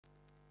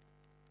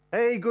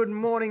Hey, good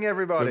morning,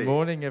 everybody. Good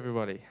morning,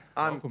 everybody.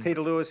 I'm Welcome.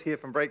 Peter Lewis here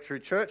from Breakthrough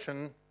Church,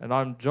 and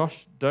I'm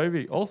Josh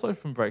Dobie, also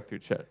from Breakthrough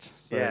Church.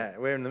 yeah,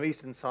 we're in the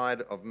eastern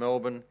side of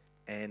Melbourne,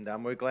 and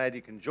we're glad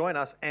you can join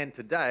us. And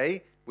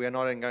today, we are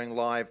not only going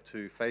live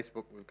to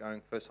Facebook, we're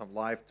going first time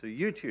live to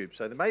YouTube.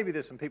 So maybe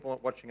there's some people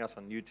watching us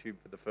on YouTube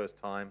for the first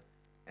time,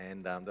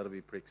 and that'll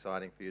be pretty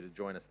exciting for you to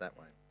join us that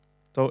way.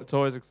 So it's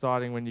always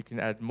exciting when you can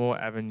add more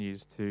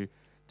avenues to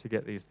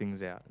get these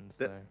things out. And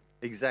so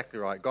Exactly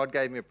right. God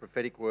gave me a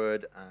prophetic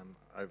word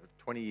over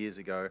 20 years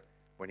ago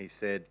when he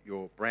said,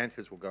 your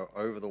branches will go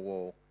over the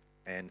wall,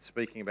 and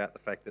speaking about the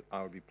fact that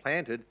I would be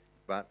planted,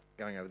 but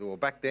going over the wall.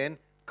 Back then,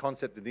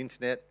 concept of the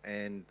internet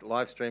and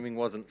live streaming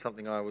wasn't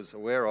something I was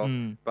aware of,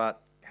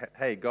 but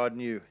hey, God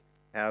knew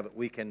how that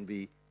we can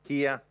be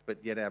here, but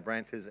yet our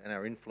branches and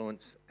our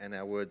influence and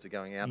our words are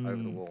going out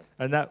over the wall.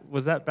 And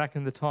was that back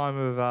in the time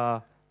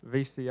of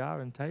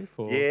VCR and tape?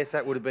 Or? Yes,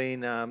 that would have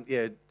been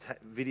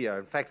video.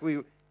 In fact,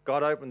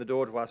 God opened the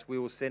door to us. We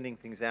were sending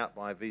things out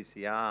by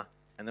VCR,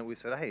 and then we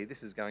said, hey,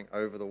 this is going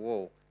over the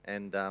wall.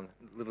 And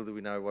little do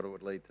we know what it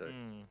would lead to.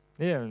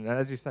 Yeah, and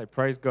as you say,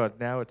 praise God.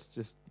 Now it's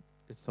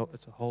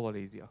a whole lot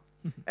easier.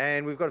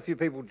 And we've got a few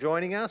people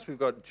joining us. We've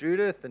got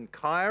Judith and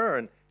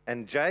Kyra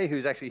and Jay,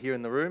 who's actually here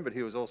in the room, but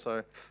he was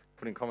also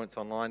putting comments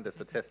online just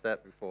to test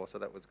that before, so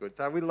that was good.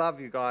 So we love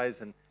you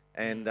guys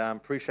and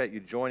appreciate you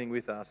joining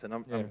with us. And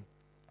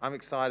I'm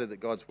excited that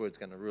God's word's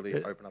going to really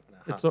open up in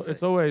our hearts.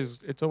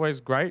 It's always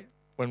great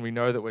when we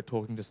know that we're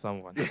talking to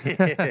someone.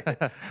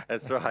 Yeah,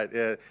 that's right.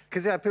 Yeah,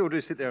 because people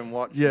do sit there and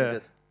watch. Yeah,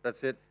 and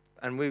that's it.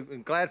 And we're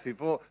glad for you.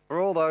 For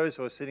all those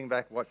who are sitting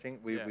back watching,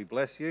 we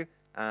bless you.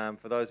 For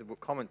those who put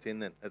comments in,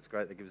 that's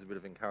great. That gives a bit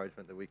of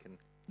encouragement that we can.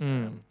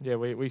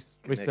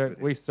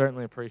 We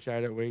certainly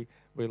appreciate it. We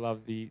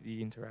love the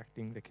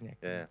interacting, the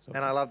connecting. Yeah,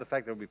 and I love the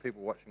fact there'll be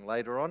people watching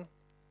later on.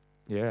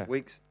 Yeah,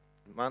 weeks,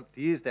 months,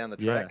 years down the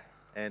track.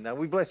 Yeah. And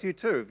we bless you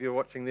too if you're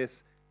watching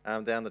this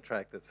down the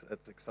track.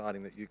 That's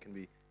exciting that you can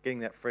be getting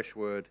that fresh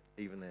word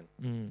even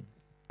then.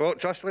 Well,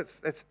 Josh,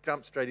 let's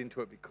jump straight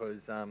into it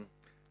because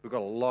we've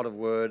got a lot of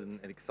word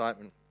and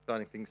excitement,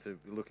 exciting things to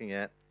be looking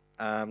at.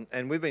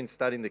 And we've been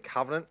studying the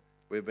covenant.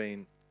 We've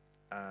been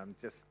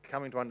just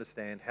coming to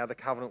understand how the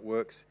covenant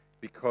works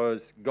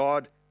because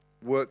God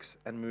works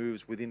and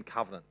moves within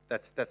covenant.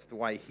 That's the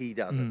way he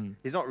does it.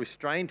 He's not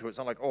restrained to it. It's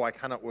not like, oh, I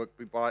cannot work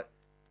but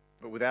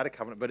without a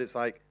covenant. But it's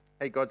like,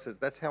 hey, God says,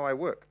 that's how I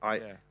work.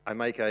 I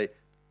make a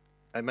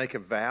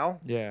vow.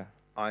 Yeah.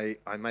 I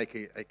make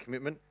a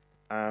commitment.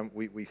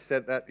 We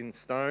set that in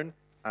stone.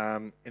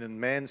 In a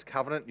man's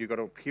covenant, you've got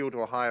to appeal to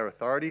a higher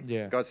authority.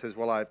 Yeah. God says,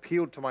 well, I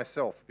appealed to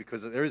myself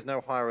because there is no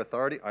higher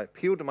authority. I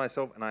appealed to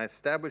myself and I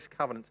established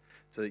covenants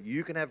so that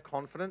you can have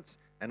confidence,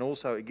 and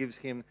also it gives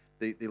him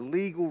the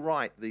legal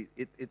right.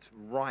 It's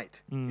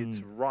right.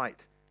 It's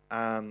right.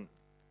 Can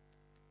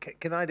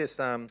I just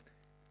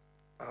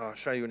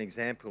show you an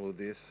example of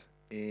this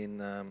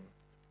in...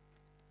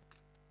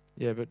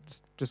 Yeah, but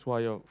just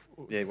while you're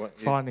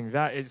finding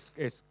that,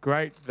 it's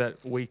great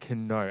that we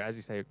can know, as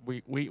you say,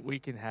 we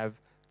can have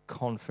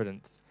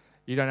confidence.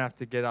 You don't have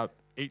to get up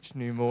each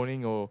new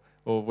morning or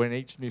when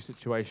each new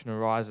situation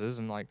arises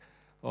and like,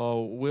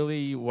 oh, will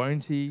he,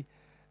 won't he?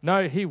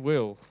 No, he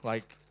will.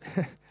 Like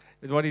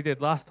what he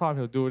did last time,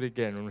 he'll do it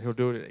again, and he'll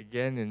do it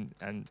again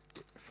and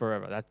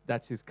forever.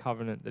 That's his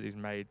covenant that he's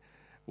made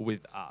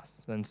with us.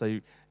 And so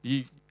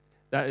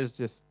that is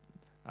just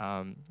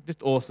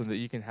awesome that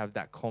you can have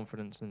that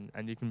confidence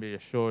and you can be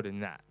assured in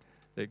that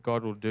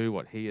God will do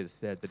what he has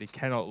said, that he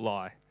cannot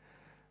lie.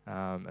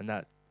 And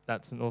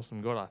that's an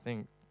awesome God, I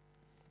think.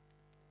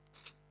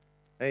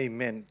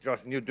 Amen. Josh,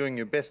 and you're doing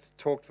your best to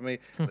talk to me.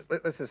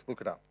 Let's just look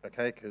it up,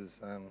 okay?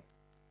 Because I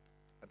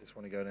just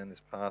want to go down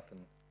this path.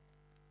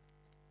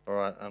 All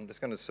right, I'm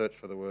just going to search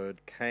for the word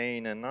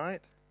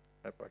Canaanite.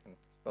 Hope I can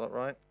spell it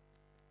right.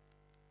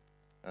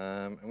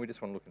 And we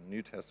just want to look in the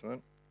New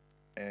Testament.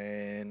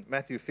 And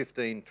Matthew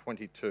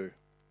 15:22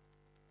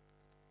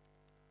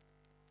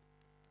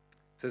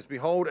 says,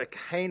 behold, a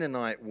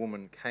Canaanite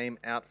woman came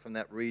out from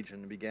that region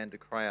and began to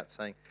cry out,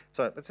 saying,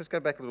 so let's just go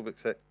back a little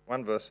bit,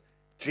 one verse.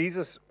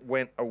 Jesus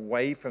went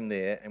away from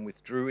there and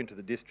withdrew into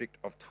the district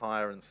of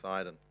Tyre and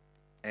Sidon.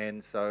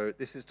 And so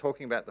this is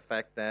talking about the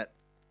fact that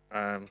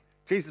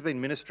Jesus has been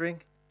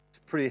ministering. It's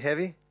pretty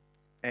heavy.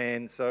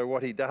 And so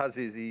what he does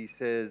is he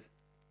says,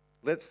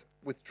 let's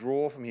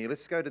withdraw from here.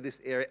 Let's go to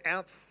this area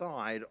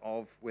outside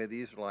of where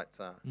the Israelites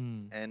are.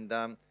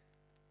 And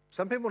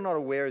some people are not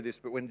aware of this,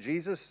 but when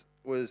Jesus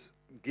was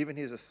given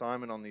his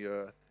assignment on the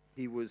earth,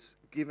 he was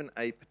given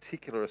a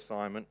particular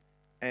assignment,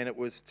 and it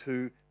was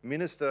to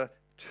minister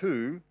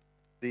to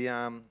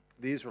the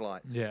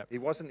Israelites. Yeah. He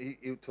wasn't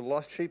to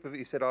lost sheep of.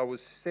 He said, "I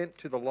was sent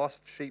to the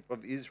lost sheep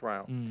of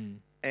Israel."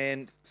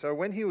 And so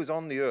when he was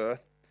on the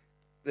earth,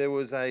 there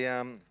was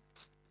a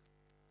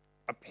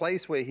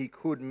place where he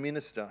could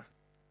minister.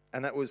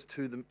 And that was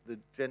to the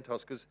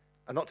Gentiles,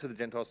 not to the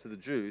Gentiles, to the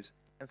Jews.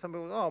 And some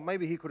people,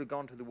 maybe he could have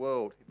gone to the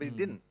world. But he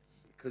didn't,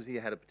 because he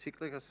had a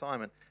particular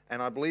assignment.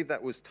 And I believe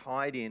that was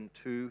tied in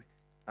to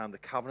the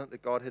covenant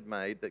that God had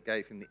made that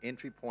gave him the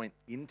entry point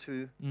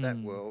into that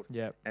world.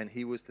 Yep. And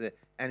he was there.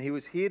 And he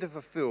was here to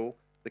fulfill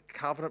the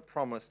covenant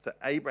promise to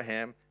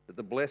Abraham that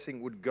the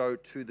blessing would go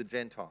to the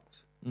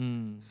Gentiles.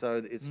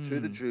 So it's to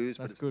the Jews,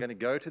 but it's going to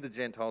go to the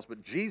Gentiles.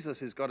 But Jesus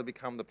has got to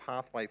become the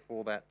pathway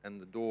for that and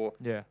the door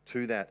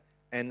to that.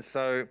 And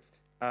so,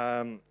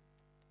 so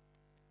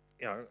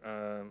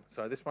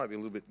this might be a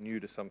little bit new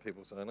to some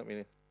people. So let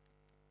me...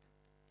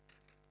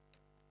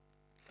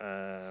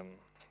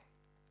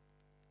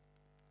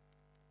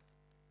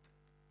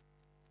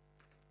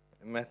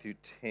 Matthew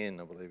 10,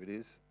 I believe it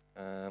is.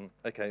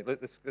 Okay,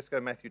 let's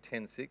go Matthew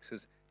 10:6,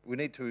 because we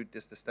need to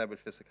just establish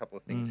just a couple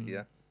of things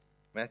here.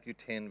 Matthew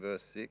 10,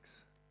 verse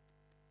 6.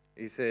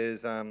 He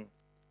says,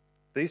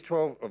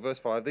 verse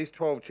 5, these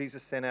 12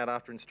 Jesus sent out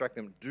after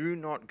instructing them, do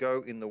not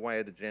go in the way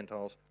of the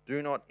Gentiles,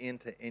 do not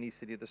enter any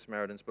city of the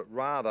Samaritans, but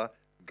rather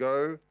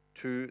go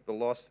to the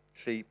lost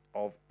sheep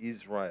of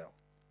Israel.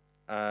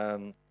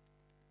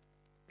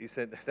 He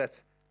said,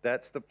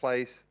 that's the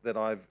place that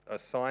I've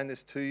assigned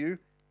this to you,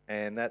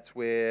 and that's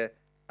where,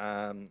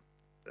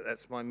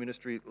 that's my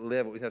ministry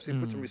level. So he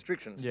put some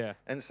restrictions. Yeah.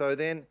 And so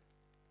then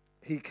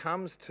he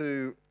comes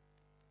to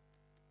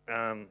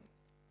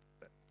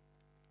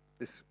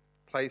this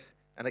place,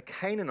 and a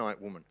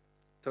Canaanite woman.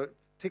 So it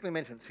particularly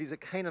mentioned she's a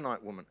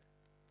Canaanite woman.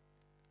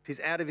 She's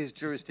out of his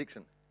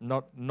jurisdiction.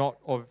 Not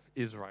of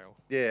Israel.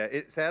 Yeah,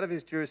 it's out of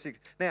his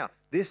jurisdiction. Now,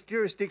 this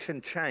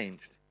jurisdiction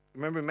changed.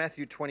 Remember in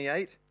Matthew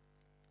 28?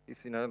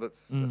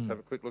 Let's have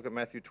a quick look at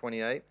Matthew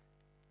 28.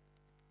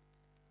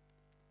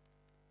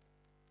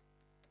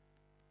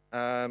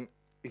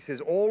 He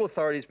says, all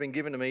authority has been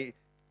given to me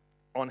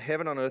on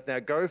heaven and on earth. Now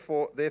go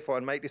therefore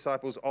and make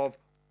disciples of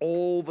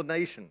all the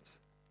nations.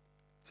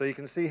 So you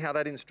can see how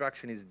that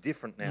instruction is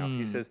different now.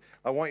 He says,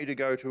 I want you to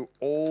go to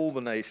all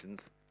the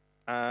nations.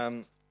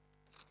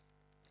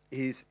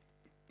 He's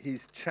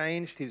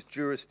changed his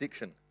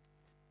jurisdiction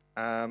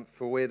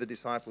for where the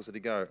disciples are to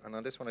go. And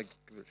I just want to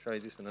show you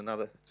this in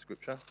another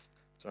scripture.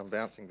 So I'm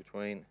bouncing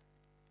between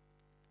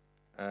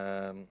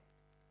in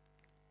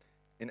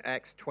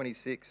Acts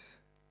 26,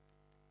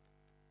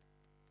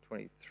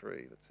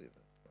 23. Let's see if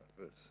that's the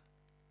right verse.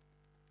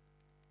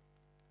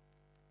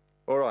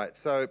 All right,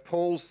 so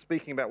Paul's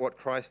speaking about what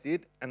Christ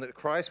did, and that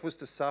Christ was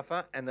to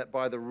suffer, and that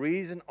by the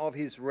reason of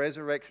his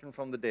resurrection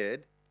from the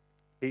dead,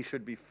 he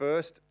should be the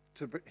first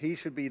to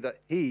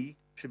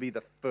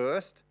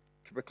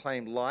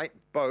proclaim light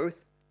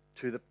both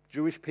to the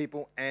Jewish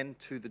people and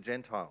to the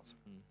Gentiles.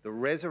 The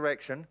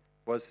resurrection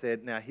was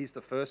said, now he's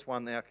the first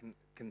one now can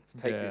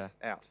take this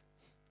out.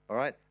 All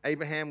right,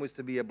 Abraham was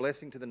to be a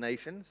blessing to the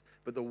nations,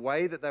 but the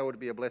way that they were to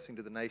be a blessing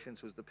to the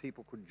nations was the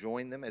people could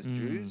join them as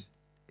Jews.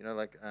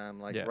 Like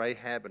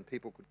Rahab, and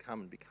people could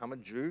come and become a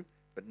Jew.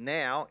 But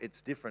now it's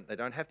different. They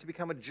don't have to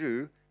become a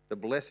Jew. The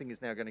blessing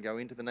is now going to go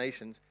into the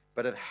nations,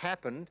 but it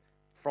happened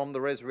from the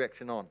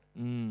resurrection on.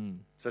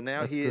 So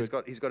now he's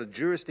got a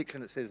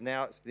jurisdiction that says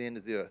now it's the end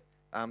of the earth.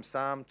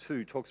 Psalm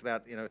 2 talks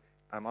about,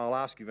 I'll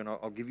ask you and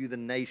I'll give you the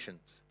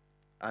nations.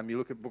 You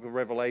look at book of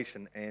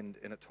Revelation and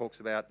it talks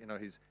about,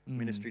 his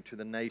ministry to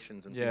the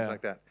nations and things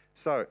like that.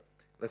 So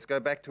let's go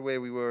back to where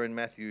we were in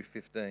Matthew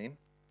 15.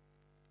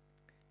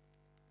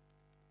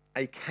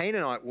 A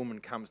Canaanite woman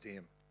comes to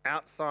him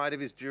outside of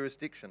his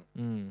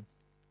jurisdiction.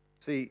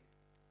 See,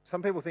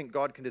 some people think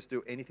God can just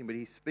do anything, but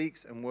he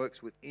speaks and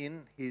works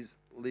within his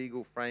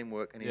legal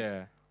framework. And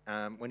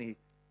the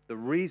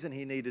reason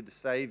he needed to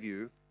save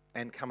you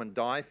and come and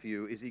die for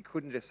you is he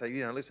couldn't just say,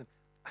 listen,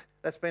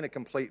 that's been a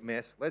complete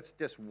mess. Let's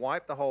just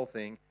wipe the whole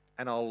thing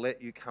and I'll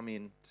let you come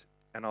in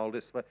and I'll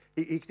just let...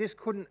 He just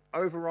couldn't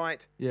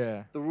overwrite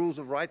the rules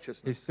of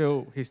righteousness.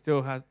 He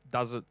still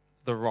does it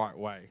the right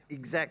way.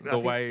 Exactly. The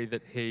way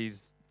that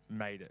he's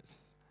made it.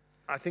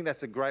 I think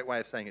that's a great way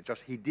of saying it,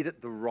 Josh. He did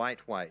it the right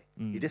way.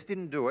 He just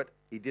didn't do it.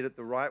 He did it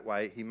the right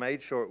way. He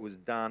made sure it was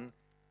done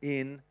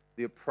in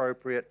the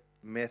appropriate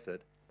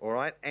method. All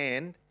right?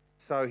 And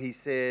so he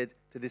said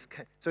to this...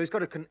 So he's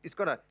got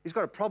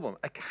a problem.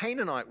 A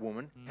Canaanite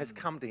woman has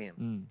come to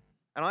him.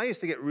 And I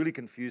used to get really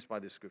confused by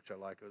this scripture. It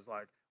was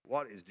like,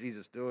 what is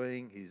Jesus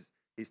doing?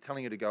 He's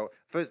telling her to go...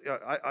 First,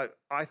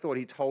 I thought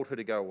he told her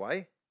to go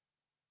away.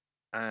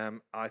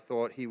 I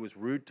thought he was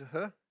rude to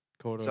her.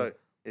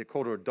 He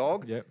called her a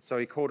dog. Yep. So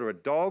he called her a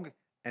dog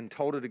and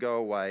told her to go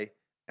away.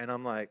 And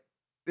I'm like,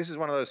 this is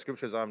one of those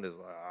scriptures I'm just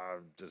like, I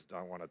just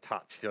don't want to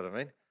touch. You know what I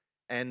mean?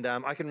 And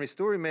I can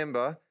still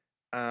remember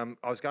I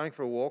was going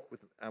for a walk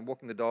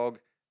walking the dog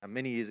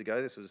many years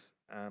ago. This was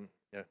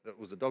that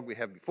was the dog we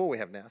have before we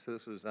have now. So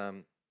this was a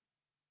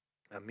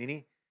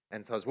Minnie.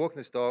 And so I was walking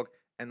this dog,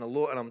 and the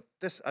Lord, and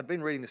I'd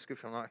been reading the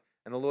scripture,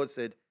 and the Lord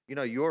said,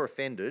 you're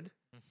offended,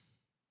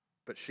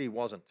 but she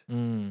wasn't.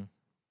 And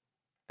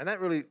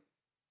that really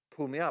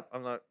pulled me up.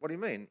 I'm like, what do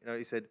you mean?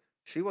 He said,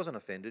 she wasn't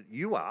offended.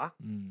 You are,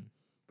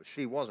 but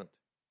she wasn't.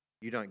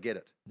 You don't get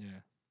it. Yeah.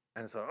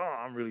 And so,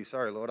 I'm really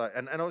sorry, Lord.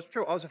 And it was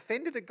true. I was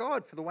offended at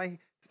God for the way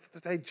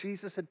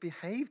Jesus had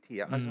behaved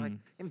here. I was like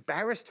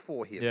embarrassed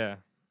for him. Yeah.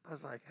 I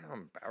was like, how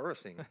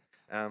embarrassing.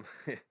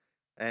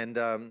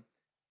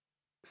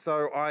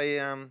 So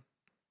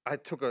I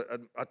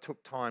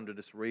took time to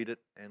just read it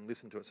and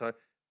listen to it. So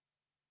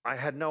I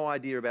had no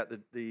idea about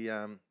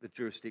the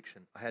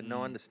jurisdiction. I had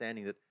no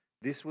understanding that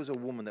this was a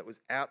woman that was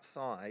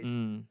outside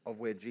of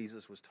where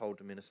Jesus was told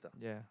to minister.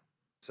 Yeah.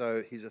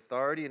 So his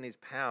authority and his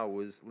power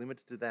was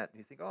limited to that. And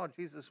you think, oh,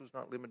 Jesus was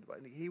not limited by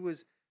it. He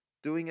was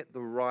doing it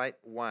the right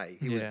way.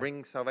 He was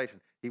bringing salvation.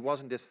 He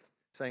wasn't just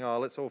saying, oh,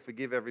 let's all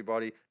forgive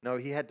everybody. No,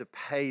 he had to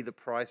pay the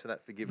price of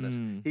that forgiveness.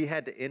 He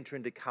had to enter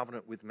into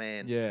covenant with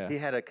man. Yeah. He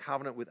had a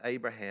covenant with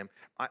Abraham.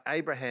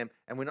 Abraham,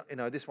 and we're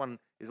not, this one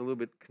is a little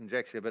bit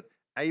conjecture, but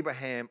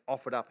Abraham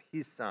offered up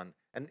his son.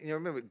 And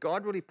remember,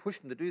 God really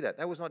pushed him to do that.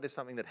 That was not just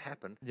something that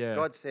happened. Yeah.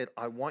 God said,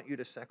 I want you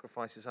to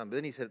sacrifice your son. But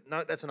then he said,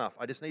 no, that's enough.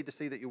 I just need to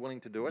see that you're willing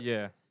to do it.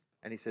 Yeah.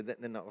 And he said,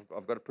 then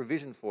I've got a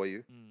provision for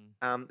you.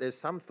 There's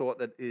some thought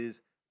that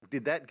is,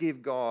 did that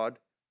give God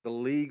the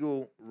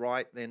legal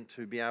right then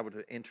to be able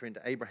to enter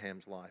into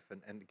Abraham's life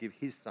and give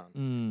his son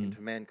into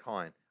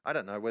mankind? I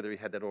don't know whether he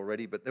had that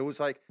already, but there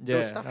was there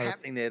was stuff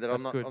happening there that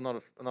I'm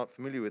not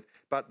familiar with.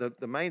 But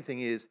the main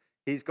thing is,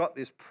 he's got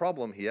this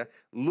problem here.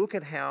 Look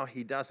at how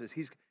he does this.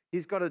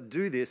 He's got to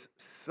do this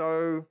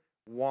so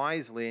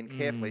wisely and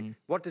carefully.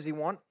 What does he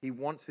want? He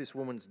wants this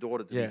woman's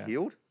daughter to be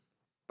healed,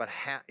 but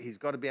he's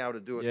got to be able to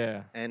do it.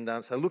 Yeah. And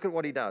so look at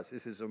what he does.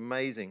 This is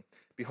amazing.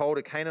 Behold,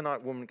 a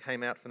Canaanite woman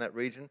came out from that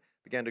region,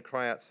 began to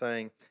cry out,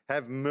 saying,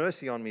 have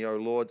mercy on me, O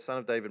Lord, son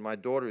of David. My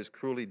daughter is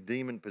cruelly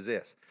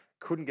demon-possessed.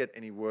 Couldn't get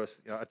any worse.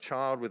 A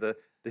child with a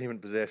demon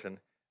possession.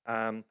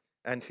 And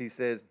she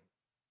says,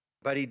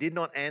 but he did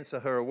not answer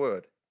her a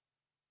word.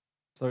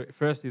 So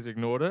first he's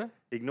ignored her?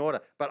 Ignored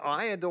her. But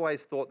I had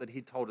always thought that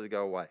he told her to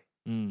go away.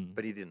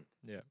 But he didn't.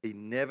 Yeah. He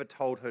never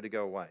told her to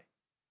go away.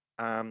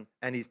 And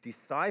his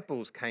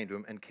disciples came to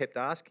him and kept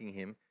asking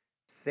him,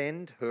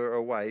 send her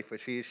away, for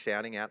she is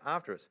shouting out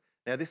after us.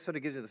 Now, this sort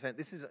of gives you the sense,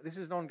 this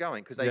is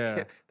ongoing, because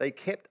they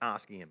kept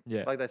asking him.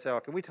 Yeah. Like they say, oh,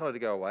 can we tell her to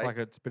go away? It's like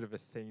it's a bit of a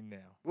scene now.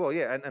 Well,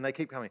 yeah, and they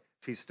keep coming.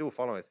 She's still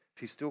following us.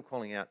 She's still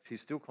calling out.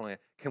 She's still calling out.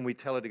 Can we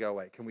tell her to go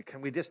away?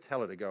 Can we just tell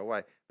her to go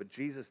away? But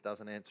Jesus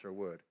doesn't answer a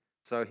word.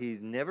 So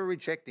he's never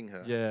rejecting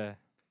her. Yeah.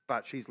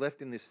 But she's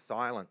left in this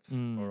silence,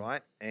 all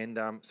right? And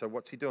so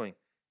what's he doing?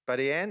 But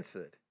he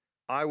answered,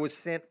 I was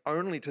sent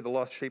only to the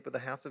lost sheep of the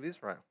house of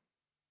Israel.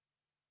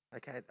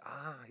 Okay,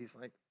 he's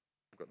like,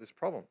 I've got this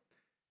problem.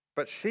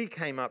 But she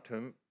came up to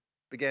him,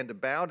 began to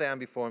bow down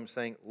before him,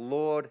 saying,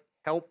 Lord,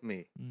 help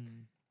me.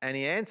 And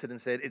he answered and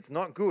said, it's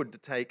not good to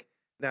take...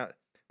 Now,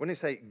 when you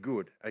say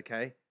good,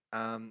 okay,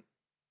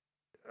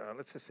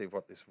 let's just see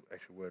what this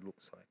actual word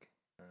looks like.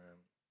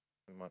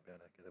 We might be able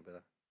to get a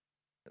better...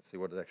 Let's see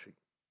what it actually...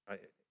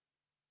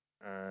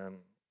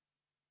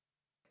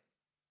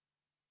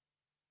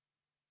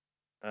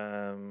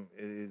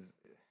 it is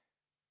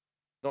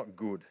not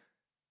good.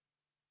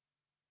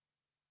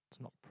 It's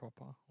not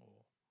proper.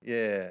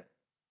 Yeah.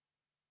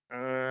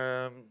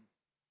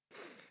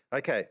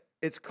 Okay.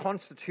 It's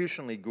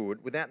constitutionally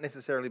good without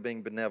necessarily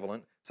being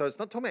benevolent. So it's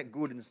not talking about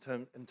good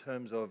in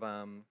terms of...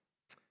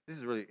 this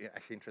is really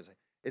actually interesting.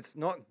 It's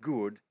not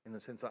good in the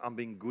sense that I'm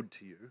being good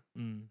to you.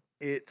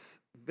 It's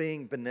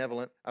being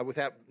benevolent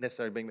without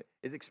necessarily being...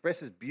 It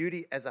expresses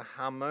beauty as a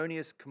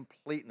harmonious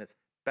completeness,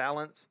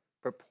 balance,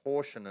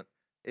 proportionate.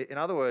 In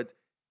other words,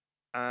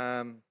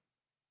 when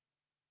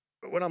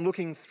I'm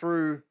looking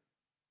through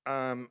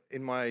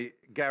in my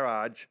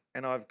garage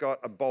and I've got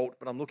a bolt,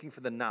 but I'm looking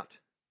for the nut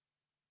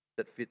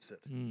that fits it.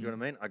 You know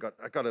what I mean? I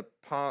got a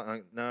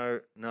part. No.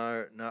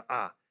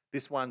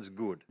 This one's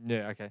good.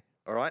 Yeah. Okay.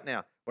 All right.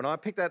 Now, when I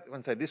pick that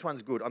and say this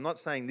one's good, I'm not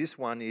saying this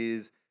one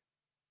is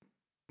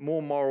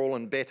more moral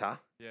and better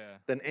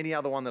than any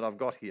other one that I've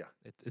got here.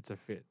 It's a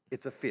fit.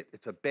 It's a fit.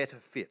 It's a better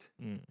fit.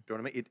 Do you know what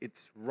I mean?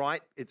 It's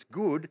right. It's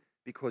good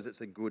because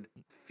it's a good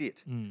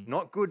fit.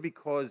 Not good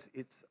because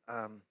it's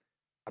a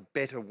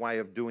better way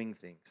of doing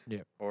things.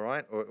 Yeah. All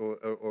right?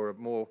 Or a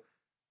more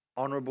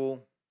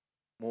honourable,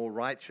 more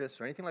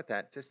righteous or anything like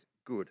that. It's just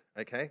good.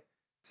 Okay?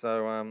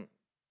 So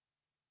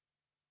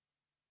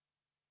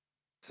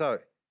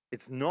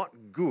it's not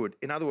good.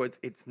 In other words,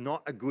 it's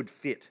not a good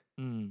fit.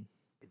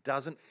 It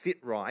doesn't fit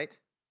right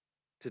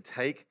to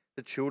take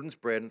the children's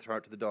bread and throw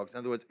it to the dogs. In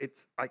other words,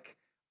 it's like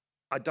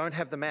I don't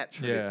have the match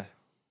for this.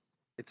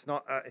 It's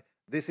not.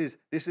 This is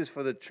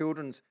for the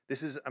children's.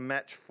 This is a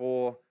match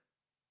for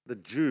the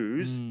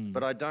Jews,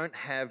 but I don't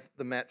have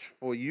the match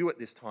for you at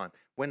this time.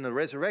 When the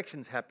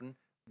resurrections happen,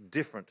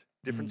 different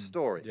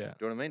story. Yeah.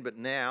 Do you know what I mean? But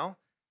now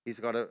he's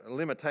got a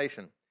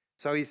limitation.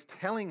 So he's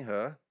telling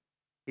her.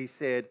 He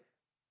said,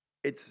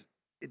 it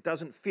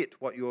doesn't fit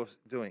what you're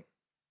doing.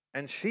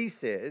 And she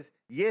says,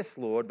 yes,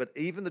 Lord, but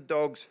even the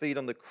dogs feed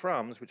on the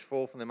crumbs which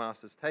fall from their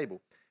master's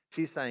table.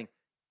 She's saying,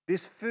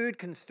 this food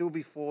can still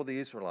be for the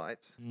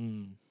Israelites,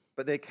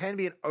 but there can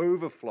be an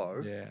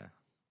overflow,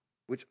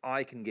 which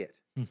I can get.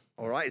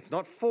 All right? It's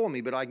not for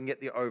me, but I can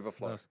get the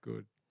overflow. That's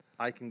good.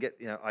 I can get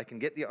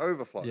the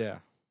overflow. Yeah.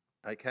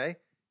 Okay?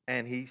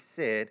 And he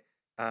said,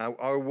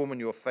 oh, woman,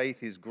 your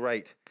faith is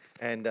great.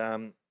 And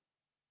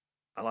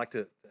I like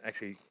to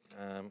actually...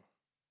 let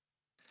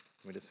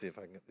me just see if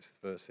I can get this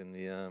verse in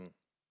the...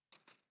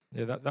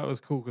 Yeah, that was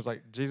cool because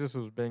like Jesus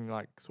was being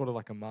like sort of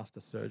like a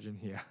master surgeon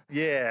here.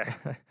 Yeah.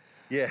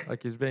 Yeah.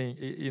 Like he's being,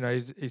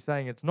 he's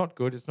saying it's not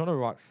good, it's not a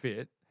right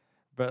fit,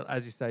 but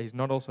as you say, he's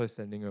not also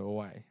sending her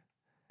away,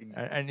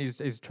 and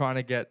he's trying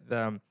to get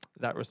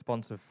that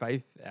response of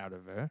faith out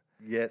of her.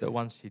 Yes. That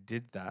once she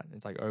did that,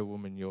 it's like, oh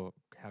woman,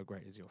 how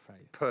great is your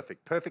faith?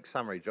 Perfect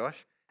summary,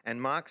 Josh.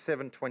 And Mark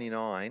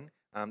 7:29.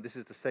 This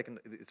is the second.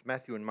 It's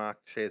Matthew and Mark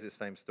shares the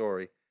same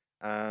story,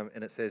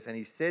 and it says, and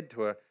he said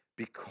to her,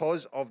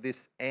 because of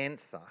this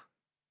answer,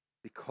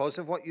 because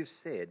of what you've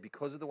said,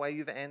 because of the way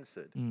you've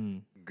answered,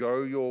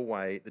 go your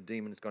way. The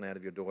demon's gone out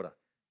of your daughter.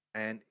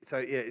 And so,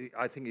 yeah,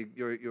 I think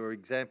your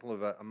example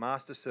of a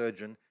master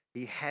surgeon.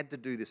 He had to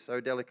do this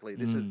so delicately.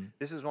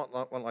 This is not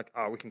like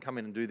we can come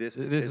in and do this.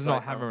 This is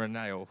not hammer and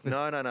nail.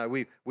 No.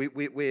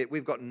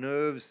 We've got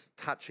nerves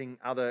touching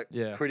other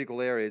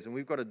critical areas, and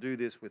we've got to do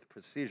this with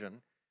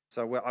precision.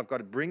 So I've got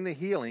to bring the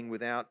healing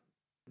without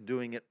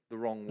doing it the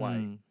wrong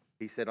way.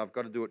 He said, I've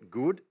got to do it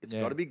good. It's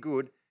got to be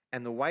good.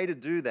 And the way to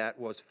do that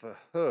was for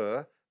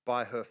her,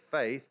 by her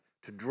faith,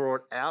 to draw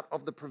it out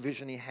of the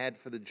provision he had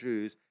for the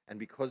Jews, and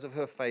because of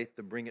her faith,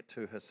 to bring it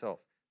to herself.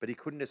 But he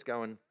couldn't just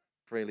go and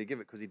freely give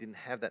it because he didn't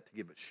have that to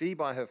give. But she,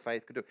 by her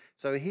faith, could do it.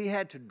 So he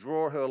had to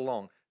draw her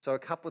along. So a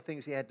couple of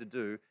things he had to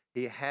do.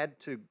 He had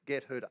to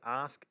get her to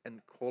ask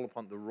and call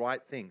upon the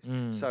right things.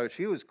 So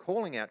she was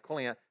calling out,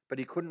 but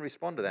he couldn't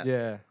respond to that.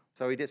 Yeah.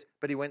 So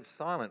he went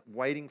silent,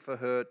 waiting for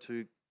her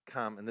to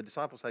come. And the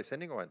disciples say,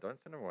 send her away. Don't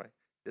send her away.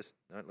 Just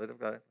don't let her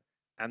go.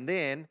 And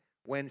then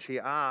when she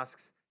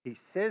asks, he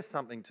says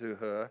something to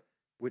her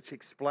which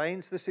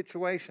explains the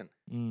situation.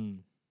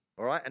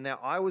 All right? And now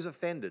I was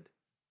offended.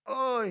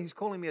 Oh, he's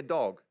calling me a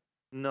dog.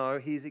 No,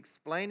 he's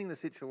explaining the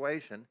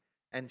situation,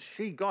 and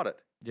she got it.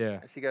 Yeah.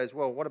 And she goes,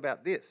 well, what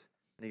about this?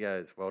 And he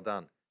goes, well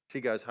done.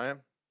 She goes home,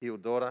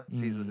 healed daughter,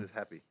 Jesus is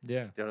happy.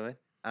 Yeah. Do you know what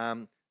I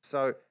mean?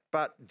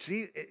 But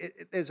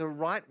there's a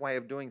right way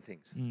of doing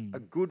things, a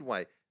good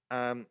way.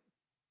 The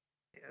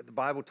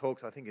Bible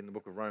talks, I think, in the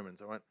book of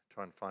Romans. I won't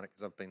try and find it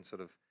because I've been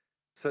sort of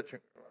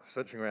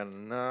searching around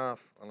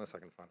enough, unless I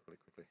can find it really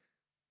quickly.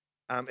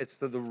 It's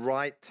the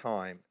right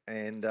time,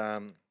 and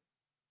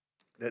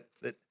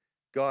that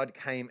God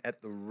came at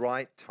the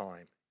right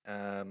time.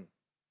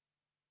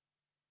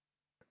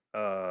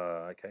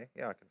 Okay,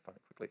 yeah, I can find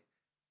it quickly.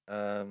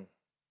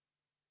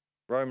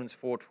 Romans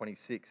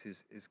 4:26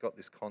 is got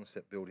this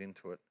concept built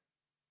into it.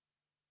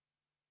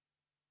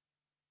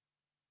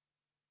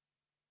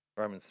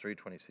 Romans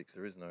 3:26.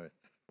 There is no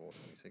 4:26,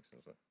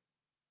 is it?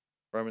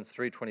 Romans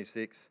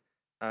 3:26.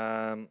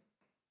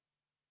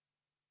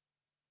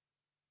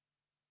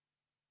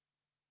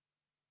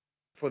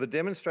 For the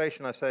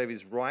demonstration, I say, of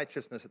his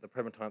righteousness at the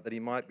present time, that he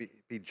might be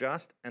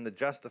just and the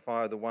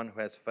justifier of the one who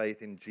has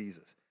faith in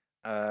Jesus.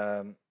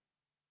 All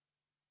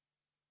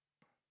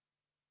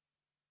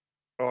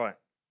right,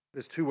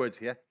 there's two words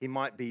here. He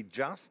might be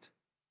just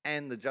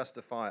and the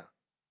justifier.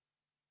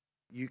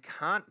 You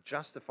can't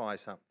justify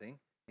something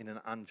in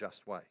an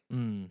unjust way.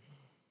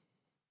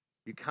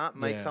 You can't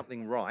make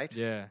something right,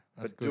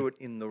 but do it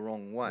in the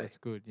wrong way. That's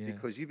good, yeah.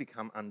 Because you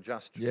become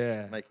unjust,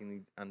 making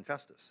the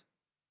injustice.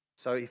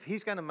 So if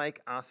he's going to make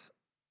us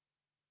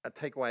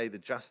take away the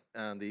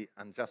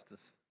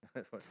injustice,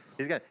 if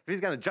he's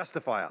going to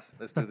justify us,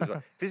 let's do this right.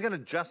 If he's going to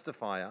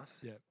justify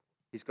us,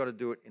 he's got to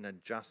do it in a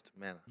just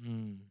manner.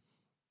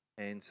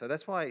 And so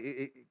that's why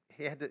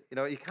he had to.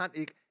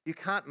 You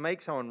can't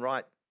make someone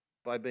right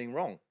by being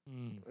wrong,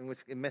 in which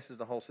it messes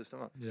the whole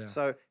system up. Yeah.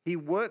 So he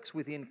works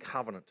within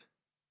covenant.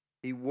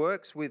 He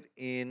works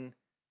within.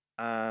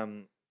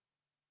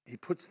 He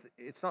puts.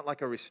 It's not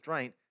like a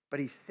restraint, but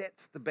he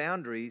sets the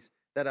boundaries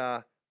that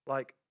are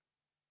like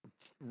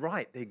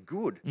right. They're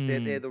good.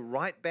 They're the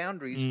right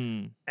boundaries,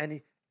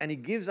 and he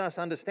gives us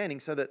understanding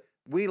so that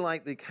we,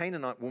 like the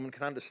Canaanite woman,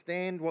 can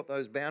understand what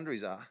those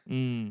boundaries are,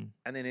 and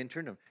then enter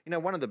into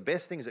them. One of the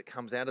best things that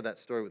comes out of that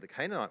story with the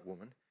Canaanite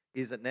woman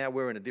is that now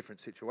we're in a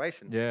different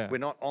situation. Yeah. We're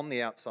not on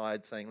the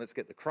outside saying, let's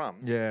get the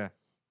crumbs. Yeah.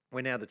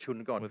 We're now the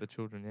children of God. We're the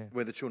children, yeah.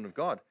 We're the children of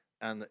God.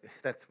 And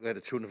we're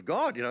the children of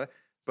God,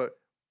 But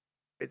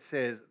it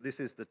says this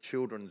is the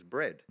children's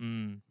bread.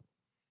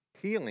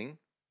 Healing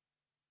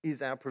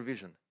is our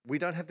provision. We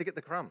don't have to get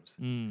the crumbs.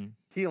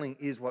 Healing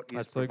is what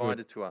is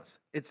provided to us.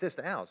 It's just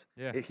ours.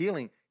 Yeah.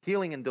 Healing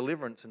and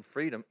deliverance and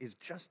freedom is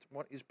just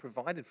what is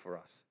provided for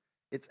us.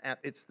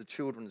 It's the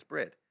children's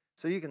bread.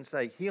 So you can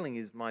say healing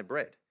is my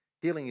bread.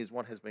 Healing is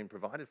what has been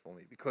provided for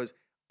me because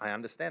I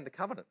understand the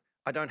covenant.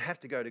 I don't have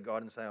to go to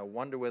God and say, I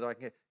wonder whether I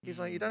can get. He's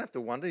like, you don't have to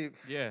wonder.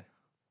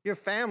 Your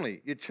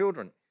family, your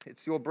children,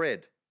 it's your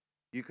bread.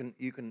 You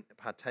can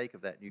partake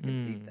of that. You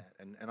can eat that.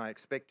 And I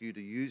expect you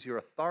to use your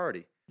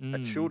authority.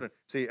 Children,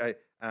 see,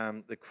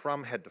 the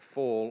crumb had to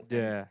fall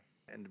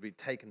and to be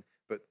taken,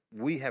 but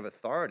we have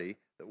authority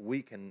that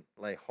we can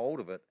lay hold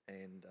of it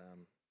and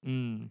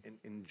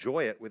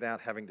enjoy it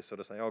without having to sort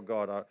of say, oh,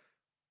 God,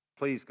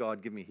 please,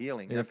 God, give me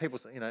healing. People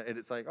say,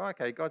 it's like, oh,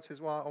 okay, God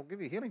says, well, I'll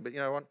give you healing, but you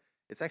know what?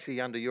 It's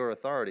actually under your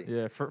authority.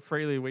 Yeah,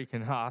 freely we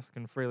can ask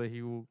and freely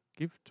he will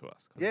give to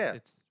us. Yeah.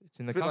 It's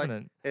in the It's a bit like-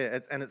 covenant.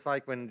 and it's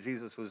like when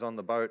Jesus was on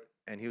the boat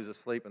and he was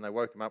asleep and they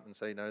woke him up and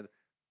said,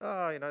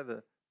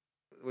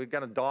 we're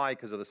going to die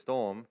because of the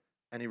storm.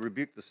 And he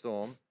rebuked the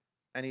storm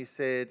and he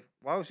said,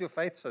 why was your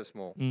faith so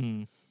small?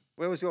 Mm.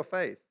 Where was your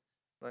faith?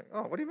 Like,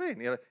 oh, what do you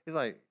mean? He's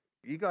like,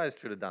 you guys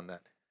should have done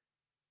that.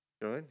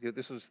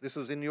 This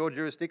was in your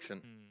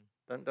jurisdiction.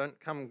 Don't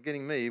come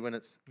getting me when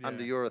it's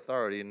under your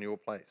authority in your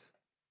place.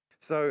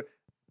 So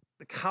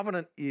the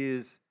covenant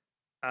is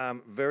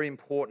very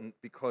important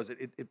because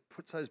it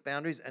puts those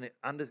boundaries and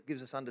it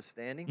gives us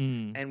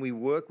understanding, and we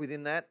work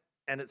within that.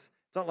 And it's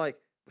not like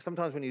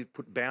sometimes when you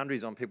put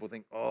boundaries on, people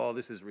think, oh,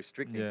 this is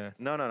restricting. Yeah.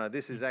 No.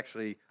 This is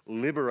actually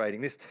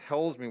liberating. This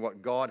tells me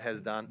what God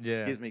has done,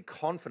 gives me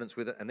confidence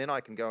with it, and then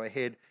I can go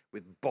ahead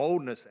with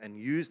boldness and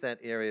use that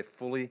area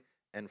fully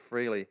and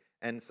freely.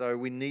 And so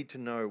we need to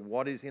know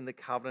what is in the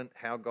covenant,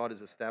 how God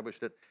has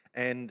established it.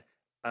 And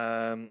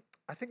I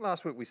think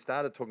last week we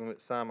started talking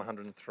about Psalm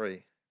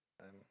 103.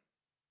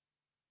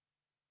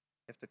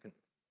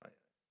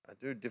 I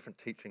do different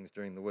teachings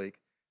during the week,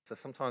 so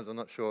sometimes I'm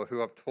not sure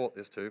who I've taught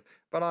this to,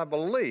 but I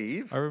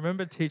believe... I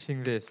remember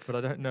teaching this, but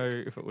I don't know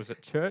if it was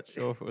at church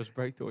or if it was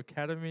Breakthrough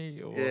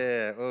Academy or...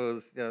 Yeah, well,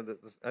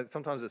 it was,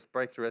 sometimes it's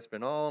Breakthrough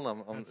Espinal.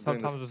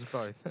 Sometimes it's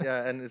both.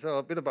 Yeah, and it's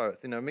a bit of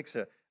both,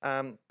 mixture.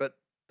 But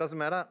doesn't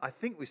matter. I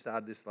think we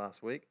started this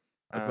last week.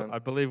 I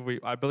believe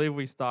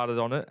we started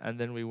on it, and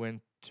then we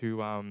went to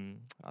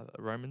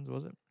Romans,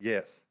 was it?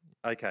 Yes.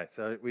 Okay,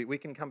 so we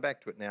can come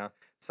back to it now.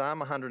 Psalm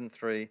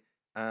 103.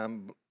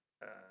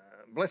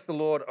 Bless the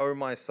Lord, O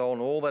my soul,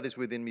 and all that is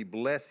within me.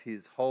 Bless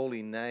his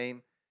holy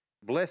name.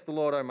 Bless the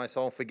Lord, O my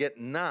soul. Forget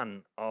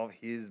none of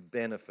his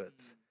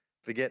benefits.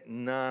 Forget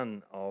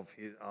none of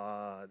his...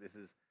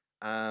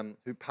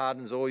 who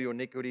pardons all your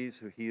iniquities,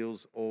 who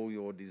heals all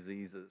your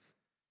diseases.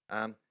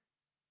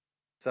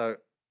 So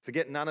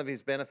forget none of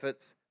his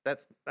benefits.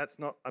 That's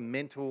not a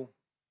mental,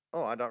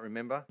 I don't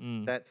remember.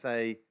 That's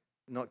a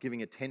not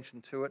giving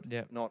attention to it,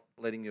 not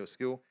letting your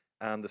skill.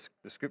 The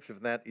scripture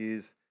for that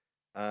is...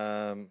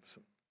 let's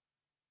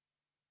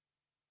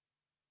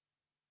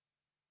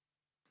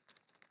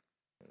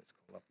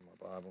call up my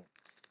Bible.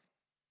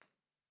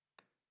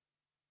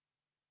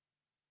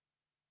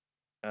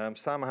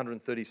 Psalm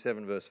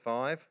 137, verse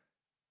 5.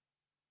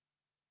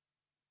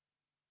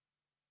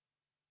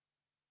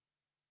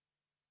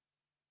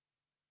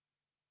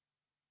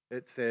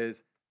 It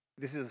says,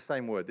 this is the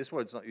same word. This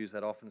word's not used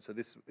that often. So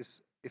this,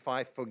 if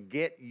I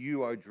forget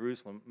you, O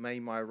Jerusalem, may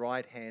my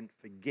right hand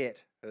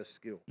forget her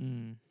skill.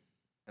 And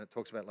it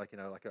talks about like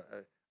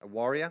a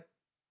warrior.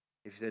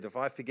 If he said, if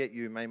I forget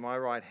you, may my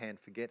right hand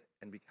forget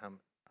and become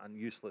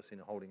useless in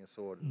holding a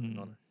sword.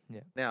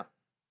 Now,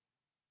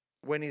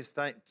 when he's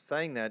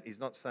saying that, he's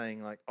not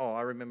saying like, oh,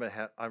 I remember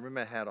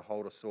how to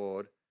hold a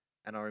sword,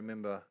 and I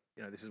remember,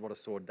 this is what a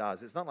sword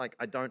does. It's not like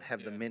I don't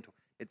have the mental.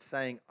 It's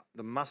saying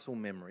the muscle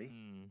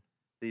memory,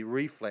 the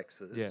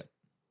reflexes,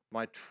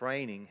 my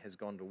training has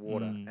gone to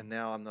water, and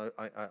now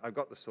I've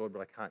got the sword,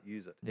 but I can't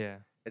use it. Yeah.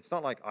 It's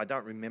not like I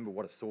don't remember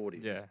what a sword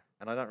is,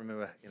 and I don't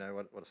remember,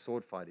 what a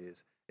sword fight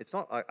is. It's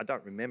not I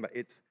don't remember.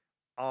 It's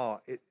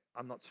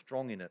I'm not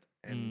strong in it.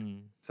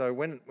 And so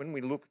when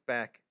we look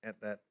back at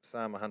that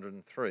Psalm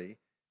 103,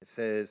 it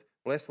says,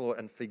 bless the Lord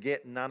and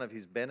forget none of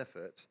his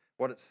benefits.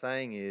 What it's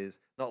saying is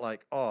not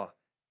like, oh,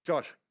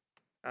 Josh,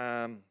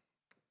 I'm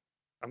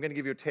going to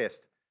give you a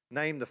test.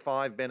 Name the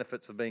 5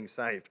 benefits of being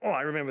saved. Oh,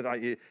 I remember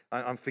that.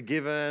 I'm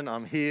forgiven.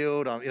 I'm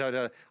healed.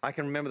 I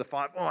can remember the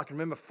 5. Oh, I can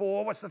remember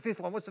 4. What's the 5th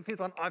one? What's the 5th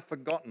one? I've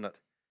forgotten it.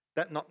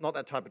 Not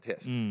that type of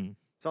test.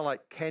 It's not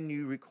like, can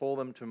you recall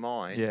them to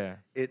mind? Yeah.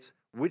 It's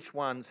which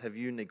ones have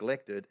you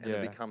neglected and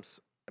have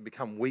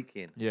become weak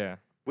in? Yeah.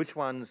 Which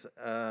ones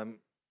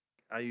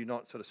are you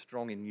not sort of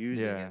strong in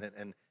using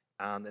and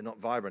they're not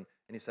vibrant?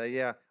 And you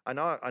say, I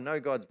know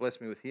God's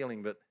blessed me with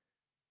healing, but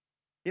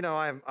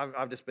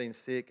I've just been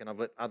sick and I've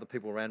let other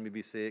people around me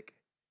be sick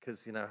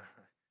because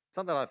it's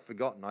not that I've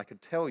forgotten. I could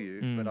tell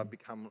you, but I've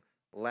become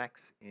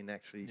lax in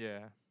actually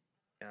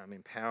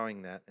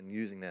empowering that and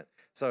using that.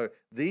 So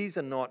these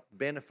are not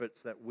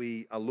benefits that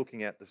we are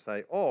looking at to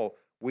say, oh,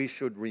 we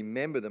should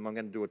remember them. I'm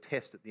going to do a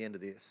test at the end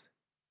of this.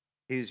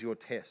 Here's your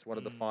test. What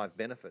are the 5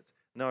 benefits?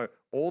 No,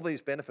 all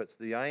these benefits,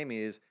 the aim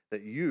is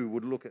that you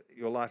would look at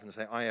your life and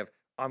say,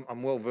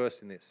 I'm well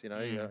versed in this.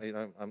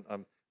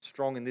 I'm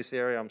strong in this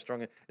area. I'm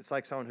strong in. It's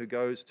like someone who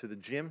goes to the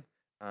gym,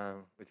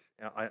 which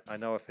I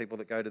know of people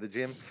that go to the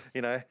gym,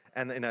 and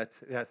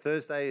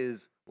Thursday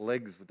is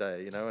legs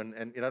day,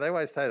 and they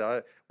always say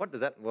that. What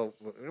does that? Well,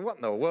 what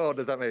in the world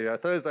does that mean?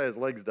 Thursday is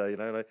legs day,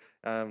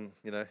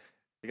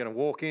 you're going to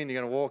walk in,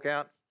 you're going to walk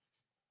out.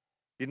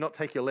 You not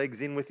take your legs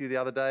in with you the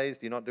other days?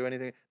 Do you not do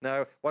anything?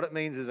 No. What it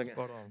means is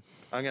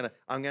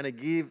I'm going to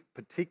give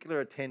particular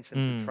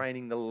attention to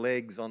training the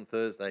legs on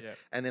Thursday,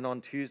 and then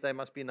on Tuesday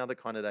must be another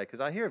kind of day. Because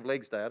I hear of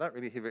legs day, I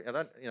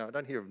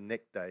don't hear of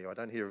neck day, or I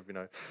don't hear of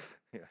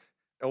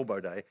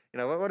elbow day.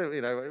 But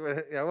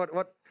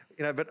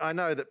I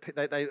know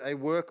that they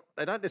work.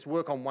 They don't just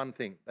work on one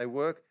thing. They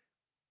work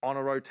on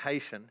a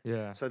rotation.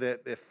 Yeah. So they're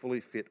fully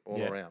fit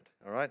all around.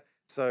 All right.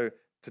 So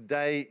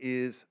today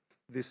is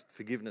this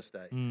forgiveness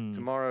day.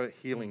 Tomorrow,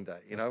 healing day.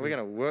 You know, we're going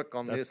to work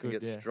on this and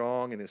get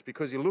strong in this,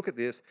 because you look at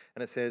this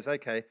and it says,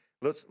 okay,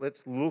 let's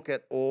look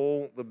at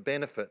all the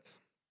benefits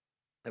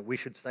that we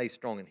should stay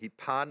strong in. He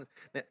pardons,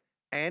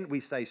 and we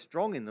stay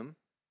strong in them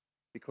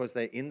because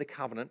they're in the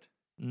covenant,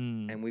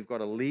 and we've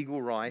got a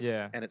legal right,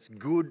 and it's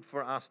good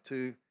for us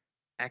to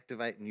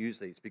activate and use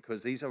these,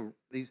 because these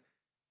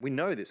we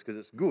know this because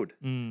it's good.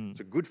 It's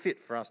a good fit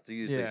for us to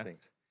use these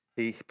things.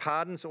 He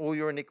pardons all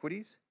your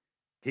iniquities,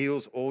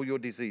 heals all your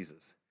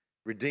diseases,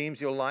 redeems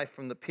your life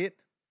from the pit,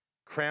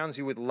 crowns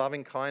you with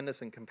loving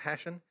kindness and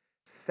compassion,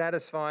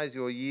 satisfies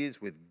your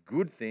years with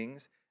good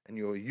things, and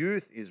your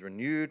youth is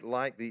renewed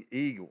like the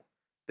eagle.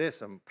 There's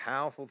some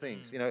powerful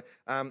things. You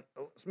know,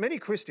 many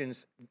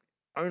Christians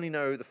only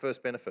know the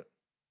first benefit.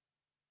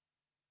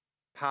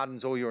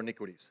 Pardons all your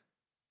iniquities.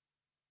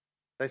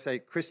 They say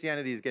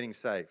Christianity is getting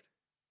saved.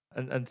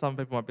 And some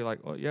people might be like,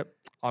 oh, yep,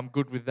 I'm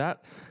good with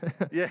that.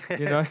 Yeah.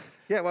 You know?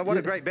 Yeah, well, what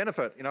a great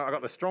benefit. You know, I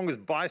got the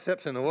strongest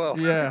biceps in the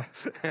world. Yeah.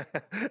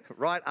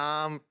 Right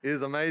arm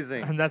is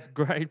amazing. And that's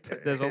great,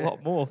 but there's a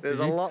lot more. There's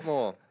a lot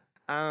more.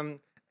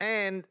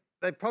 And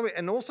they probably,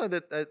 and also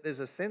that there's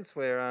a sense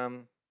where,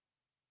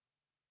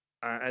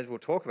 as we'll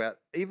talk about,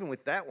 even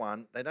with that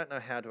one, they don't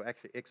know how to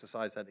actually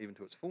exercise that even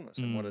to its fullness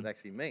and what it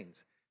actually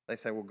means. They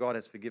say, well, God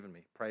has forgiven me.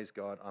 Praise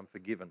God, I'm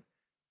forgiven.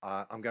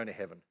 I'm going to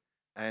heaven.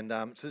 And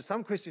so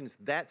some Christians,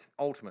 that's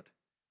ultimate.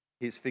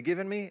 He's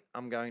forgiven me,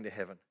 I'm going to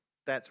heaven.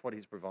 That's what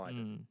he's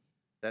provided.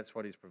 That's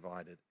what he's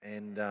provided.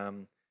 And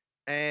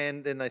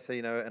then they say,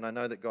 you know, and I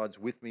know that God's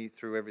with me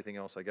through everything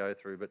else I go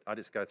through, but I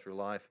just go through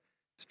life,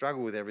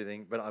 struggle with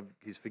everything, but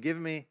he's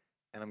forgiven me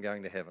and I'm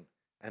going to heaven.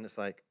 And it's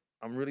like,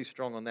 I'm really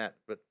strong on that.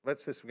 But we're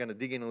going to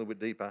dig in a little bit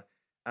deeper.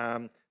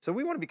 So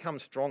we want to become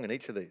strong in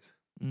each of these.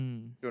 Do you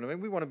know what I mean?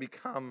 We want to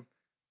become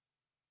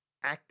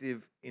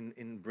active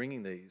in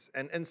bringing these.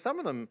 And some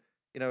of them,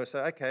 you know, say,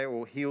 okay,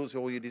 well, heals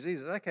all your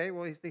diseases. Okay,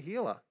 well, he's the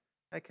healer.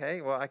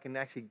 Okay, well, I can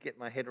actually get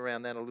my head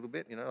around that a little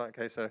bit. You know,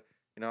 okay, so,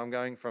 you know, I'm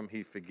going from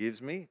he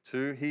forgives me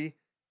to he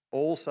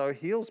also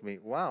heals me.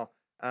 Wow.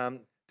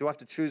 Do I have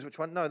to choose which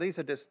one? No, these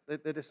are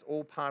they're just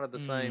all part of the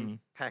same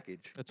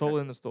package. It's all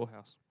in the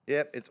storehouse.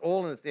 Yep, it's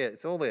all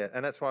it's all there.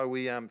 And that's why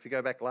we, if you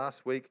go back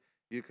last week,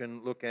 you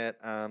can look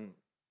at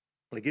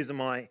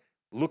legizamai,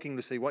 looking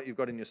to see what you've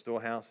got in your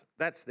storehouse.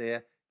 That's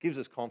there. Gives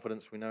us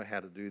confidence. We know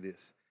how to do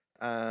this.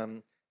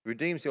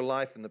 Redeems your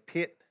life in the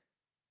pit,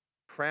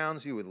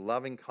 crowns you with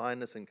loving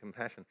kindness and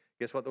compassion.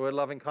 Guess what the word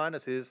loving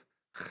kindness is?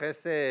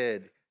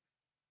 Chesed.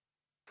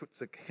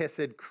 Puts a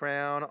chesed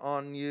crown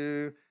on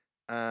you.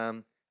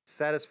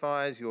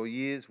 Satisfies your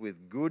years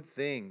with good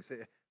things.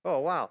 Oh,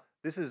 wow.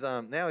 This is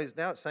now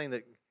it's saying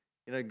that,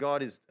 you know,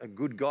 God is a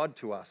good God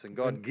to us, and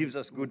God gives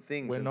us good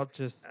things. We're not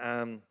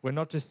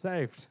just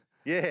saved.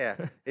 Yeah.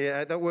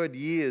 That word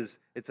years,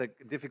 it's a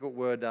difficult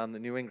word. The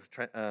New English,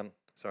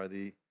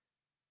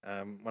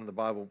 one of the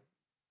Bible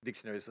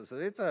dictionaries says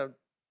it's a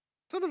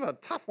sort of a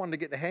tough one to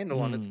get the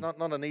handle on. It's not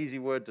an easy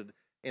word to,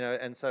 you know.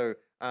 And so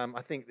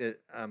I think that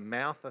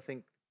mouth. I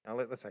think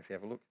let's actually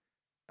have a look.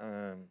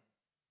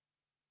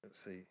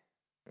 Let's see.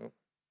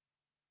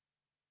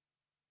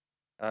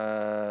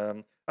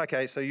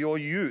 Okay, so your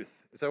youth.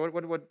 So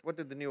what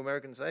did the New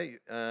American say?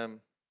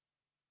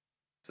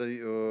 So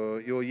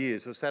your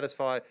years. So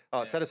satisfies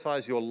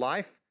your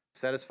life.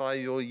 Satisfy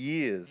your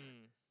years.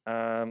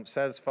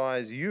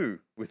 Satisfies you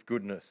with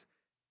goodness.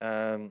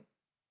 It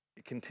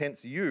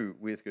contents you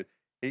with good.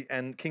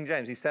 And King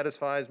James, he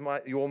satisfies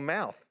your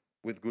mouth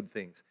with good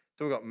things.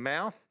 So we've got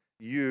mouth,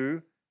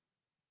 you,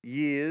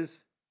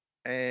 years,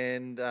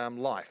 and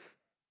life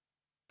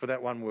for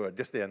that one word,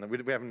 just there. And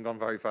we haven't gone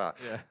very far.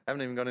 Yeah.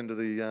 Haven't even gone into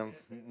the...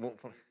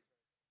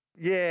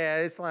 yeah,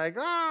 it's like,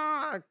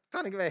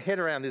 trying to get my head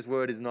around this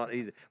word is not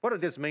easy. What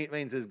it just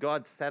means is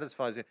God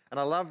satisfies you. And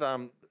I love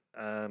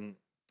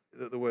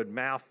the word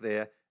mouth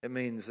there. It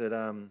means that,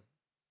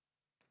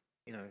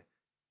 you know,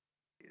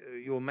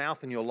 your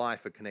mouth and your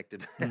life are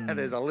connected.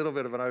 There's a little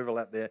bit of an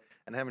overlap there.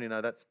 And how many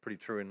know that's pretty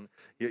true? And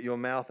your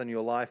mouth and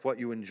your life, what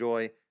you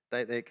enjoy,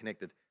 they're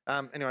connected.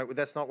 Anyway,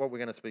 that's not what we're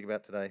going to speak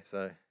about today.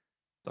 So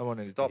someone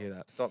needs to hear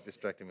that. Stop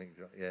distracting me.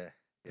 Yeah,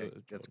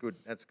 that's good.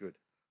 That's good.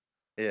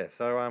 Yeah,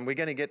 so we're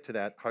going to get to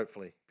that,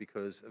 hopefully,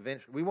 because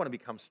eventually we want to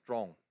become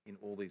strong in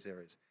all these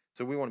areas.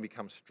 So we want to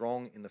become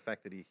strong in the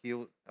fact that he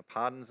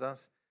pardons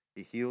us,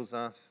 he heals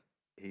us,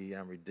 he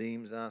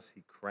redeems us,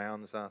 he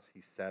crowns us,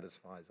 he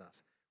satisfies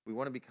us. We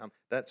want to become,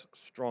 that's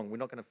strong. We're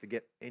not going to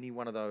forget any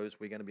one of those.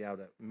 We're going to be able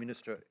to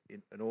minister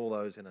in all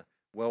those in a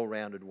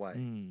well-rounded way. Do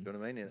you know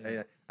what I mean?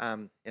 Yeah.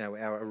 You know,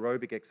 our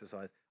aerobic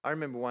exercise. I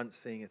remember once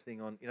seeing a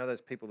thing on, you know,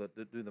 those people that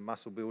do the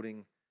muscle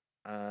building,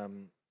 the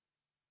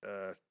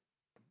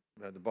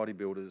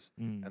bodybuilders,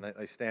 and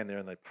they stand there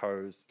and they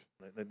pose.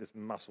 This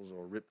muscles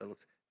all ripped. That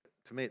looks,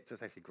 to me, it's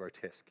just actually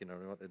grotesque. You know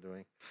what they're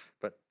doing,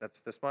 but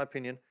that's my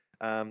opinion.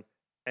 And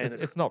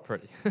it's not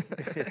pretty.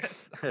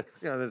 You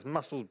know, there's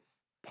muscles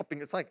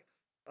popping. It's like,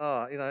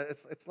 you know,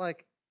 it's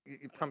like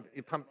you pump.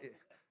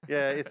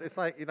 Yeah, it's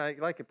like,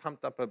 like you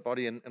pumped up her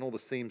body and all the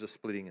seams are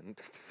splitting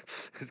and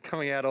it's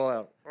coming out all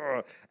out.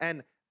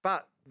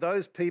 But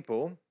those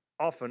people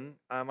often,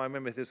 I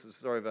remember this is a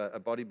story of a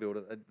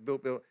bodybuilder,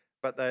 built,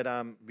 but they'd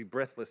be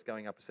breathless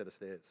going up a set of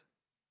stairs.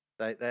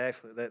 They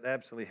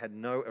absolutely had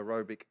no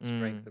aerobic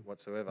strength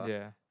whatsoever.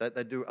 Yeah.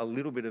 They do a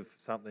little bit of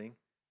something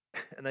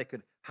and they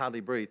could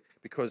hardly breathe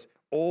because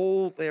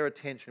all their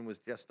attention was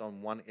just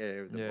on one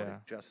area of the body,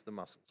 just the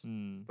muscles.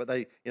 But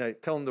they,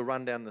 tell them to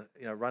run down the,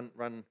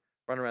 run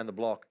around the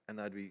block, and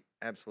they'd be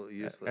absolutely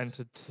useless.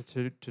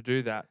 And to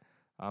do that,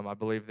 I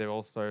believe they're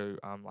also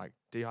like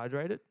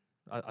dehydrated.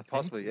 I think,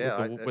 possibly,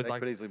 yeah. With that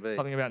could easily be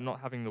something about not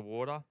having the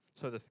water,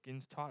 so the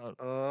skin's tight.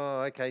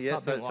 Oh, okay, yeah.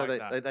 So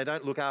like they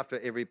don't look after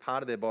every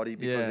part of their body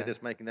because they're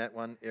just making that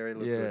one area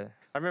look good.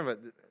 I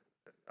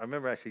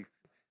remember actually.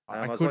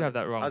 I could have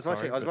that wrong. I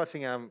was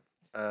watching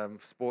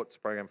sports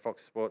program,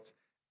 Fox Sports,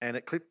 and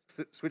it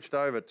switched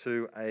over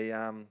to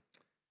a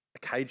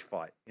cage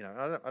fight.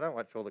 I don't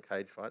watch all the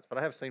cage fights, but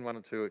I have seen one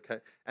or two.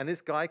 And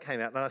this guy came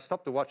out, and I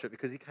stopped to watch it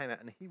because he came out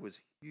and he was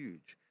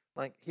huge.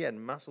 Like he had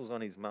muscles on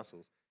his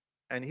muscles,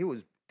 and he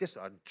was just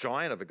a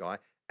giant of a guy.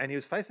 And he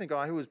was facing a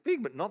guy who was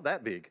big, but not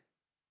that big.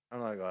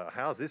 I'm like, oh,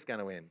 how's this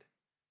going to end?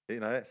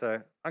 So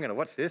I'm going to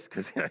watch this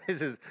because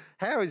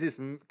how is this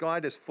guy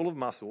just full of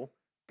muscle?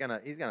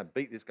 He's going to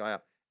beat this guy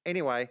up.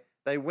 Anyway,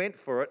 they went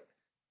for it,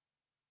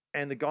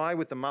 and the guy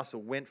with the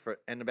muscle went for it.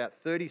 And about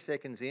 30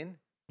 seconds in,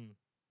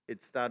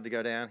 it started to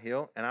go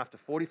downhill. And after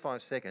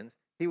 45 seconds,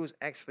 he was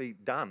actually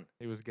done.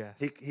 He was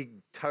gassed. He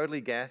totally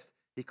gassed.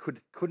 He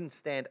couldn't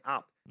stand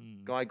up.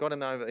 Guy got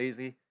him over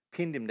easily,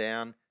 pinned him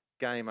down,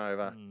 game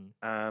over.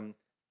 And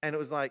it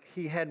was like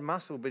he had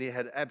muscle, but he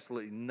had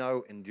absolutely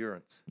no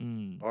endurance.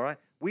 All right?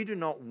 We do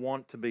not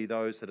want to be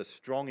those that are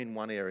strong in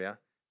one area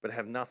but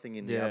have nothing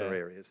in the other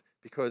areas,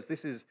 because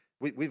this is,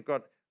 we've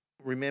got,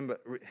 remember,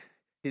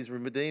 he's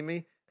redeemed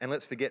me, and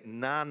let's forget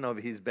none of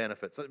his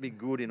benefits. Let's be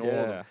good in all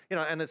of them.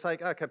 And it's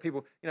like, okay,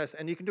 people,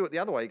 and you can do it the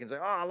other way. You can say,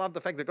 oh, I love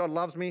the fact that God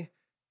loves me,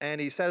 and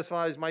he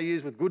satisfies my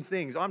years with good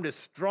things. I'm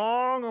just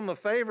strong on the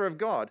favor of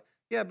God.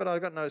 Yeah, but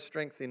I've got no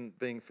strength in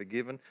being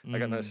forgiven. I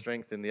got no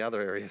strength in the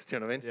other areas. Do you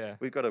know what I mean? Yeah.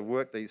 We've got to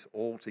work these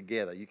all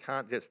together. You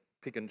can't just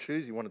pick and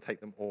choose. You want to take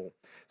them all.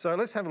 So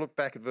let's have a look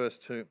back at verse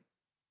 3,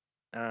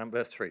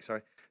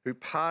 who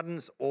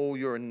pardons all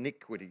your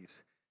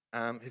iniquities.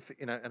 And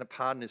a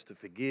pardon is to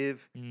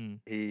forgive.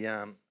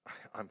 I'm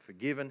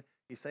forgiven.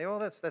 You say, oh,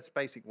 that's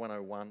basic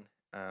 101.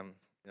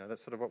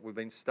 That's sort of what we've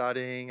been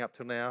studying up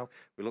till now.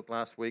 We looked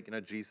last week,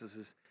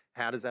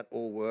 how does that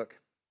all work?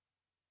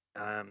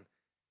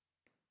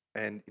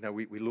 And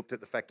we looked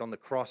at the fact on the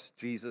cross,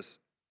 Jesus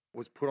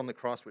was put on the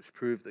cross, which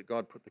proved that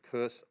God put the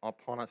curse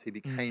upon us. He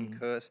became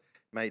cursed,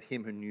 made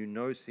him who knew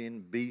no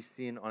sin be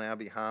sin on our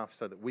behalf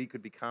so that we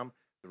could become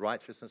the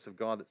righteousness of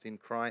God that's in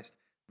Christ.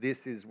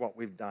 This is what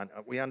we've done.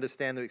 We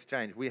understand the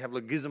exchange. We have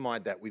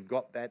legitimized that. We've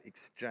got that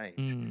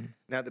exchange.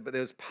 Now, but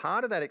there's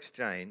part of that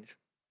exchange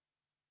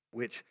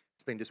which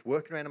has been just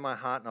working around in my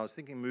heart, and I was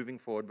thinking moving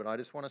forward, but I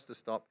just want us to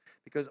stop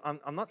because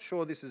I'm not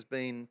sure this has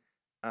been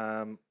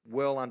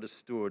well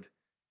understood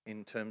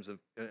in terms of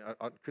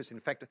Chris. In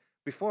fact,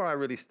 before I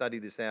really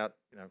studied this out,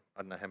 I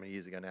don't know how many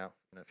years ago now,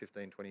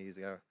 15, 20 years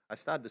ago, I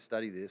started to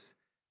study this.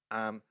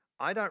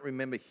 I don't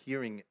remember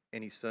hearing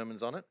any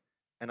sermons on it,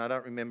 and I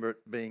don't remember it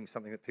being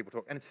something that people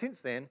talk. And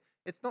since then,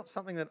 it's not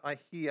something that I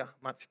hear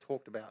much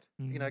talked about.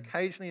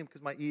 Occasionally,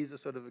 because my ears are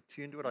sort of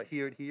attuned to it, I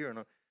hear it here and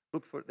I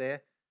look for it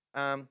there.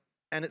 And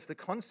it's the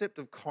concept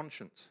of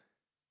conscience,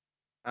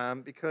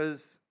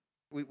 because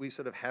we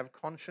sort of have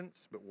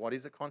conscience, but what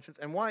is a conscience?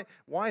 And why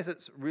is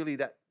it really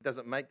that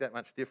doesn't make that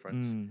much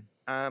difference?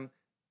 How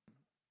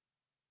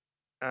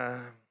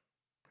can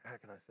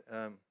I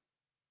say?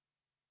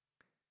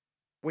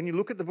 When you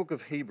look at the book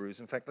of Hebrews,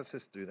 in fact, let's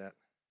just do that.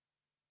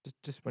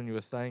 Just when you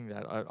were saying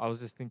that, I was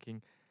just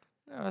thinking,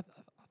 I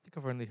think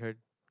I've only heard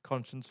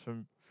conscience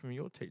from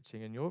your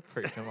teaching and your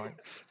preaching.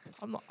 Like,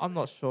 I'm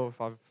not sure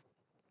if I've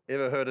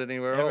ever heard it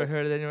anywhere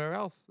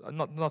else.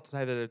 Not to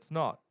say that it's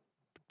not,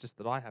 but just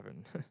that I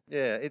haven't.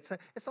 Yeah, it's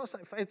also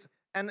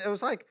and it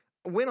was like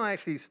when I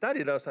actually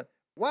studied, I was like,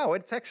 wow,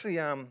 it's actually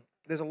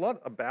there's a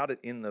lot about it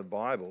in the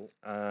Bible,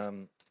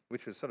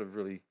 which is sort of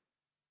really.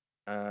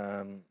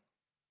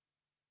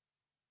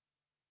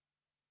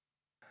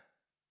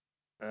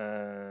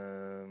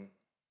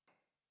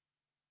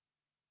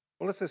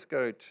 Well, let's just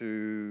go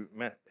to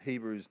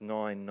Hebrews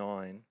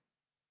 9:9.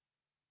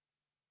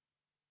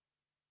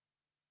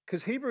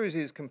 Because Hebrews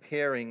is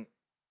comparing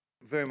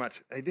very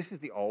much, hey, this is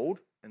the old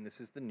and this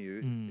is the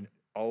new,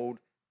 old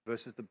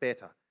versus the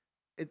better.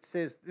 It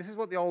says this is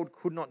what the old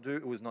could not do,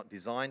 it was not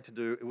designed to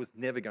do, it was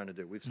never going to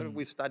do.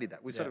 We've studied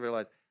that. We sort of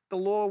realized the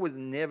law was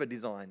never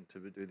designed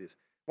to do this.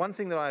 One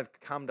thing that I've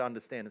come to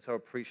understand and so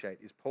appreciate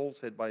is Paul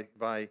said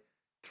by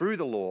through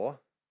the law,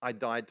 I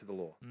died to the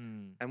law.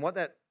 And what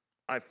that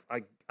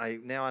I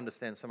now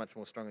understand so much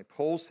more strongly.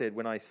 Paul said,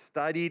 when I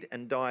studied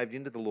and dived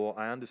into the law,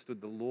 I understood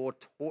the law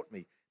taught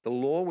me. The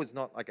law was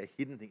not like a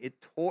hidden thing. It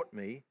taught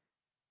me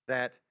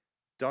that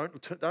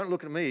don't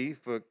look at me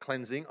for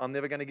cleansing. I'm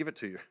never going to give it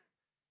to you.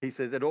 He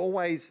says it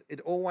always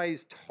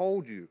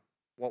told you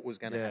what was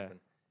going to happen.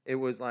 It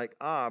was like,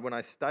 when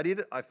I studied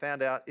it, I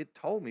found out it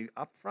told me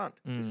up front,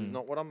 this is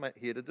not what I'm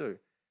here to do.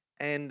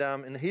 And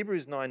in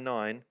Hebrews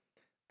 9:9,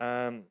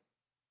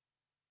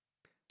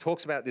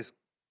 talks about this,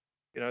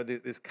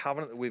 this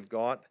covenant that we've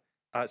got.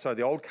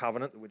 The old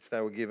covenant which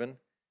they were given,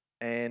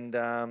 and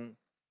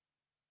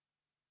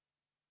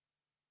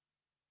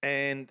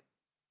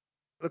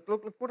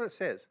look what it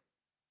says,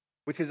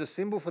 which is a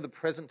symbol for the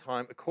present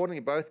time. Accordingly,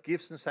 both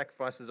gifts and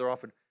sacrifices are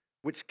offered,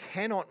 which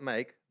cannot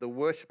make the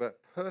worshipper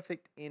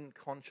perfect in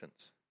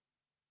conscience,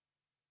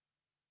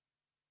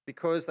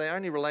 because they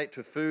only relate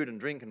to food and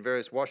drink and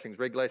various washings,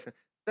 regulation.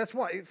 That's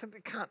why it said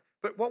it can't.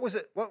 But what was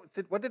it? What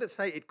did it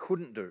say it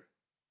couldn't do?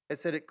 It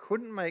said it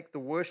couldn't make the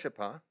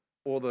worshipper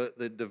or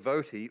the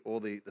devotee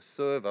or the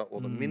server or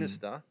the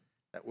minister,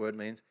 that word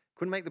means,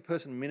 couldn't make the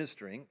person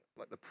ministering,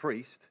 like the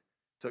priest.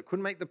 So it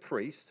couldn't make the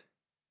priest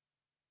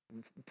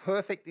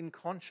perfect in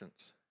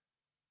conscience.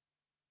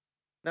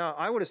 Now,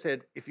 I would have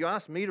said, if you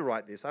asked me to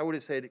write this, I would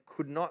have said it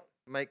could not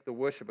make the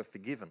worshipper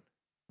forgiven.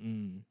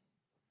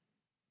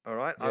 All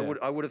right? Yeah.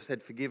 I would have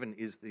said forgiven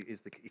is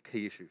the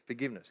key issue.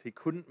 Forgiveness. He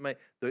couldn't make,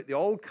 the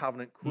old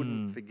covenant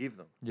couldn't forgive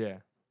them. Yeah.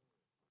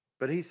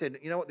 But he said,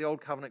 you know what the old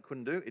covenant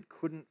couldn't do? It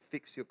couldn't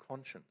fix your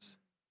conscience.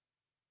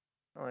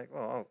 I'm like,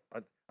 well,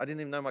 I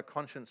didn't even know my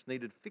conscience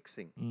needed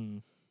fixing. Do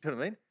you know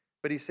what I mean?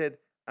 But he said,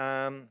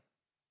 I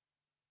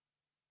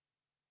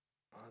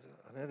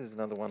know there's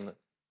another one that,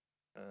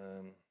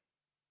 well,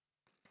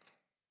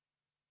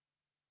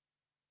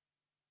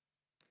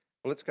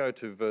 let's go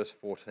to verse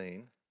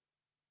 14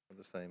 of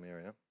the same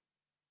area.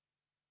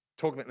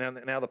 Talking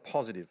about now the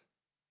positive.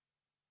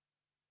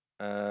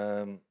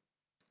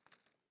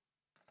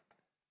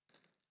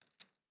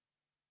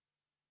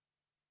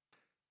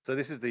 So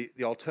this is the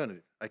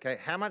alternative, okay?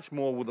 How much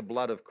more will the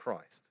blood of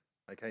Christ,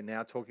 okay,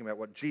 now talking about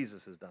what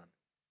Jesus has done,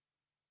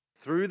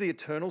 through the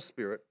eternal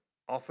Spirit,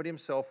 offered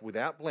himself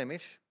without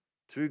blemish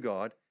to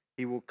God,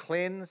 he will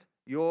cleanse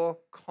your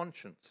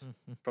conscience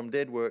from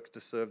dead works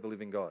to serve the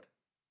living God.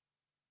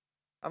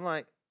 I'm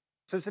like,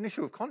 so it's an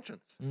issue of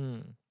conscience.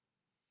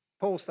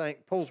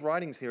 Paul's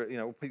writings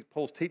here,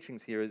 Paul's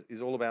teachings here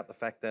is all about the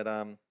fact that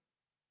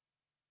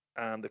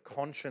the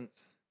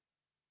conscience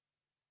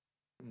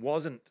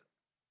wasn't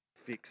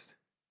fixed.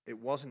 It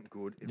wasn't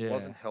good. It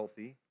wasn't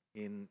healthy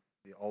in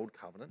the old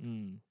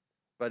covenant.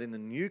 But in the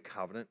new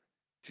covenant,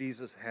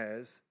 Jesus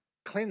has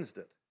cleansed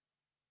it.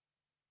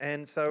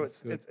 And so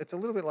it's a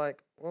little bit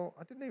like, well,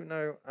 I didn't even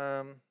know.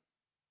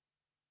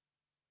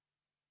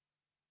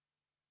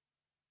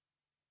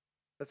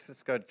 Let's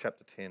just go to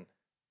chapter 10.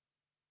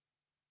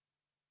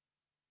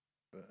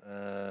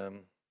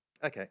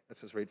 Okay,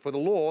 let's just read. For the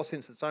law,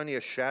 since it's only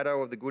a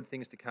shadow of the good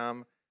things to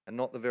come and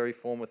not the very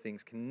form of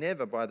things, can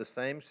never, by the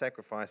same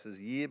sacrifices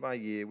year by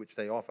year which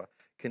they offer,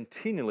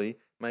 continually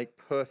make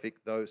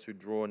perfect those who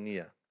draw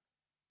near.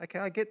 Okay,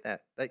 I get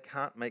that. They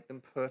can't make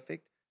them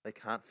perfect. They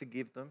can't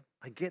forgive them.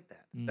 I get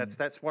that.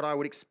 That's what I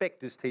would expect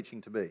this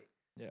teaching to be.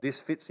 Yeah. This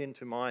fits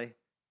into my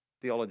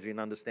theology and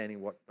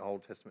understanding what the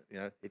Old Testament,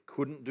 it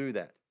couldn't do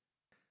that.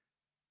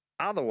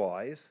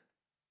 Otherwise,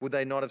 would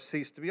they not have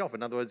ceased to be offered?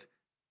 In other words,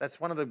 that's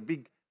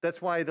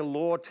why the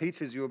law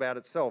teaches you about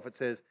itself. It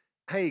says,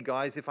 hey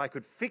guys, if I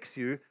could fix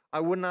you, I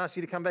wouldn't ask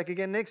you to come back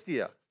again next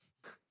year.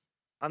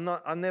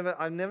 I've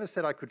never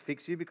said I could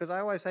fix you, because I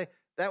always say,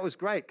 that was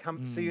great,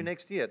 come see you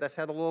next year. That's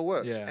how the law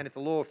works. Yeah. And if the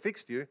law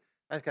fixed you,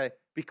 okay,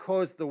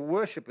 because the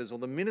worshippers or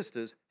the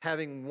ministers,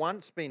 having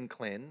once been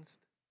cleansed,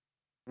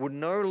 would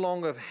no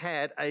longer have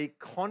had a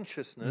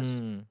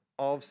consciousness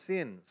of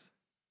sins.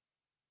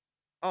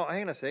 Oh,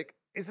 hang on a sec.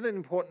 Isn't it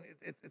important?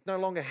 It no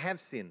longer have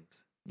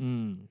sins.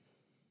 No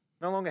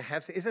longer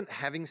have sins. Isn't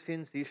having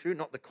sins the issue,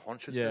 not the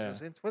consciousness of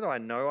sins? Whether I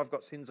know I've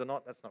got sins or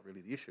not, that's not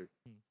really the issue.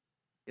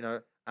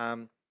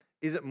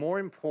 Is it more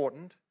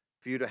important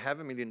for you to have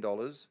 $1 million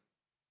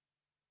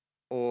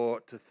or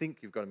to think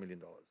you've got $1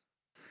 million?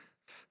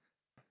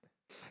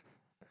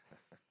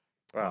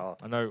 Well,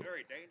 I know. It's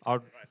very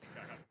dangerous.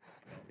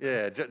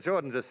 Yeah,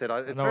 Jordan just said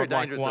it's very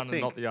dangerous to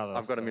think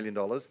I've got $1 million.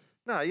 No,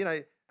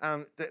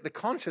 the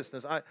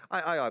consciousness.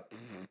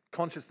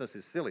 Consciousness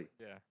is silly.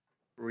 Yeah.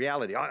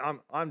 Reality.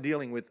 I'm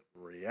dealing with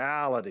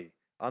reality.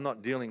 I'm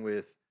not dealing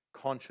with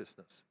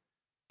consciousness.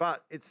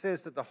 But it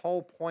says that the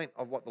whole point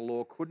of what the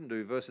law couldn't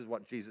do versus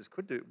what Jesus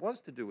could do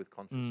was to do with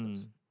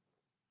consciousness.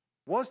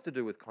 Was to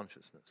do with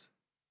consciousness.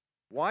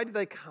 Why did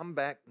they come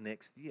back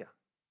next year?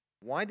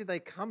 Why did they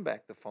come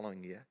back the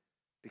following year?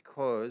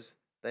 Because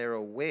they are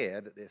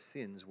aware that their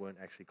sins weren't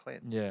actually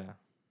cleansed. Yeah.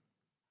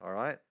 All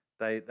right?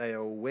 They are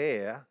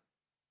aware,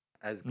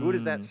 as good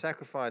as that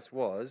sacrifice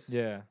was,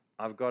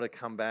 I've got to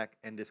come back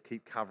and just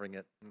keep covering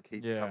it and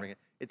keep covering it.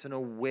 It's an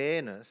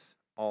awareness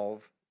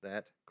of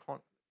that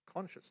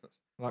consciousness.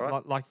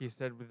 Like you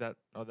said with that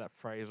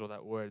phrase or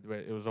that word, where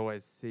it was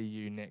always see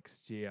you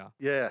next year.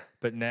 Yeah.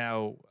 But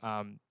now,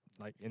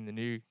 like in the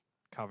new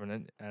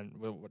covenant and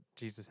what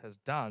Jesus has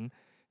done,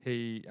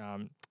 he's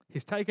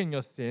taken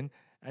your sin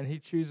and he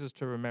chooses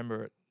to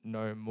remember it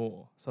no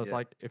more. So it's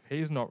like, if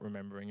he's not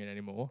remembering it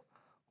anymore,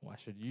 why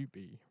should you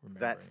be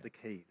remembering That's it? the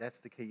key. That's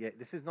the key. Yeah,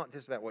 this is not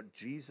just about what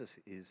Jesus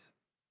is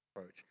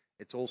approach.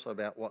 It's also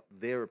about what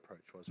their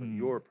approach was, what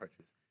your approach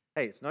is.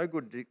 Hey, it's no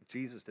good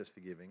Jesus just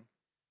forgiving.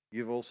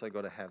 You've also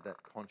got to have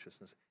that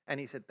consciousness. And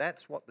he said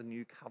that's what the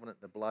new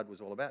covenant, the blood,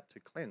 was all about, to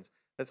cleanse.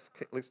 Let's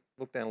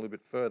look down a little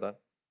bit further.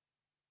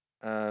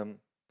 Let's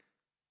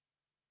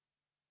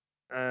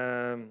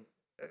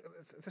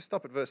just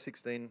stop at verse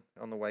 16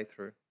 on the way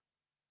through.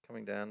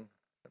 Coming down,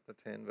 chapter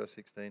 10, verse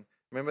 16.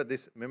 Remember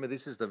this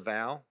is the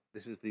vow.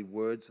 This is the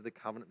words of the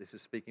covenant. This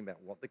is speaking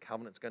about what the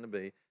covenant's going to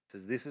be. It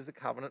says, this is the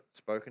covenant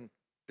spoken,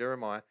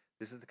 Jeremiah.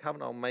 This is the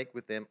covenant I'll make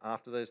with them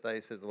after those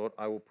days, says the Lord.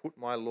 I will put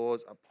my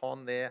laws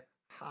upon their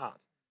heart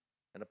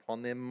and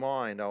upon their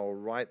mind I will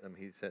write them,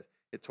 he says.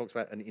 It talks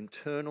about an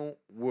internal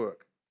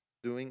work,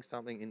 doing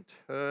something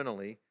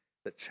internally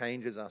that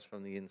changes us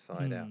from the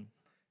inside out.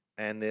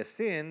 And their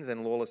sins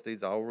and lawless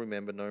deeds I will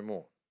remember no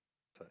more.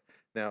 So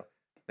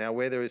now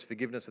where there is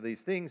forgiveness of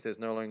these things, there's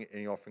no longer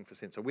any offering for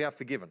sin. So we are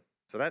forgiven.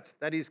 So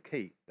that is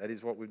key. That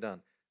is what we've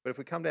done. But if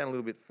we come down a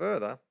little bit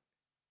further,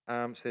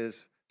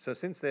 says, so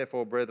since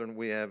therefore, brethren,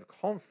 we have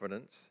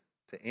confidence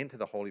to enter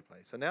the holy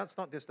place. So now it's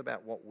not just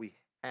about what we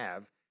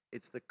have,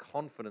 it's the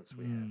confidence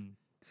we have.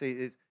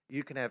 See,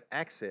 you can have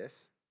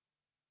access,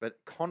 but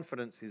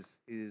confidence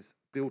is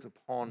built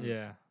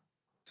upon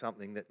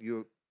something that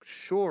you're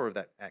sure of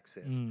that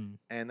access.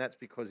 And that's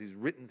because he's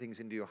written things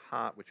into your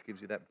heart, which gives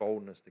you that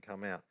boldness to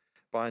come out.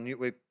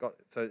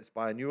 It's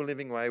by a new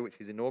living way, which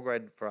he's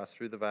inaugurated for us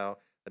through the veil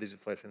that is the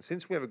flesh. And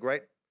since we have a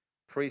great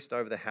priest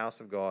over the house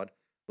of God,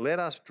 let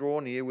us draw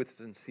near with a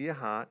sincere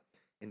heart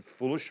in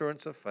full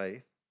assurance of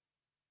faith.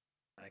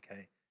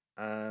 Okay.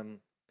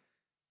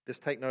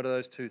 Just take note of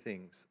those two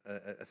things.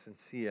 A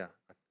sincere,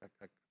 a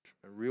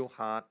real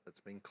heart that's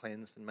been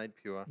cleansed and made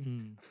pure.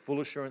 A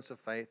full assurance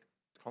of faith.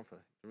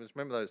 Confident. Just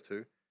remember those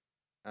two.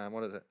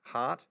 What is it?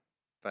 Heart,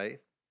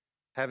 faith.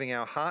 Having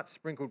our hearts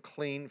sprinkled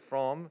clean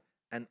from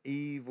an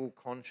evil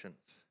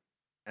conscience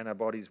and our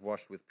bodies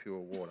washed with pure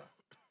water.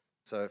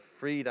 So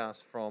freed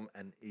us from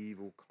an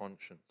evil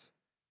conscience.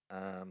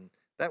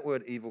 That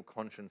word evil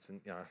conscience,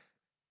 and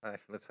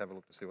let's have a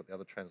look to see what the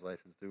other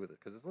translations do with it,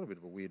 because it's a little bit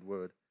of a weird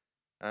word.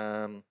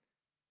 From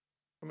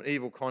an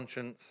evil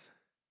conscience,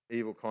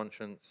 evil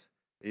conscience,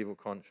 evil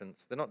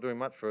conscience. They're not doing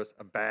much for us.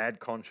 A bad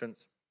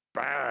conscience,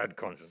 bad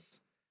conscience.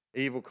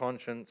 Evil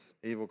conscience,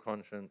 evil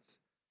conscience.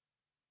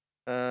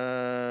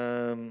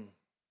 I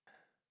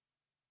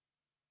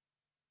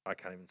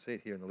can't even see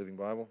it here in the Living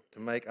Bible. To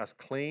make us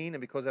clean,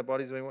 and because our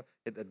bodies are being,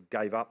 it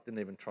gave up, didn't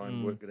even try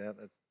and work it out.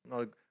 That's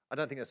not. I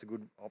don't think that's a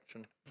good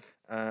option.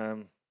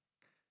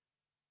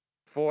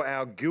 For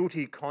our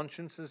guilty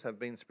consciences have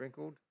been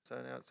sprinkled. So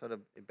now it's sort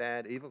of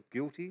bad, evil,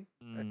 guilty.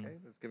 Okay,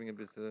 that's giving a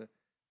bit of.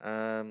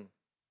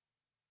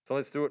 So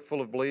let's do it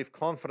full of belief,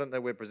 confident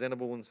that we're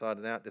presentable inside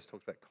and out. Just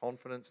talks about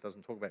confidence,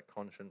 doesn't talk about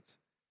conscience.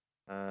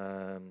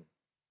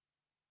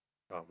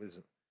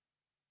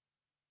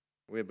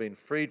 We've been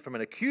freed from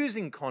an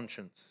accusing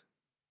conscience.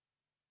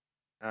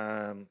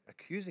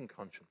 Accusing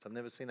conscience. I've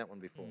never seen that one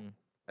before.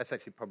 That's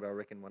actually probably, I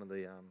reckon, one of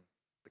the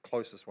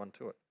closest one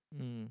to it.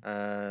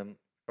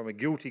 From a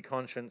guilty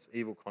conscience,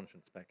 evil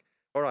conscience back.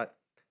 All right.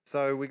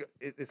 So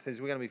it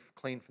says we're going to be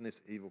clean from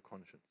this evil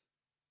conscience.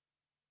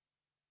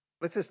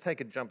 Let's just take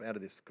a jump out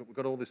of this. We've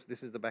got all this.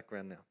 This is the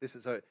background now. This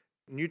is the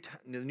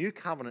new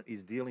covenant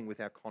is dealing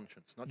with our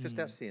conscience, not just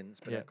our sins,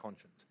 but our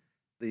conscience.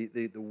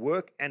 The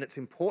work, and it's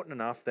important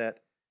enough that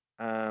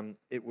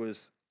it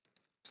was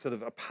sort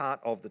of a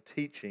part of the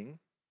teaching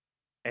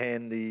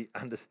and the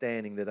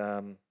understanding that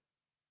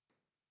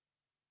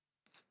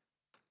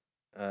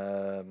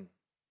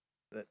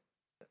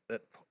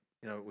that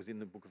it was in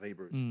the book of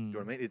Hebrews. Do you know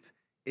what I mean?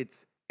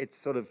 It's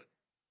sort of,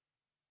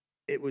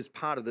 it was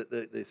part of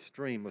the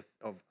stream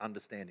of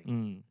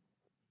understanding.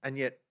 And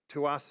yet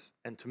to us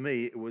and to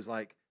me, it was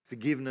like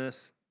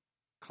forgiveness,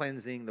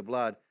 cleansing, the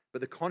blood.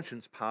 But the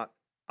conscience part,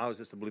 I was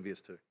just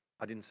oblivious to.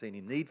 I didn't see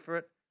any need for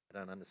it. I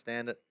don't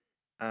understand it.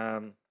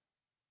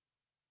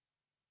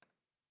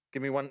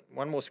 Give me one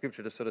more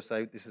scripture to sort of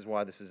say this is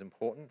why this is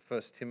important.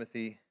 1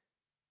 Timothy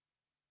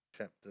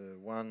chapter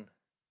 1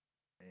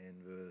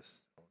 and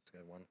verse, let's go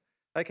 1.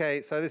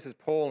 Okay, so this is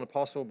Paul, an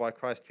apostle by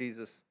Christ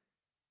Jesus.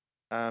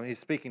 He's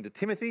speaking to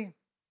Timothy.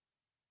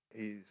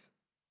 He's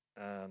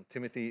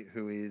Timothy,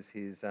 who is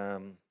his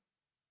the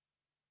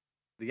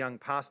young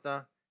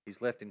pastor.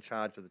 He's left in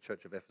charge of the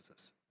church of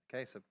Ephesus.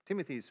 Okay, so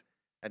Timothy's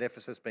at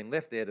Ephesus, been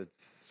left there to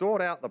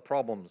sort out the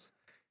problems.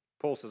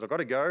 Paul says, I've got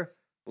to go,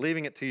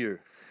 leaving it to you.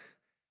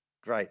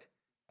 Great.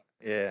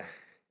 Yeah.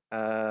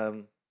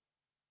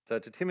 So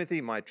to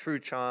Timothy, my true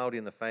child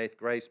in the faith,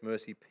 grace,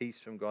 mercy, peace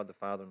from God the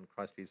Father and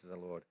Christ Jesus our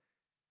Lord.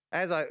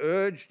 As I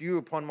urged you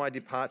upon my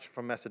departure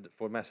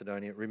for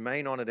Macedonia,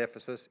 remain on at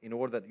Ephesus in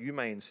order that you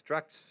may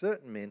instruct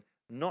certain men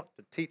not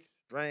to teach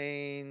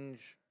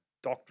strange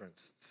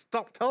doctrines.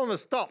 Stop. Tell them to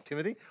stop,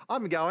 Timothy.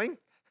 I'm going.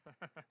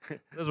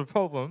 There's a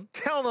problem.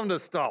 Tell them to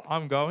stop.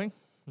 I'm going.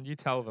 You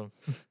tell them.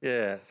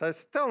 Yeah. So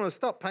tell them to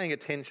stop paying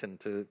attention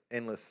to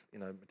endless,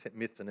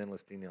 myths and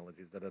endless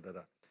genealogies.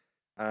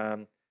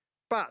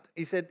 But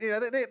he said,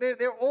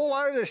 they're all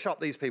over the shop,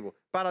 these people.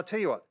 But I'll tell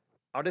you what,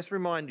 I'll just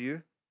remind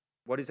you,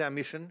 what is our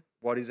mission?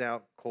 What is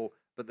our call?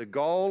 But the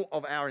goal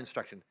of our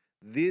instruction,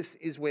 this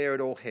is where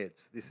it all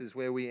heads. This is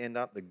where we end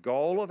up. The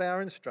goal of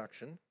our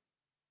instruction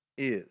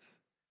is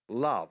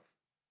love.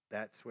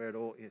 That's where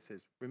it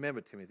says,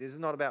 remember, Timothy, this is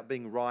not about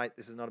being right.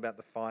 This is not about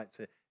the fights.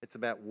 It's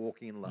about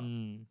walking in love.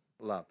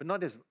 Love, but not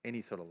just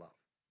any sort of love.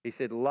 He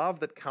said love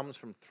that comes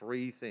from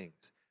three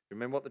things.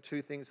 Remember what the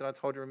two things that I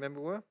told you to remember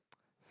were?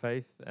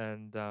 Faith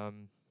and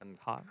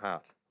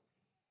heart.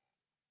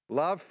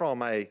 Love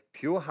from a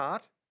pure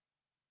heart,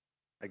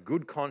 a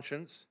good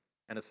conscience,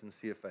 and a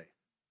sincere faith.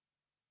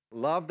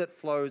 Love that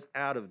flows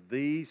out of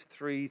these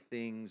three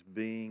things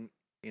being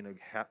in a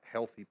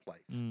healthy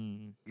place.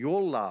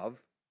 Your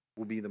love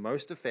will be the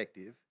most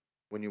effective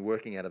when you're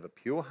working out of a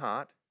pure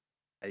heart,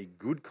 a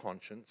good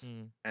conscience,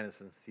 and a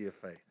sincere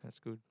faith. That's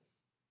good.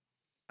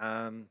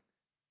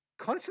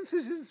 Conscience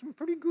is in some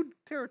pretty good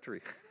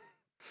territory.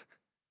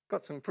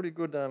 Got some pretty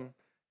good,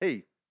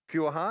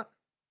 pure heart,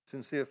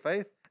 sincere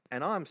faith,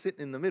 and I'm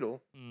sitting in the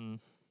middle.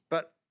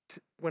 But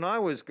when I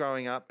was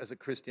growing up as a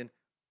Christian,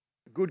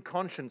 good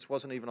conscience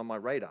wasn't even on my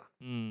radar.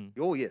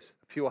 Oh, yes,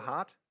 a pure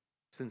heart,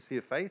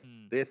 sincere faith,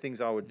 they're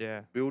things I would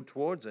build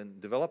towards and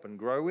develop and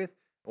grow with.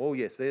 Oh,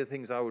 yes, they're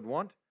things I would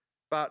want.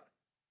 But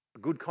a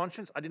good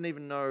conscience, I didn't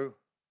even know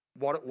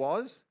what it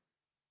was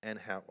and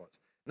how it was.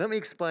 Let me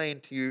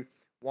explain to you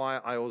why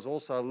I was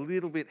also a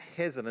little bit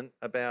hesitant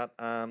about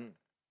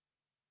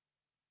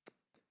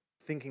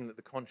thinking that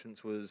the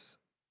conscience was,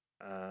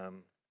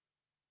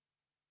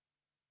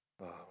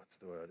 what's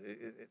the word?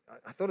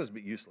 I thought it was a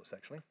bit useless,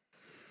 actually.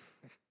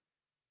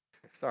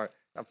 Sorry,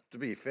 to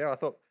be fair, I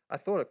thought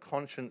a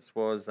conscience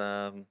was.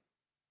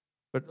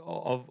 But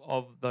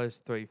of those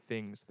three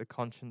things, the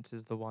conscience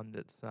is the one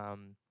that's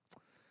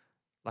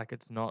like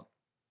it's not.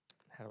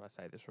 How do I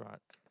say this right?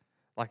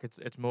 Like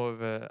it's more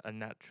of a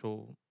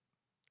natural.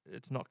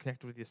 It's not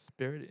connected with your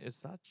spirit as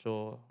such,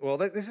 or. Well,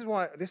 this is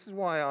why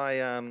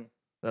I.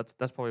 That's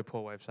probably a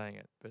poor way of saying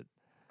it, but.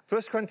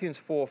 1 Corinthians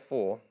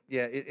 4:4.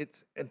 Yeah,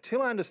 it's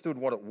until I understood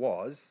what it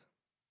was,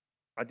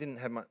 I didn't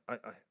have my. I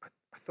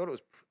thought it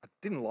was. I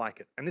didn't like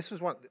it, and this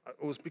was one.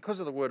 It was because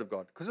of the Word of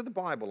God, because of the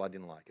Bible. I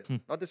didn't like it,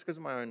 not just because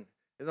of my own.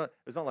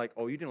 It's not like,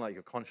 oh, you didn't like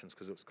your conscience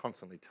because it was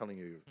constantly telling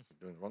you you're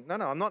doing it wrong. No,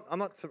 I'm not.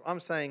 I'm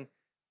saying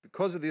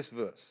because of this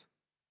verse,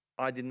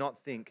 I did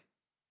not think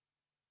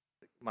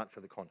much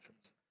of the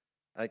conscience.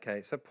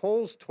 Okay, so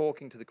Paul's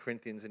talking to the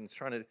Corinthians and he's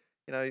trying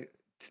to,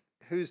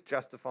 who's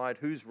justified,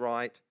 who's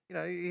right. He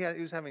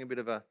was having a bit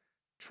of a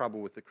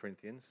trouble with the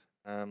Corinthians.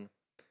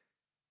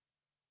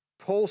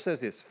 Paul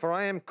says this, for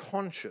I am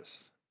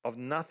conscious of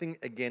nothing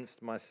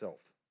against myself.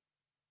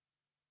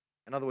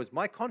 In other words,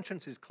 my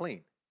conscience is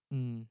clean.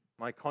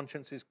 My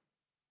conscience is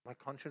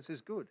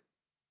good.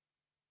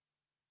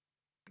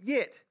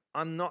 Yet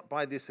I'm not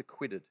by this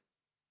acquitted,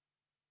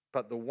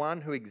 but the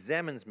one who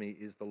examines me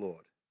is the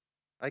Lord.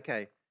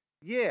 Okay,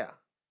 yeah.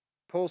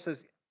 Paul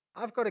says,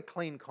 I've got a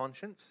clean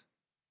conscience,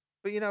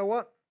 but you know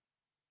what?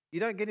 You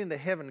don't get into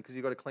heaven because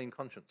you've got a clean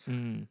conscience.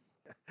 You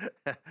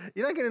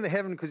don't get into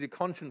heaven because your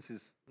conscience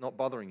is not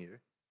bothering you.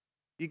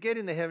 You get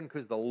into heaven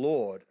because the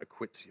Lord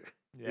acquits you.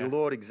 Yeah. The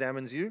Lord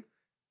examines you,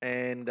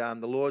 and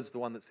the Lord's the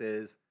one that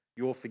says,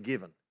 you're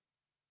forgiven.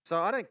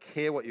 So I don't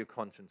care what your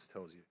conscience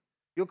tells you.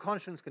 Your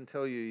conscience can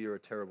tell you you're a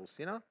terrible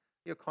sinner.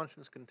 Your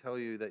conscience can tell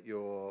you that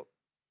you're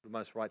the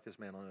most righteous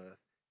man on earth.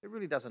 It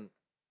really doesn't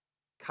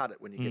cut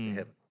it when you get to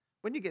heaven.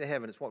 When you get to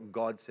heaven, it's what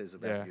God says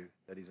about you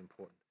that is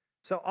important.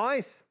 So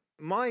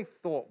my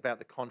thought about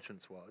the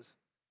conscience was,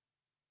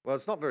 well,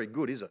 it's not very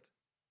good, is it?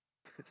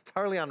 It's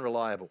totally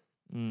unreliable.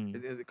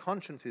 The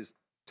conscience is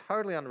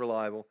totally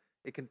unreliable.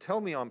 It can tell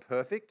me I'm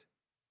perfect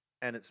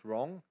and it's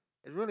wrong.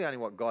 It's really only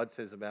what God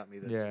says about me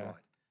that's right.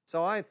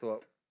 So I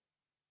thought,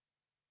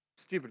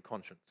 stupid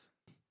conscience.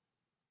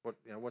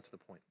 What's the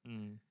point?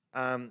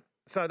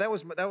 So that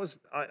was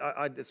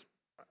I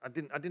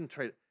didn't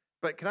treat it.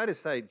 But can I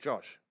just say,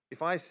 Josh,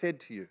 if I said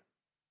to you,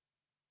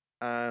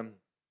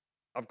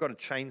 I've got a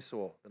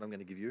chainsaw that I'm going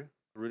to give you.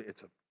 Really,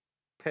 it's a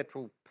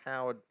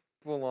petrol-powered,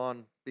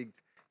 full-on, big.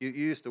 You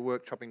used to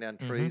work chopping down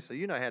trees, so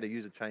you know how to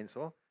use a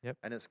chainsaw,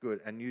 and it's good.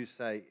 And you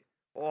say,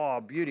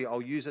 oh, beauty,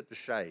 I'll use it to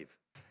shave.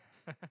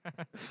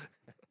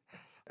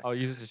 I'll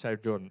use it to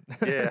shave Jordan.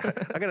 Yeah,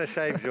 I'm going to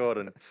shave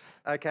Jordan.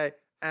 Okay.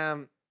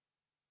 I'm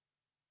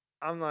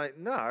like,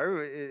 no,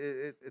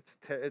 it's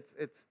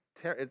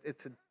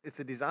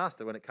a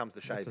disaster when it comes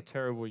to shaving. It's a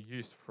terrible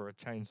use for a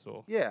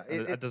chainsaw. Yeah.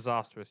 A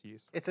disastrous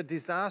use. It's a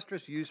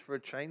disastrous use for a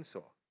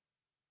chainsaw.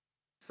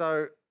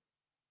 So,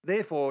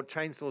 therefore,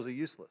 chainsaws are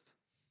useless.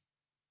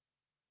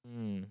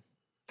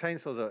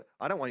 Chainsaws are,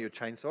 I don't want your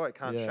chainsaw, it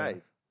can't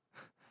shave.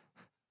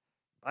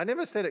 I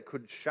never said it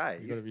could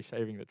shave. You've got to be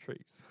shaving the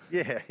trees.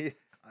 Yeah.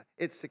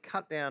 It's to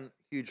cut down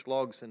huge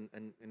logs and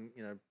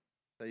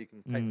so you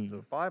can take them to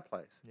a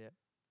fireplace. Yeah.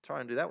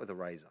 Try and do that with a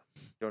razor.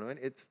 You know what I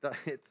mean?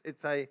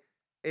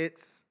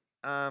 It's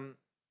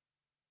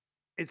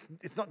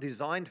it's not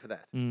designed for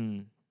that.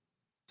 Mm.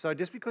 So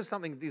just because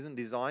something isn't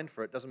designed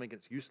for it doesn't mean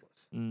it's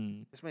useless.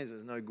 Mm. This means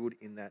there's no good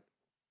in that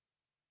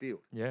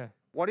field. Yeah.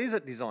 What is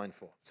it designed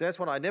for? So that's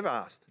what I never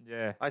asked.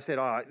 Yeah. I said,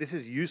 all right, this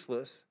is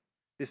useless.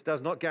 This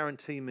does not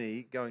guarantee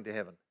me going to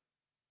heaven.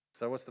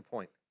 So what's the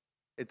point?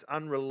 It's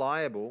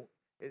unreliable.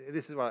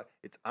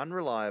 It's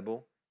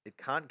unreliable. It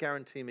can't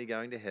guarantee me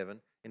going to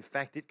heaven. In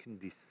fact, it can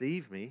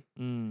deceive me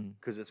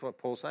because it's what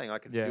Paul's saying. I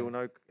can feel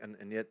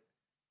and yet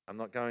I'm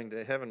not going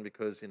to heaven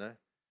because,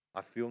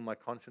 I feel my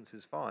conscience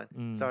is fine.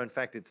 So in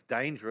fact, it's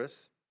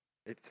dangerous.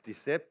 It's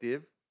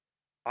deceptive.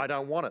 I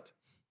don't want it.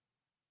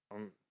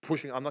 I'm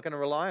not going to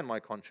rely on my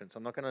conscience.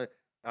 I'm not going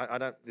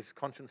to, this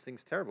conscience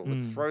thing's terrible.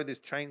 Let's throw this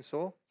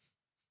chainsaw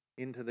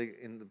in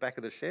the back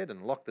of the shed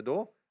and lock the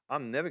door.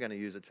 I'm never going to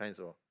use a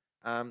chainsaw.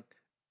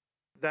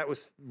 That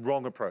was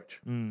wrong approach.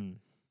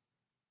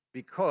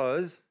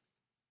 Because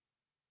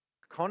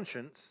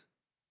conscience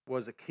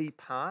was a key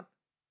part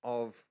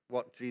of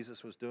what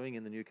Jesus was doing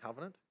in the new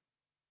covenant.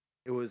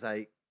 It was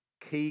a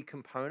key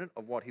component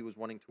of what he was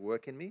wanting to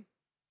work in me.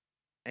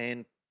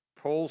 And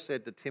Paul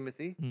said to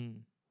Timothy,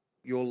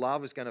 your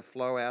love is going to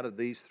flow out of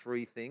these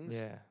three things.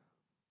 Yeah.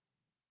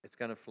 It's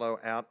going to flow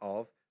out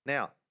of.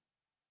 Now,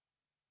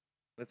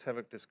 let's have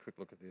just a quick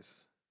look at this.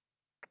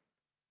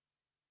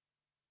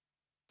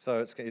 So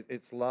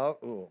it's love.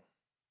 Oh,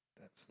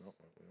 that's not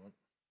what we want.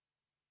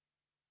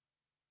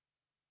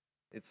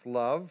 It's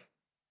love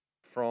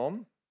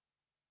from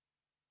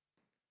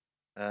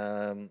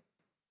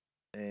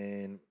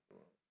and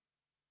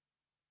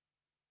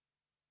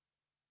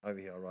over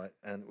here, right?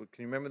 And can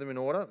you remember them in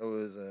order? There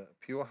was a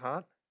pure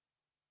heart,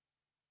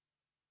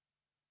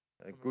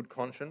 a good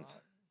conscience,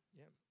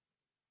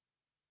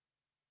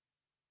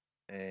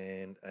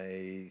 and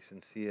a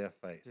sincere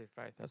faith. Sincere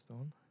faith, that's the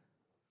one.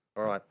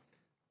 All right.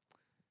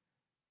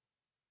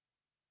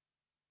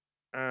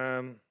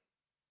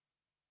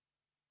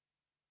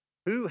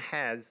 Who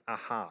has a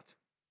heart?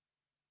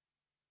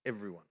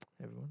 Everyone.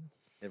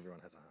 Everyone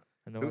has a heart.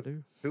 I know I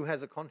do. Who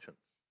has a conscience?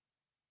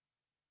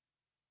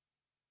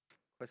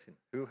 Question.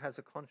 Who has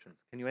a conscience?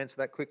 Can you answer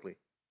that quickly?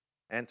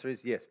 Answer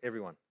is yes,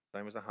 everyone.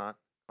 Same as a heart.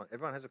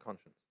 Everyone has a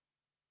conscience.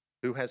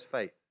 Who has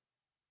faith?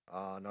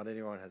 Not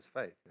anyone has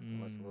faith,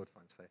 unless the Lord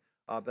finds faith.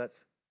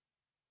 That's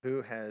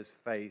who has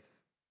faith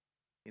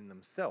in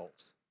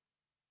themselves.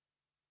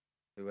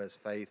 Who has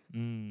faith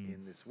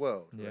in this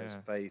world? Who has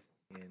faith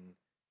in...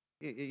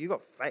 You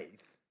got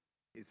faith.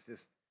 It's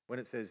just, when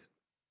it says,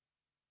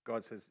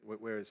 God says,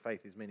 where his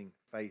faith is meaning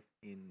faith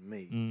in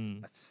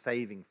me. A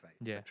saving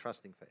faith, a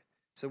trusting faith.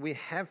 So we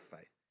have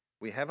faith.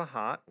 We have a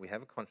heart, we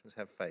have a conscience,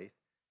 have faith.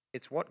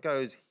 It's what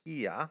goes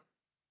here,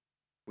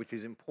 which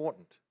is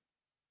important.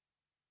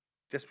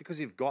 Just because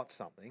you've got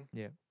something,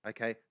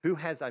 okay, who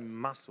has a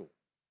muscle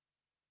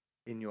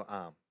in your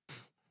arm?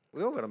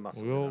 We all got a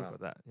muscle in our arm. We all got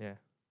that, yeah.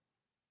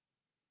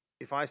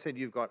 If I said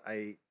you've got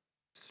a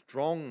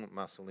strong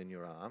muscle in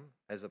your arm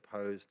as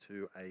opposed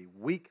to a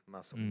weak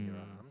muscle in your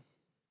arm,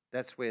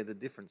 that's where the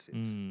difference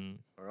is.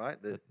 All right?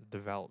 The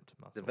developed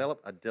muscle.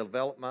 A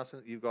developed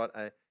muscle. You've got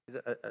a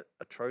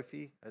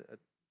trophy?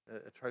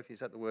 A trophy,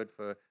 is that the word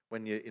for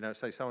when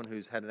say someone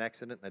who's had an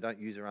accident, they don't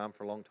use their arm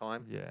for a long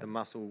time, the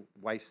muscle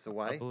wastes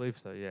away? I believe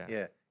so, yeah.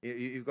 Yeah.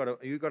 You've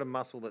got a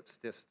muscle that's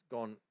just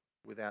gone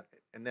without,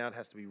 and now it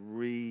has to be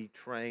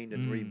retrained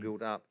and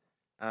rebuilt up.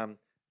 The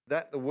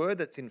word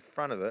that's in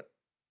front of it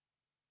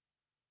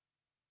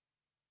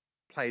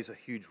plays a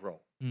huge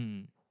role.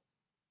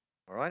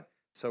 All right?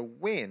 So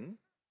when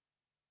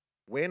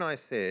I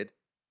said,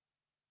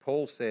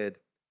 Paul said,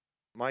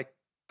 my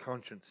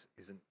conscience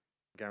isn't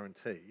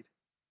guaranteed,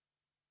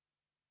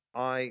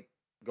 I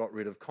got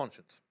rid of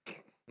conscience.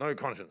 No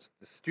conscience.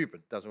 It's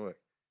stupid. Doesn't work.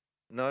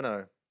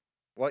 No.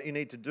 What you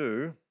need to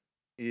do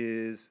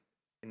is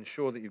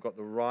ensure that you've got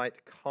the right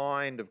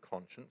kind of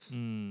conscience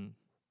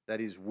that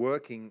is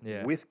working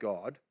with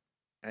God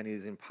and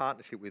is in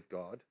partnership with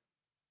God.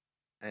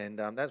 And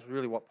that's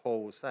really what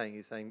Paul was saying.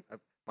 He's saying,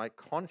 my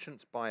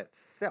conscience by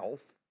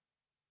itself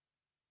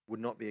would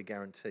not be a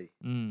guarantee.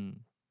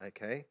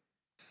 Okay?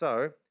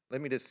 So, let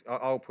me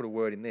I'll put a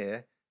word in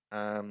there.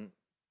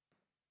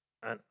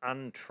 An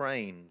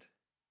untrained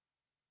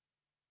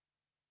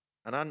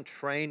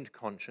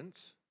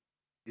conscience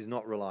is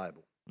not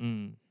reliable.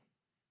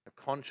 A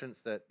conscience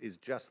that is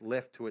just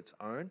left to its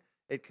own,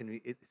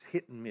 it's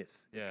hit and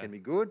miss. Yeah. It can be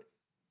good,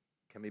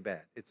 it can be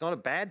bad. It's not a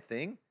bad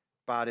thing,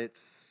 but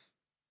it's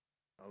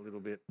a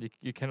little bit...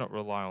 You cannot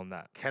rely on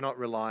that. Cannot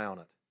rely on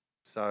it.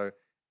 So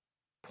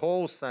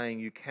Paul's saying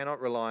you cannot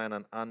rely on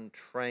an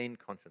untrained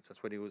conscience.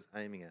 That's what he was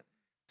aiming at.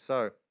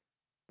 So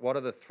what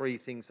are the three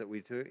things that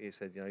we do? He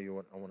said, I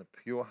want a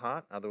pure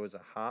heart. In other words,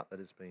 a heart that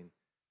has been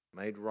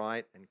made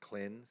right and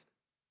cleansed.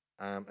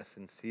 A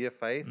sincere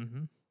faith.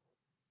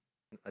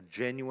 A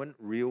genuine,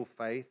 real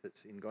faith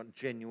that's in God.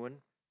 Genuine,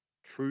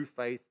 true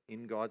faith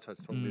in God. So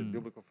it's talking about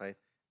biblical faith.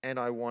 And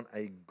I want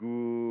a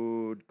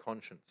good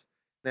conscience.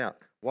 Now,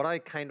 what I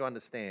came to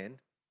understand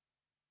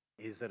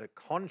is that a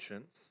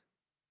conscience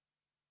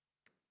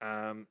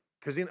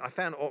because I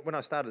found when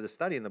I started to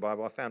study in the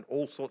Bible, I found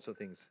all sorts of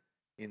things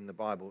in the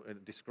Bible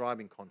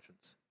describing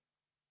conscience,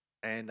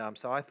 and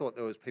so I thought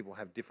there was people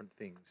have different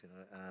things,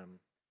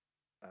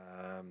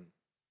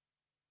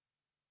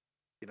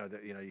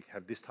 that you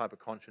have this type of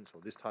conscience or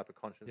this type of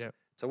conscience. Yep.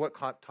 So what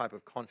type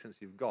of conscience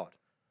you've got?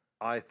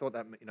 I thought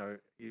that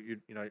you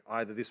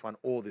either this one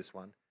or this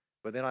one,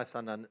 but then I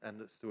suddenly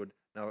understood.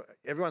 No,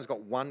 everyone's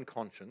got one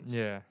conscience.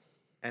 Yeah.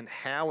 And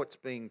how it's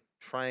being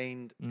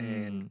trained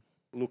and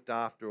looked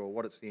after, or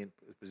what it's in,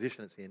 the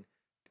position it's in,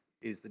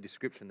 is the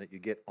description that you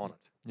get on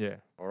it. Yeah.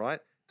 All right.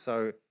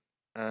 So,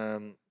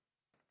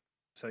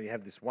 so you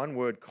have this one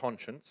word,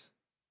 conscience,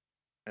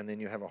 and then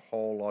you have a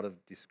whole lot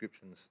of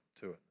descriptions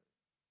to it.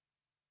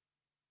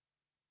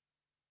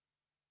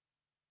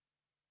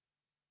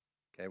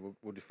 Okay,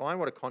 we'll define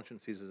what a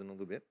conscience is in a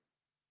little bit,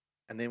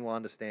 and then we'll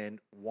understand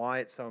why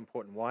it's so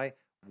important. Why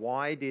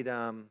did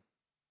the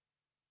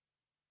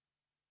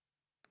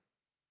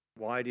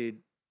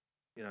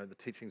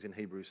teachings in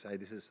Hebrews say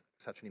this is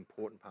such an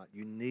important part?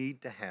 You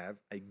need to have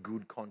a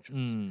good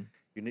conscience.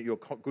 You need your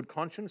good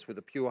conscience with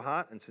a pure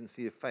heart and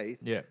sincere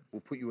faith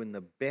will put you in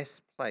the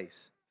best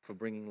place for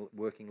bringing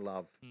working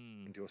love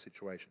into your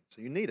situation.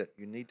 So you need it.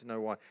 You need to know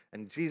why.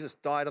 And Jesus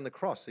died on the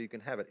cross so you can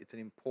have it. It's an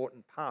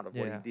important part of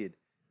what he did.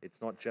 It's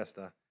not just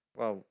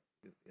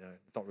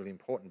it's not really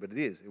important, but it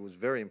is. It was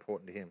very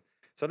important to him.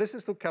 So let's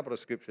just look at a couple of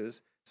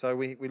scriptures. So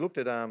we looked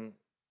at what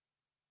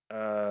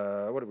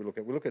did we look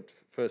at? We look at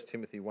 1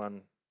 Timothy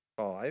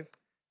 1:5,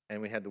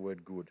 and we had the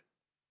word good.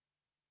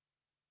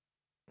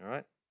 All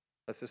right?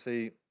 Let's just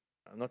see.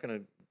 I'm not going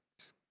to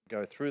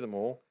go through them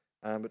all,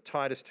 but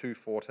Titus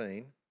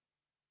 2:14.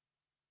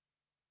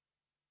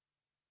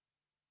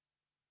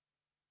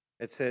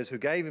 It says, who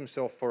gave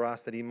himself for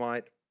us that he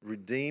might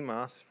redeem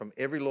us from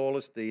every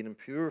lawless deed and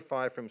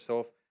purify for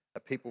himself a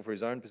people for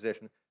his own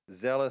possession,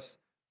 zealous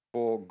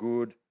for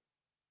good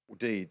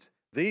deeds.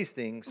 These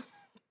things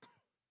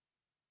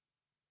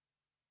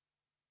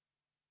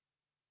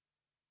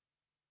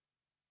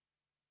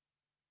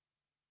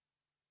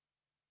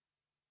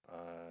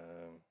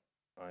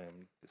I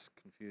am just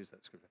confused,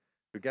 that scripture.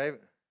 Who gave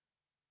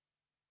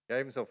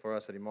himself for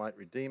us that he might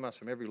redeem us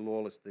from every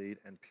lawless deed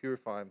and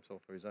purify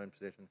himself for his own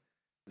possession,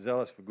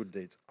 zealous for good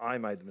deeds. I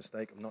made the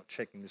mistake of not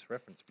checking this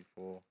reference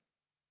before.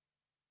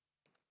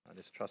 I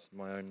just trusted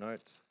my own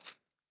notes.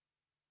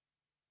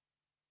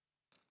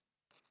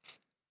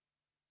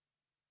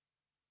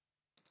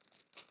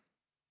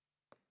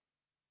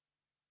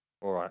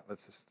 All right,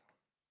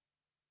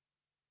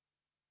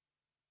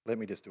 let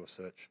me just do a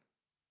search.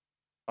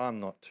 I'm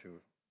not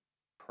too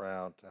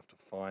proud to have to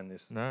find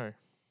this. No.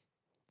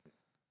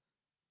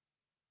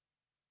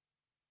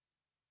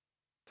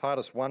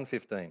 Titus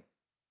 1:15.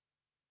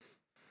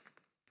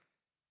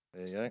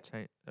 There you go.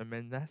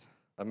 Amend that.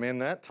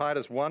 Amend that.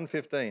 Titus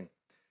 1:15.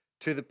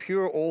 To the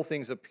pure all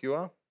things are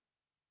pure,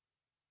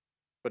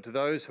 but to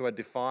those who are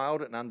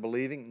defiled and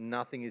unbelieving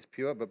nothing is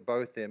pure, but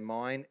both their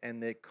mind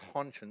and their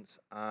conscience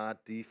are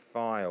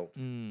defiled.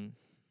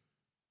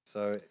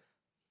 So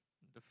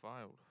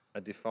defiled.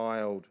 A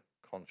defiled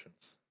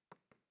conscience.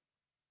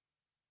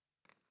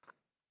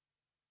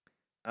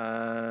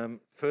 1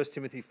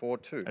 Timothy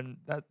 4:2. And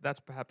that's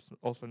perhaps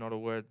also not a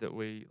word that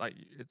we like.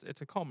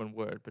 It's a common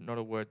word, but not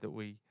a word that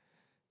we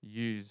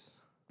use.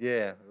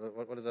 Yeah.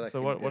 What does that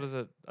actually mean? So what is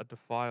a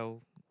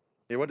defiled?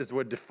 Yeah. What does the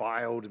word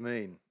defiled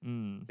mean?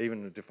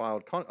 Even a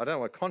defiled. I don't know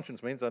what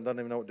conscience means. I don't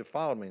even know what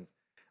defiled means.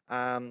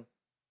 And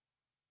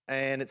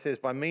it says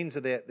by means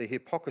of the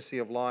hypocrisy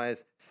of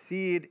liars,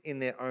 seared in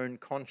their own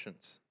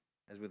conscience,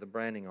 as with a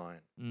branding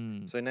iron.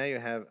 So now you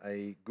have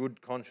a good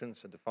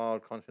conscience, a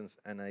defiled conscience,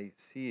 and a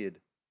seared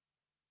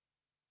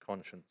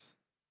conscience.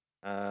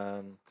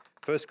 1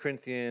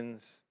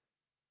 Corinthians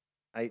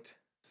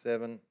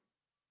 8:7.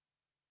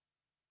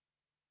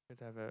 Could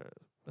have a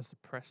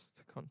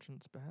suppressed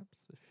conscience,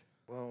 perhaps.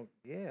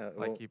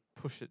 You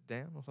push it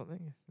down or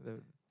something.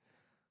 That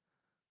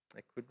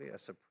could be a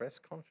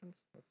suppressed conscience.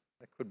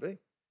 That could be.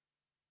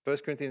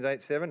 1 Corinthians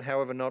 8:7.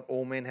 However, not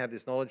all men have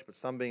this knowledge, but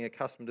some being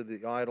accustomed to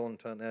the idol and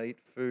to now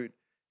eat food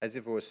as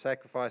if it was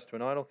sacrificed to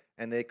an idol,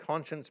 and their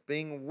conscience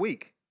being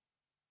weak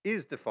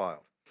is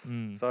defiled.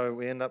 So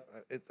we end up,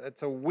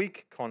 it's a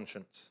weak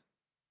conscience,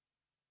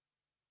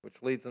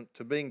 which leads them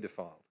to being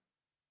defiled.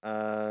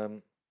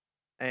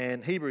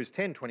 And Hebrews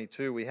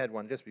 10:22, we had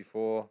one just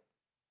before,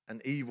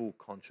 an evil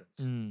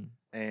conscience,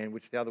 and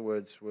which the other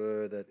words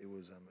were that it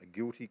was a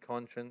guilty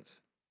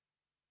conscience.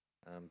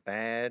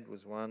 Bad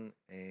was one,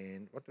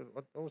 and what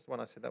was the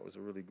one I said that was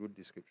a really good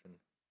description?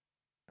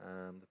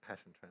 The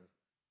Passion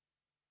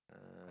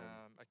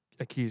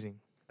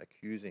Translation.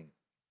 Accusing.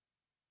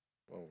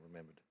 Well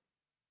remembered.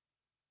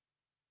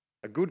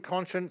 A good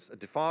conscience, a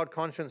defiled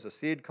conscience, a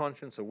seared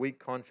conscience, a weak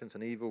conscience,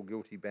 an evil,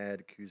 guilty, bad,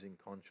 accusing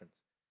conscience.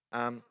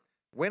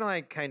 When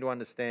I came to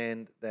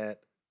understand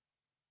that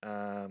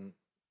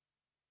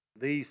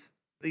these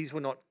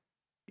were not,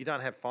 you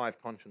don't have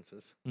 5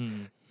 consciences.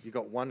 You've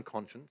got one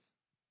conscience,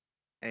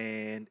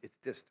 and it's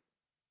just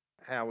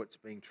how it's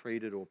being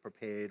treated or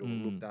prepared or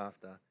looked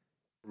after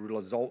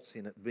results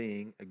in it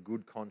being a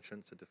good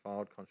conscience, a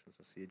defiled conscience,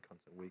 a seared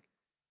conscience, a weak.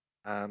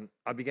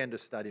 I began to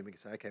study and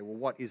say, okay, well,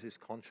 what is this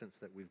conscience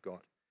that we've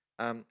got?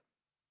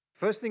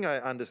 First thing I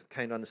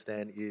came to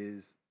understand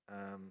is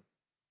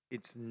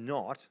it's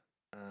not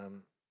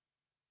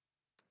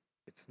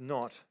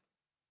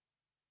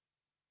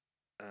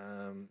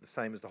the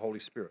same as the Holy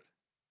Spirit.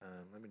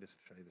 Let me just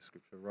show you the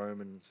scripture.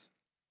 Romans,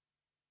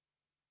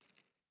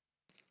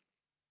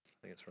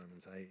 I think it's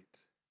Romans 8.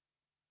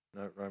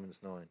 No, Romans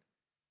 9.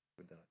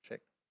 Good that I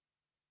checked.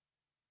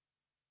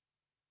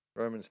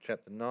 Romans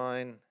chapter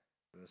 9,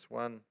 verse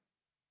 1.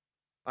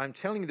 I'm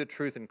telling you the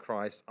truth in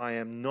Christ. I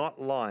am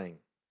not lying.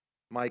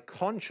 My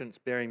conscience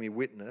bearing me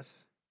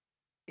witness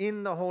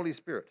in the Holy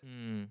Spirit.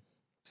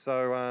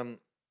 So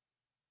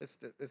there's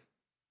a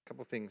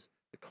couple of things.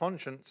 The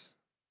conscience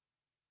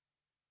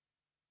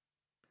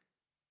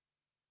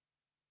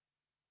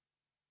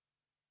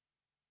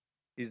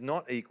is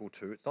not equal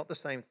to, it's not the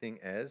same thing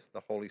as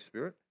the Holy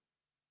Spirit.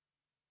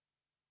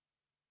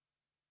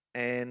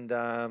 And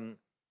in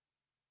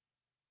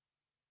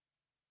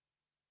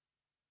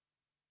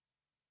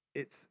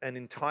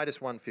Titus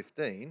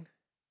 1:15,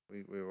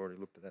 we already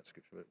looked at that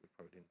scripture, but we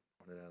probably didn't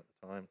point it out at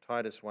the time.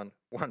 Titus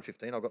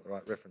 1:15, I've got the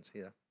right reference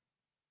here.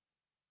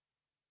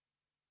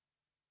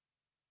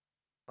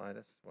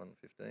 Titus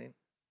 1:15.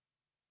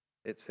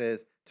 It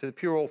says, to the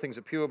pure all things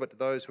are pure, but to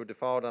those who are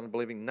defiled,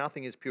 unbelieving,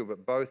 nothing is pure,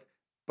 but both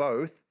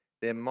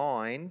their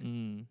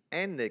mind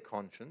and their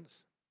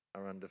conscience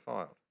are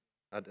undefiled.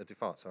 Are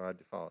defiled.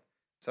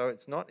 So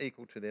it's not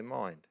equal to their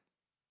mind.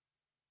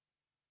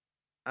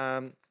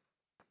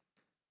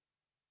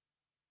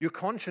 Your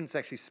conscience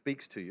actually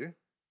speaks to you.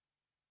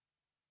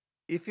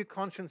 If your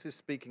conscience is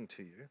speaking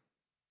to you,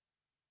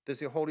 does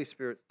the Holy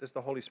Spirit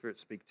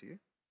speak to you?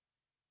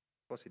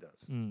 Of course he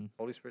does.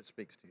 Holy Spirit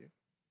speaks to you.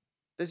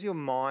 Does your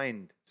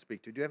mind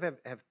speak to you? Do you ever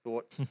have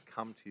thoughts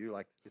come to you?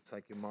 Like it's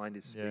like your mind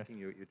is speaking,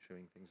 you're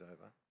chewing things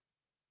over.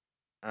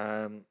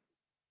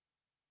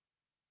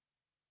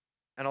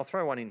 And I'll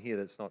throw one in here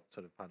that's not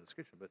sort of part of the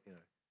scripture, but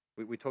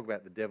we talk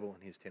about the devil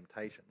and his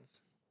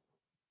temptations.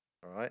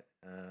 All right?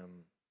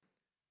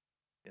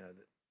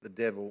 The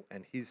devil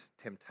and his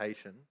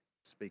temptation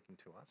speaking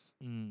to us.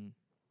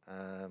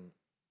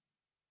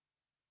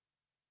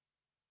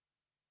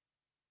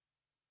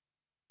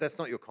 That's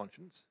not your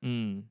conscience.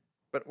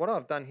 But what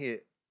I've done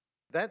here,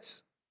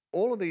 that's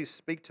all of these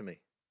speak to me.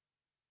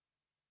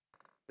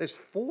 There's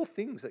 4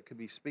 things that could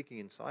be speaking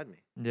inside me.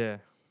 Yeah.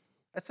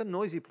 That's a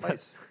noisy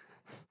place.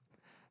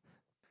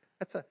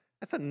 That's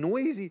a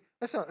noisy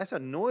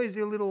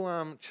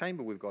little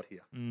chamber we've got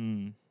here.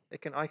 I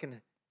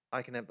can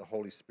have the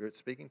Holy Spirit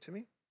speaking to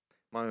me.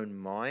 My own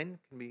mind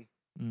can be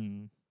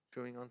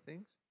chewing on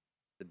things.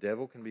 The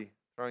devil can be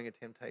throwing a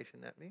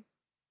temptation at me.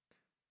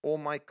 Or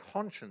my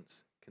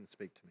conscience can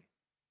speak to me.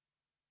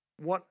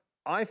 What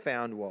I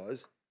found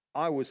was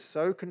I was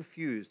so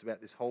confused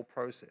about this whole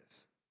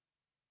process.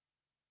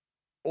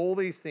 All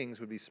these things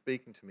would be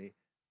speaking to me,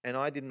 and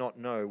I did not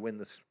know when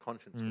the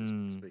conscience was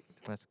speaking to me.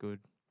 That's good.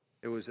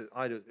 It was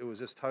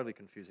just totally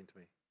confusing to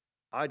me.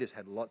 I just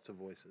had lots of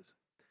voices.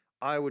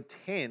 I would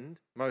tend,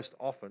 most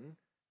often,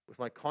 if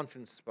my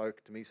conscience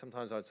spoke to me,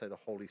 sometimes I'd say the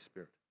Holy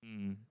Spirit.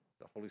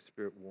 The Holy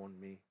Spirit warned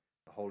me.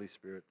 The Holy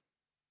Spirit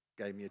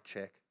gave me a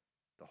check.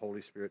 The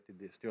Holy Spirit did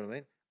this. Do you know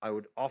what I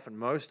mean?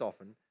 Most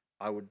often,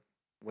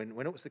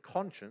 when it was the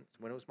conscience,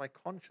 when it was my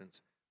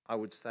conscience, I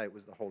would say it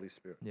was the Holy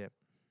Spirit. Yep.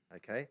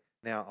 Okay?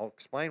 Now, I'll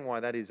explain why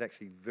that is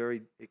actually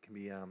it can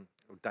be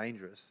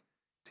dangerous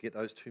to get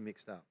those two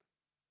mixed up,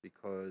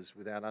 because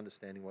without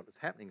understanding what was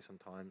happening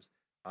sometimes,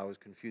 I was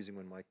confusing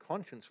when my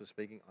conscience was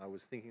speaking, I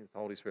was thinking it's the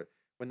Holy Spirit.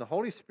 When the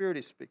Holy Spirit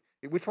is speaking,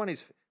 which one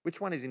is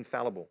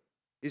infallible?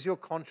 Is your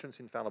conscience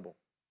infallible?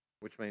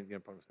 Which means,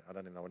 probably say, I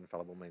don't even know what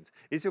infallible means.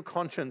 Is your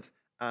conscience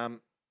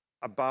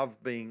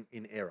above being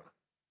in error?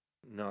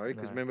 No,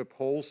 because remember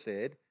Paul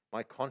said,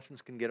 my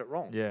conscience can get it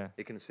wrong. Yeah.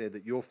 It can say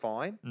that you're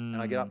fine, and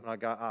I get up and I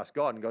go ask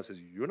God, and God says,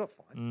 you're not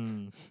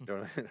fine. You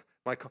know what I mean?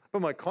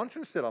 But my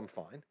conscience said I'm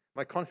fine.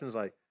 My conscience is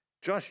like,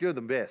 Josh, you're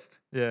the best.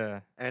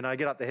 Yeah. And I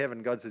get up to heaven,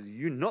 and God says,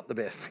 you're not the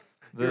best.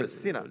 You're a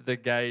sinner. The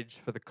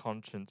gauge for the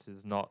conscience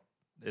is not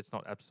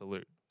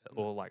absolute,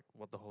 or like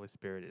what the Holy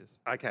Spirit is.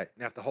 Okay.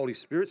 Now, if the Holy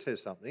Spirit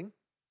says something,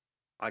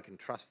 I can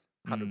trust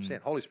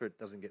 100%. Holy Spirit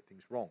doesn't get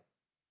things wrong.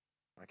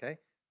 Okay?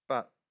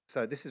 But,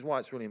 so this is why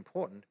it's really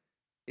important.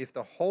 If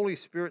the Holy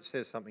Spirit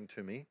says something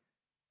to me,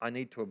 I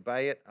need to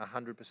obey it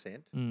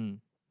 100%,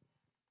 and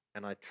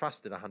I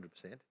trust it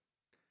 100%.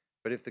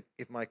 But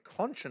if my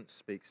conscience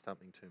speaks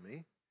something to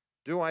me,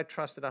 do I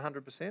trust it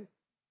 100%?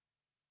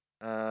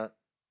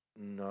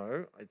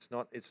 No, it's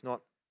not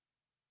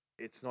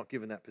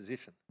given that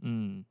position.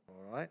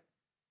 All right.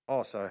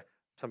 Oh, so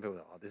some people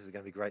go, this is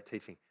going to be great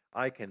teaching.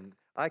 I can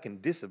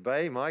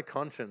disobey my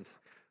conscience.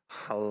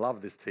 I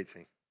love this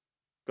teaching.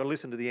 Got to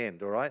listen to the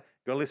end, all right?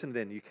 Got to listen to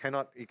the end. You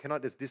cannot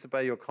just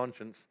disobey your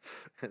conscience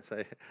and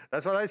say,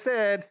 that's what I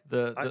said.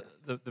 The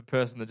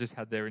person that just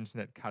had their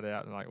internet cut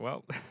out and like,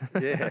 well.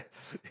 yeah.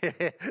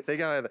 They're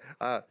going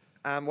over.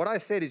 What I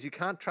said is you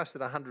can't trust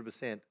it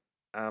 100%.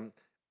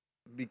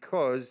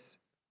 because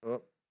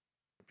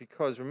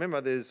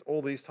remember, there's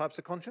all these types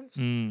of conscience.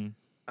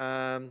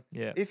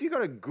 If you've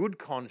got a good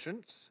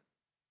conscience,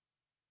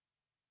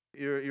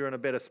 you're in a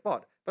better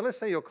spot. But let's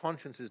say your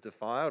conscience is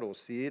defiled or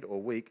seared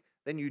or weak,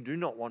 then you do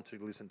not want to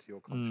listen to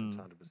your conscience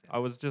 100%. I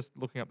was just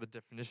looking up the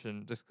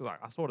definition, just 'cause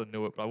I sort of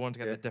knew it, but I wanted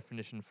to get the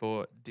definition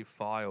for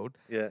defiled.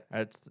 Yeah.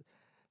 It's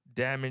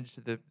damage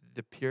to the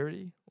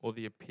purity or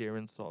the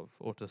appearance of,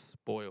 or to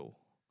spoil.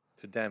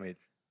 To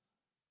damage.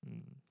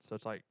 So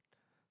it's like,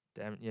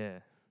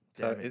 yeah.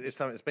 So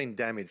it's been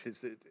damaged. It's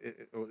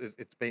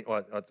been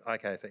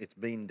okay. So it's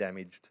been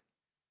damaged.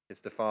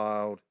 It's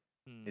defiled.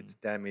 It's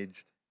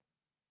damaged.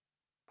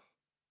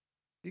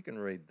 You can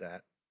read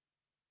that.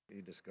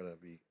 You just got to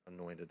be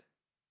anointed.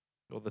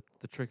 Well,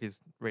 the trick is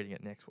reading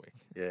it next week.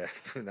 Yeah,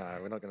 no,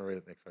 we're not going to read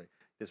it next week.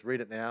 Just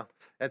read it now.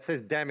 It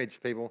says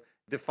damaged, people.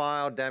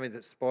 Defiled, damaged,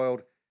 it's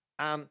spoiled.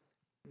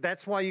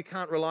 That's why you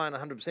can't rely on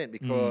 100%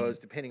 because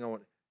depending on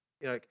what,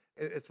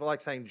 it's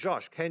like saying,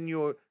 Josh, can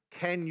you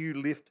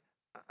lift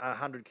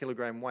 100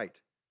 kilogram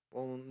weight?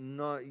 Well,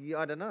 no,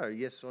 I don't know.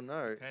 Yes or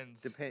no.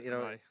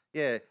 Depends.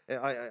 Yeah,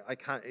 I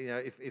can't.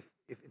 If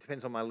it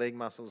depends on my leg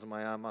muscles and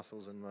my arm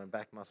muscles and my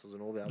back muscles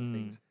and all the other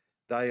things,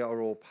 they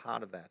are all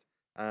part of that.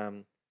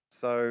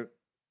 So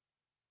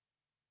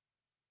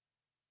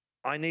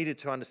I needed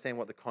to understand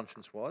what the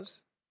conscience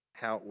was,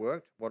 how it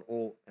worked, what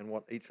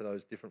each of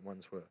those different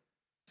ones were.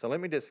 So let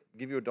me just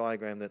give you a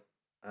diagram that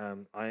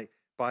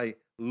by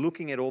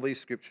looking at all these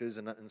scriptures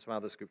and some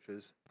other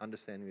scriptures,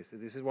 understanding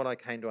this is what I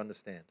came to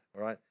understand.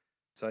 All right.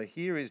 So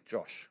here is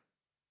Josh,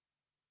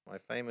 my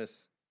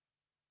famous.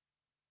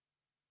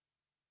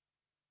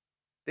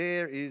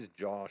 There is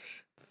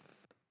Josh.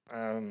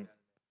 No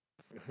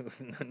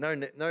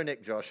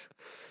neck, Josh.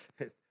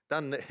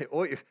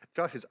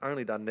 Josh has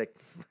only done neck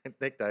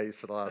days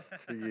for the last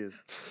 2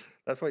 years.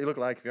 That's what you look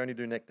like if you only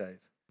do neck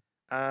days.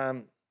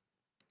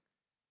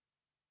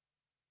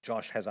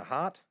 Josh has a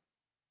heart.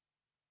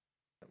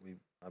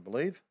 I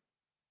believe.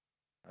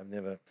 I've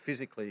never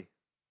physically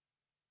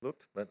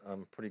looked, but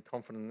I'm pretty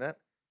confident in that.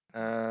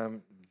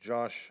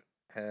 Josh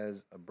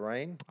has a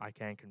brain. I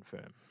can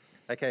confirm.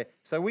 Okay,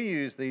 so we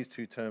use these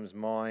two terms,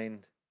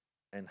 mind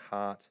and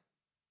heart.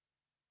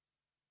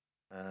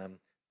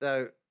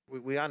 Though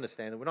we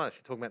understand that we're not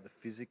actually talking about the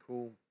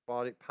physical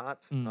body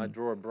parts. I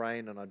draw a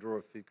brain and I draw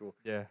a physical.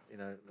 Yeah.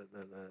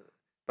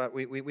 But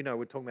we know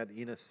we're talking about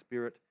the inner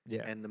spirit.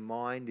 Yeah. And the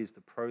mind is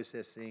the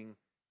processing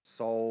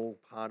soul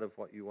part of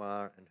what you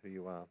are and who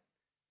you are.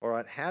 All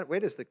right. Where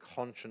does the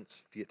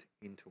conscience fit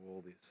into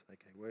all this?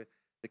 Okay. Where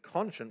the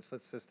conscience?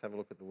 Let's just have a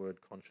look at the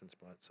word conscience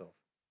by itself.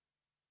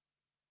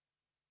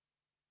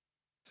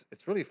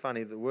 It's really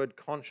funny. The word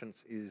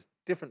conscience is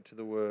different to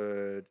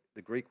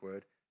the Greek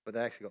word, but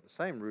they actually got the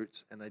same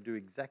roots and they do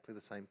exactly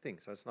the same thing.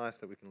 So it's nice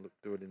that we can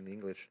do it in the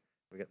English.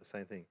 We get the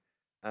same thing.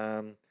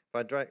 If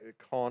I drag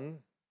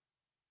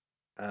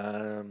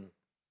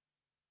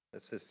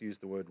let's just use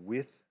the word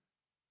with.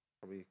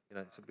 Probably,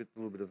 it's a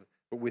little bit of,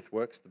 but with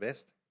works the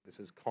best. This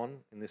is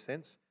con in this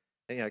sense.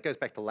 And, it goes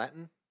back to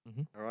Latin,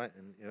 all right,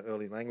 and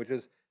early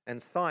languages.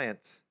 And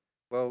science,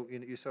 well,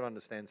 you sort of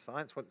understand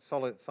science. What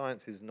solid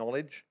science is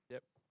knowledge.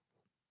 Yep.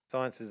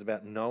 Science is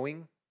about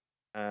knowing.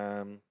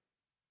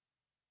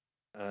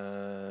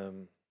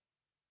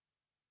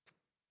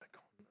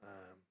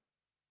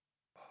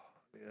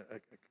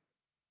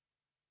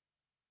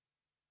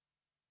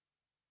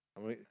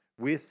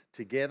 With,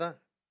 together,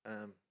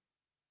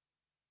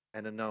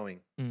 and a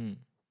knowing.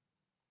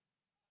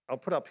 I'll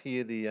put up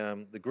here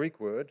the Greek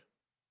word.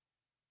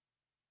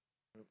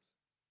 Oops.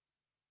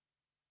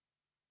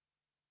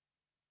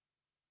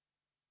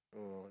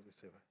 Oh, let me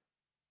see if I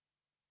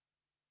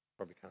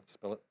probably can't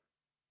spell it.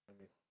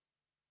 Maybe.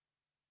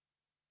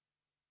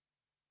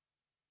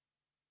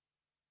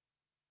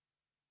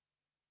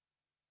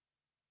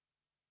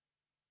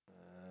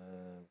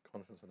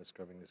 Confidence, I'm just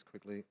grabbing this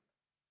quickly.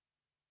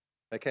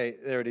 Okay,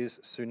 there it is.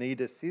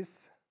 Sunidesis.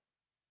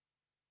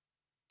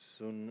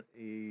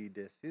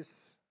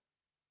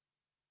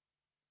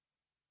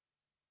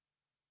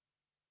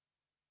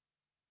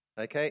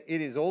 Okay,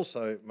 it is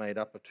also made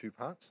up of two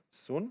parts.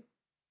 Sun,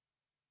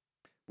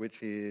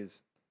 which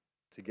is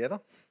together,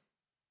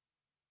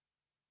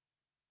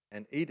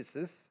 and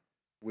eidesis,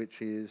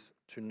 which is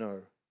to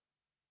know.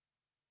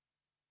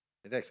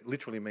 It actually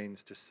literally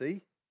means to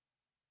see,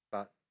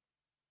 but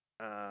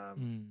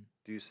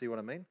do you see what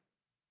I mean?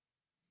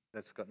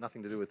 That's got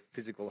nothing to do with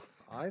physical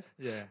eyes.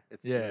 Yeah.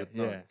 It's to do with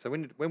knowing. So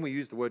when we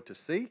use the word to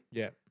see,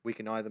 we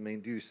can either mean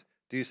do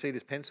you see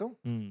this pencil?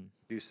 Do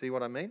you see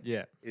what I mean?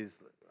 Yeah.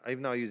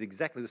 Even though I use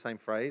exactly the same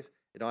phrase,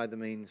 it either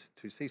means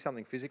to see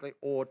something physically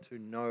or to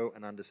know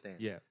and understand.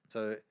 Yeah.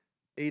 So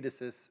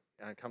eidesis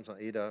comes on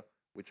eido,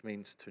 which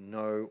means to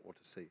know or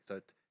to see. So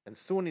and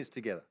sun is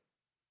together.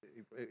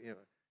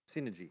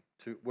 Synergy,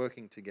 to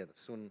working together.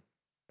 Sun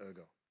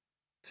ergo.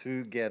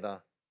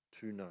 Together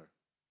to know.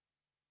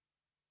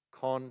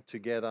 Con,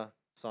 together,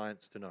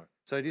 science, to know.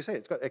 So do you see?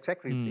 It's got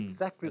exactly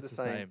the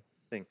same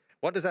thing.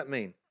 What does that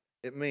mean?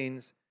 It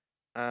means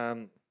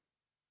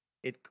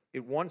it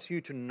wants you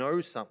to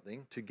know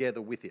something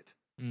together with it.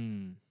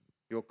 Mm.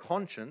 Your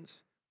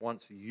conscience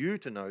wants you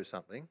to know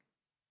something,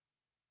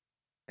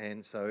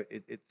 and so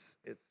it's.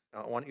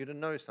 I want you to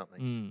know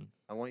something. Mm.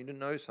 I want you to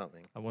know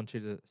something. I want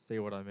you to see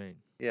what I mean.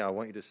 Yeah, I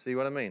want you to see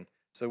what I mean.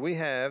 So we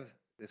have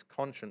this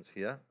conscience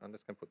here. I'm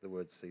just going to put the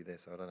word "see" there,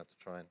 so I don't have to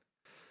try and.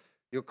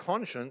 Your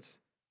conscience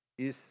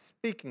is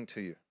speaking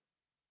to you,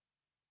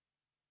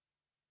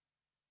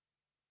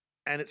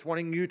 and it's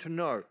wanting you to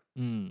know.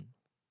 Mm.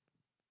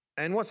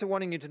 And what's it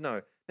wanting you to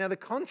know? Now, the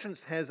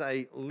conscience has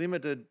a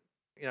limited,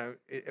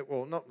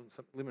 well, not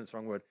limited is the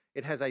wrong word.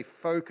 It has a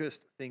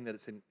focused thing that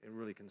it's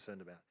really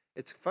concerned about.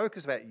 It's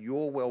focused about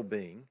your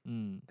well-being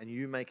and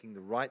you making the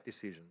right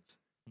decisions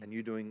and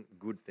you doing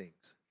good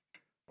things.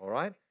 All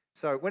right?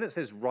 So when it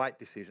says right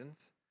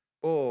decisions,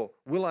 or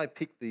will I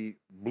pick the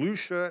blue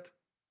shirt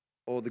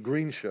or the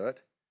green shirt,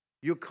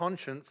 your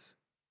conscience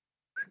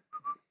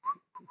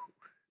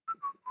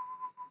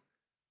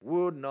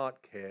would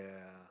not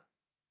care.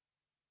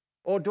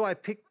 Or do I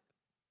pick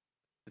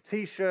the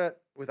T-shirt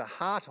with a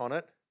heart on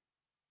it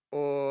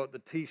or the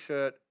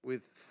T-shirt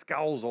with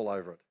skulls all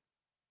over it?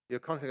 Your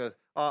conscience goes,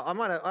 oh,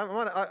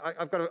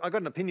 I've got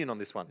an opinion on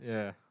this one.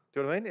 Yeah. Do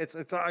you know what I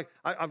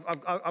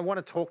mean? I want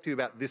to talk to you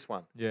about this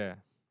one. Yeah.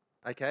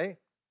 Okay.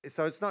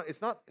 So it's not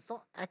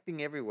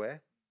acting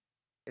everywhere.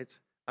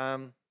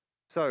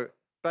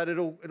 But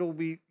it'll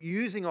be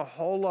using a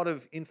whole lot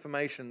of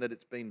information that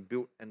it's been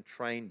built and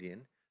trained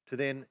in to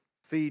then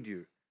feed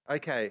you.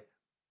 Okay.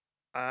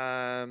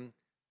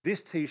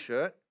 This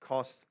T-shirt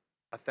costs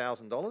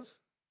 $1,000.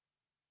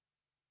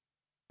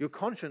 Your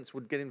conscience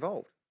would get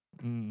involved.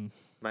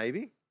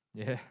 Maybe.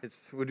 Yeah.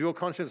 Would your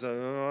conscience say,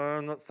 oh,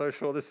 I'm not so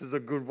sure this is a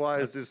good,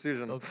 wise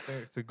decision.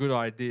 It's a good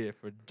idea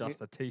for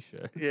just a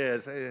T-shirt.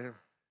 Yeah.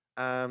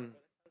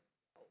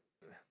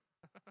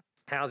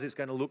 How's this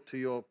going to look to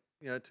your,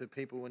 to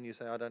people when you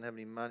say, I don't have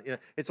any money?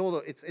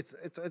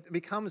 It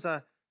becomes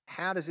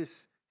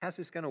how's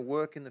this going to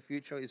work in the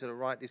future? Is it a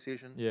right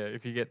decision? Yeah,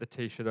 if you get the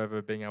T-shirt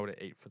over being able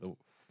to eat for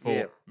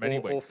many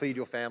weeks, or feed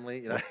your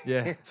family,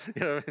 Yeah.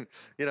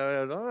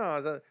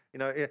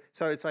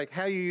 So it's like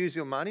how you use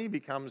your money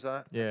becomes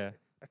a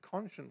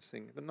conscience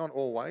thing, but not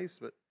always.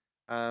 But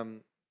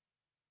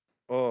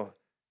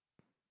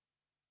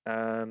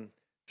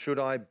should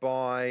I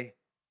buy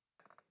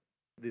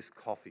this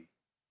coffee?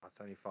 It's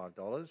only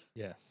 $5.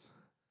 Yes.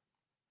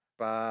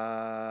 But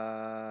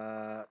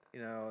I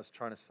was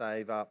trying to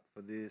save up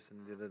for this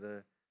and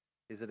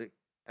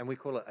and we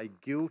call it a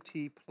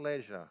guilty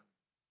pleasure.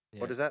 Yeah.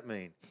 What does that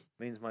mean? It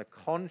means my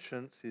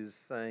conscience is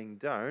saying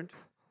don't,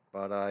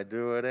 but I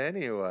do it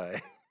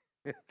anyway.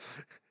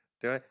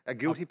 A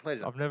guilty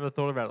pleasure. I've never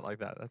thought about it like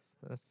that.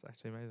 That's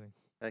actually amazing.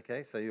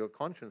 Okay, so your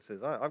conscience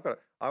says,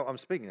 I'm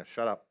speaking.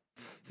 Shut up.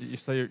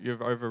 So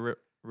you've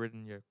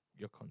overridden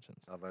your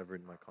conscience. I've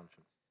overridden my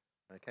conscience.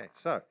 Okay,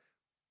 so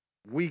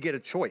we get a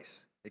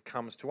choice. It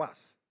comes to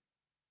us.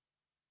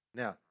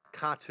 Now,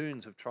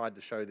 cartoons have tried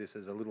to show this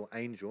as a little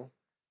angel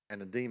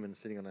and a demon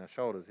sitting on our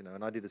shoulders,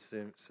 and I did a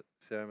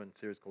sermon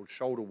series called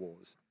Shoulder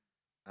Wars,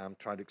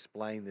 trying to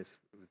explain this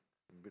with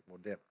a bit more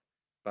depth.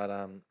 But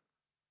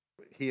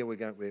here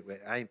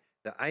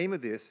the aim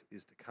of this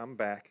is to come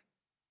back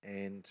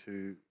and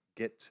to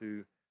get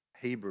to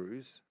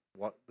Hebrews,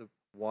 what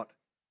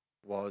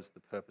was the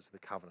purpose of the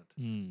covenant,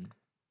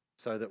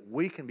 so that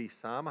we can be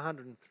Psalm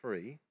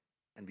 103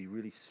 and be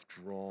really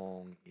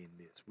strong in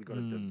this. We've got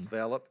to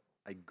develop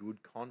a good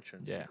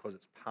conscience because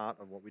it's part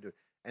of what we do.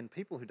 And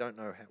people who don't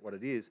know what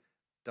it is,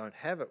 don't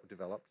have it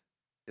developed,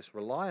 just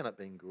rely on it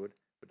being good,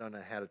 but don't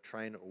know how to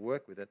train it or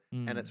work with it.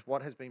 And it's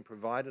what has been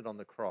provided on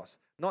the cross,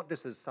 not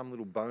just as some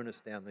little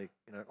bonus down the,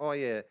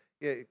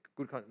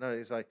 good conscience. No,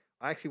 it's like,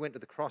 I actually went to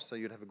the cross so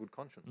you'd have a good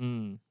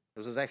conscience.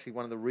 This is actually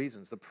one of the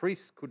reasons. The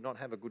priests could not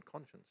have a good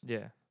conscience.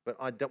 Yeah. But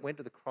I went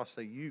to the cross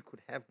so you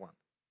could have one.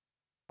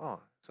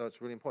 So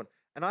it's really important.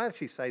 And I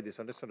actually say this,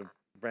 I'm just sort of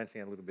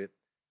branching out a little bit.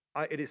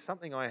 It is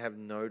something I have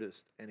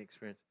noticed and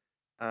experienced.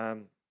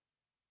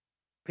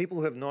 People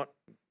who have not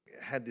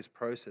had this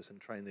process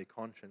and trained their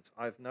conscience,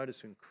 I've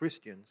noticed in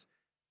Christians,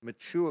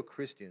 mature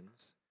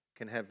Christians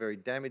can have very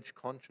damaged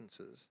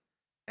consciences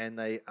and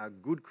they are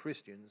good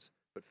Christians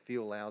but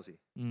feel lousy.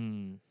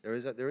 There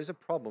is a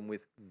problem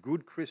with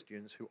good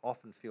Christians who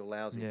often feel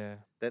lousy. Yeah.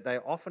 That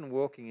they're often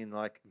walking in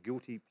like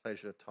guilty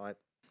pleasure type.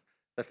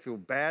 They feel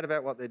bad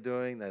about what they're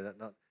doing. They're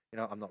not,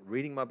 I'm not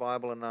reading my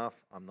Bible enough.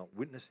 I'm not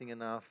witnessing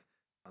enough.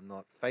 I'm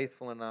not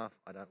faithful enough.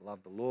 I don't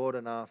love the Lord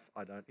enough.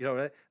 I don't,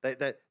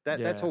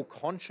 that's all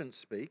conscience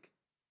speak.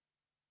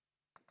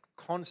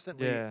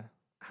 Constantly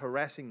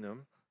harassing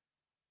them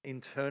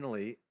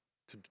internally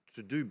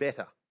to do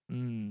better.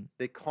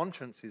 Their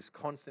conscience is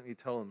constantly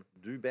telling them,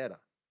 do better,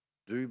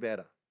 do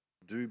better,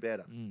 do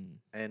better.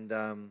 And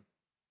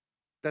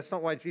that's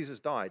not why Jesus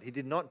died. He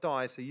did not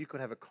die so you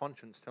could have a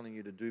conscience telling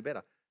you to do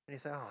better. And you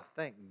say,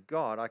 thank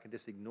God I can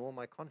just ignore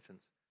my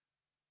conscience.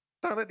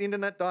 Don't let the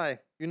internet die.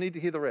 You need to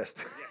hear the rest.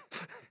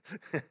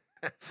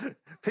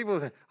 People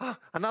say,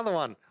 another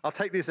one. I'll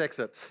take this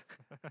exit.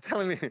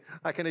 Telling me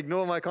I can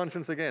ignore my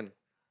conscience again.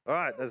 All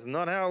right, that's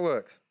not how it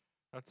works.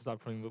 I have to start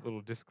putting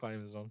little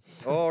disclaimers on.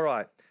 All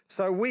right.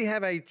 So we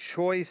have a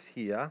choice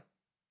here.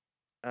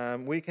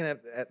 We can have,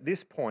 at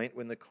this point,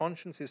 when the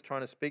conscience is trying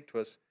to speak to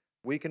us,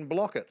 we can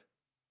block it.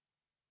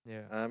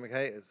 Yeah.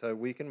 Okay, so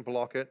we can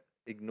block it,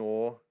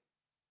 ignore,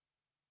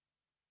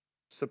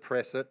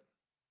 suppress it.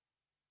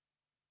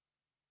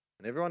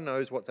 And everyone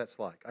knows what that's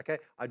like. Okay,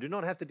 I do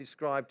not have to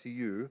describe to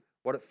you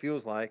what it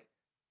feels like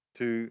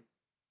to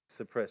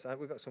suppress.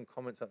 We've got some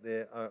comments up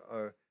there.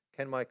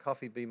 Can my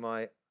coffee be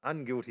my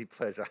unguilty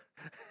pleasure?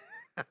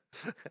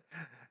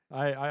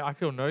 I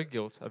feel no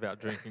guilt about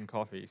drinking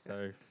coffee,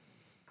 so...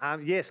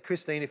 Yes,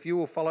 Christine, if you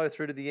will follow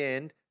through to the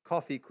end,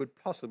 coffee could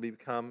possibly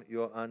become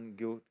your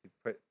unguilty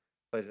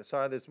pleasure.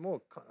 Sorry, there's more...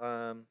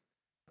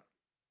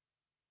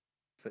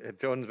 So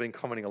Jordan's been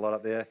commenting a lot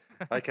up there.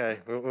 Okay,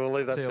 we'll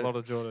leave that. I see a lot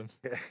of Jordan.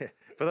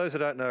 For those who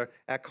don't know,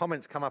 our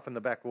comments come up in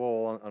the back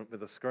wall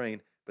with a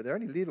screen, but they're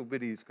only little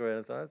bitty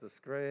screens. So I have the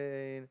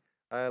screen.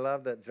 I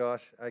love that,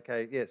 Josh.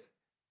 Okay, yes.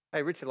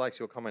 Hey, Richard likes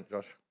your comment,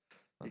 Josh.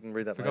 You can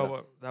read that later. I forgot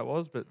what that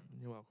was, but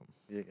you're welcome.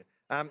 Yeah.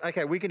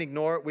 Okay, we can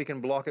ignore it, we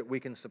can block it, we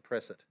can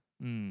suppress it.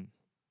 And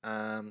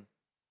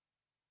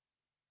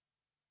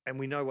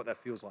we know what that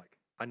feels like.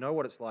 I know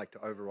what it's like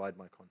to override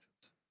my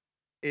conscience.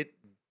 It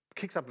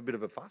kicks up a bit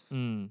of a fuss.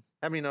 How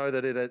many know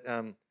that it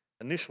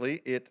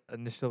initially it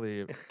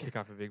kick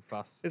up a big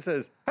fuss? It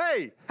says,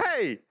 "Hey,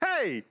 hey,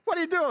 hey! What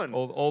are you doing?"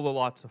 All the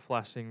lights are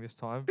flashing this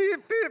time.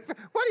 Beep, beep.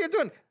 What are you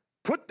doing?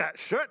 Put that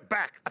shirt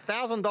back.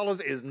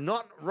 $1,000 is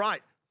not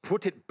right.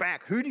 Put it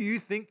back. Who do you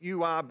think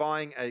you are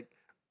buying a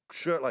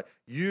shirt like?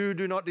 You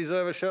do not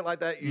deserve a shirt like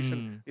that. You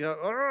should,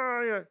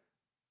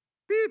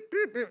 beep,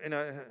 beep, beep.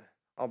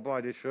 I'll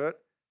buy this shirt.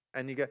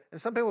 And you go, and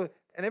some people,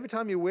 and every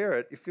time you wear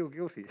it, you feel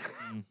guilty.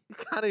 You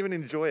can't even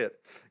enjoy it.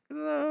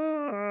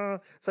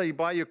 So you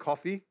buy your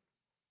coffee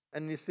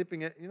and you're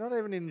sipping it. You're not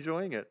even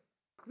enjoying it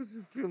because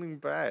you're feeling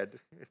bad.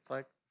 It's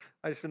like,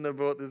 I shouldn't have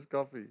bought this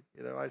coffee.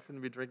 I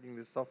shouldn't be drinking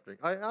this soft drink.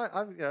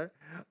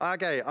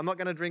 Okay, I'm not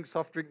going to drink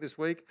soft drink this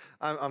week.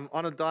 I'm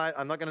on a diet.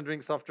 I'm not going to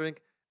drink soft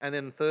drink. And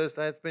then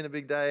Thursday, it's been a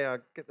big day. I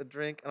get the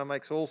drink and I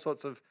make all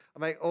sorts of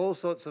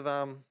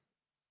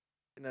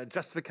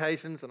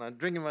justifications, and I'm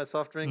drinking my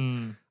soft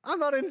drink. I'm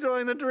not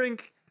enjoying the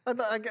drink.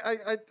 I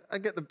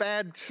get the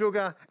bad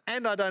sugar,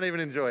 and I don't even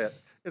enjoy it.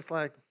 It's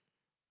like,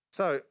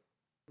 so,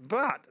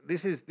 but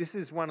this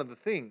is one of the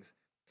things.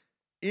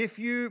 If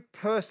you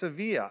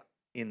persevere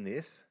in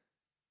this,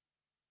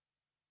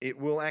 it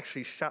will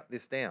actually shut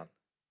this down.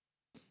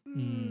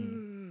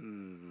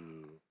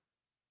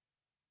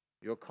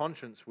 Your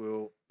conscience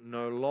will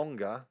no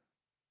longer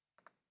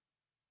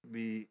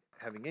be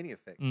having any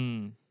effect.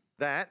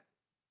 That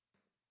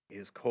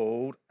is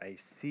called a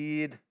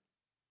seared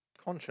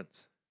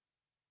conscience.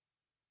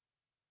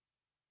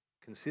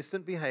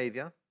 Consistent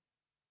behavior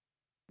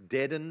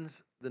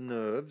deadens the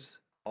nerves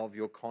of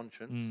your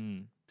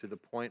conscience to the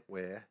point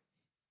where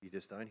you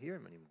just don't hear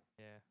him anymore.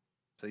 Yeah.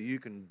 So you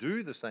can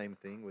do the same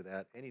thing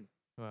without any...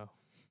 Well.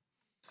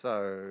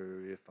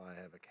 So if I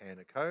have a can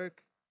of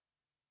Coke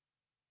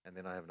and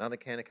then I have another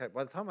can of Coke,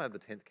 by the time I have the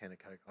 10th can of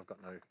Coke, I've got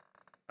no...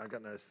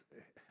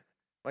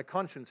 My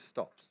conscience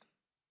stops.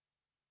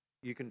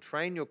 You can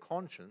train your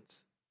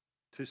conscience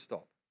to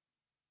stop.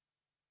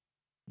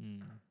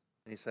 And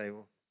you say,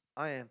 well,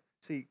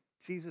 see,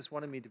 Jesus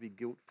wanted me to be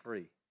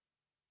guilt-free.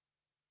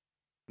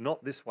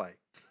 Not this way,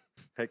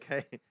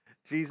 okay?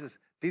 Jesus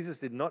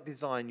did not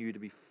design you to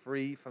be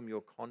free from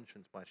your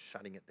conscience by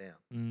shutting it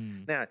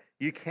down. Now,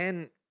 it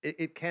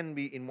can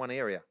be in one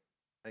area,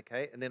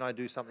 okay? And then I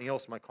do something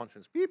else, my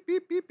conscience, beep,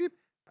 beep, beep, beep,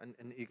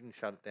 and you can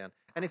shut it down.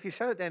 And if you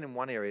shut it down in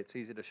one area, it's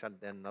easy to shut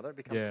it down in another. It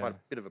becomes quite a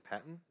bit of a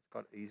pattern. It's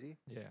quite easy.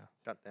 Yeah.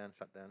 Shut down,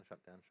 shut down,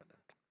 shut down, shut down.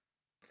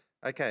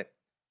 Okay,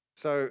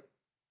 so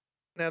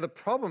now the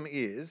problem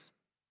is,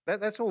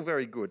 that's all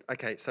very good.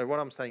 Okay, so what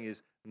I'm saying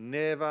is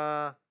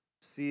never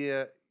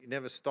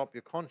stop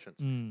your conscience.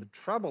 The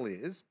trouble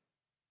is,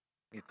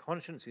 your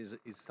conscience is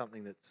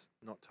something that's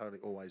not totally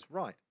always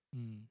right.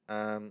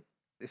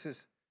 This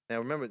is, now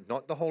remember,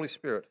 not the Holy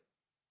Spirit.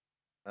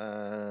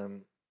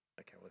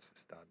 Okay, well, let's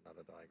just start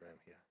another diagram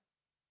here.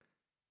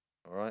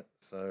 All right,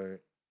 so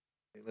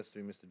let's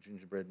do Mr.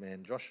 Gingerbread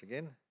Man Josh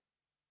again.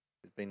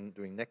 He's been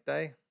doing neck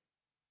day.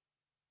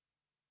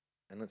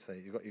 And let's say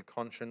you've got your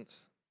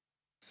conscience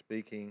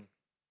speaking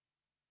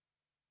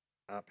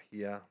up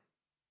here,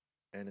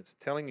 and it's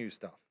telling you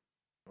stuff.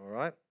 All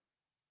right?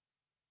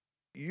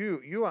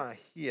 You are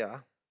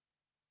here.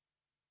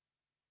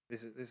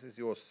 This is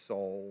your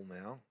soul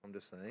now, I'm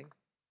just saying.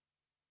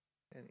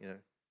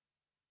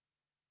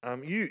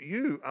 And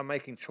you are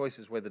making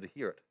choices whether to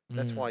hear it.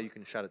 That's why you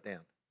can shut it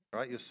down.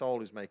 Right? Your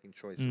soul is making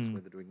choices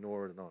whether to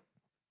ignore it or not.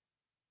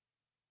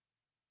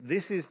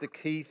 This is the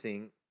key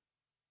thing.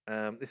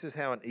 This is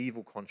how an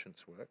evil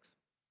conscience works.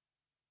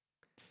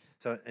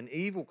 So an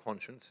evil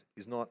conscience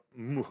is not,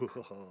 I'm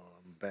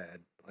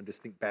bad. I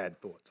just think bad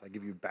thoughts. I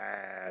give you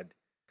bad.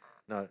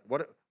 No,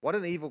 what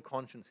an evil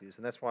conscience is,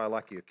 and that's why I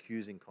like your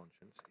accusing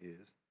conscience,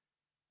 is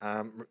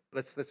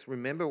let's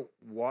remember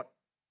what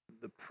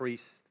the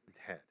priest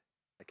had.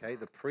 Okay,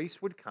 the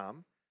priest would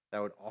come, they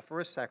would offer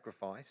a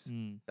sacrifice,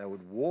 they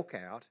would walk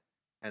out,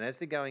 and as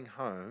they're going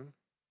home,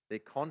 their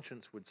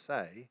conscience would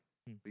say,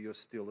 but you're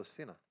still a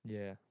sinner.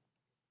 Yeah.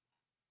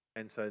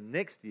 And so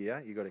next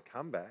year, you've got to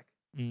come back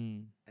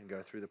and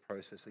go through the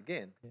process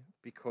again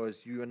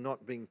because you are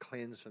not being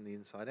cleansed from the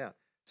inside out.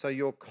 So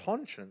your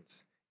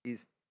conscience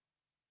is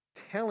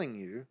telling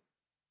you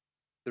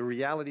the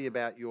reality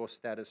about your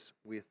status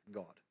with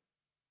God.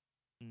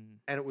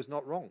 And it was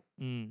not wrong.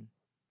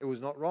 It was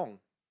not wrong.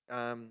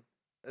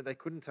 They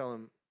couldn't tell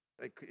him,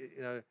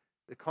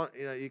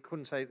 you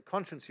couldn't say,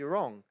 conscience, you're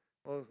wrong.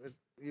 Well,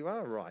 you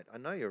are right. I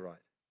know you're right.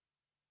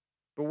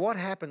 But what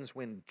happens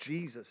when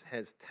Jesus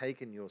has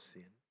taken your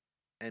sin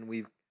and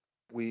we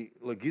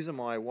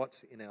legizimize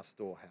what's in our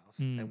storehouse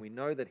and we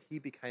know that he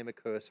became a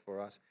curse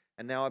for us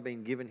and now I've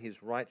been given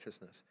his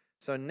righteousness.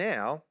 So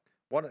now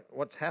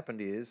what's happened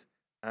is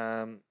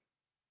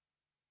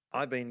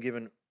I've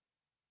been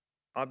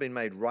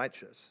made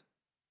righteous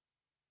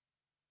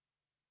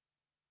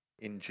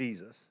in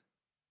Jesus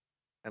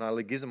and I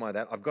legizimize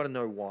that. I've got to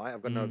know why.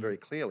 I've got to know very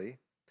clearly.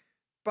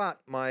 But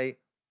my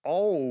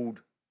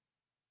old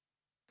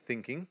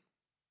thinking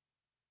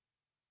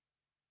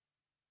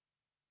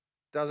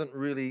doesn't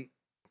really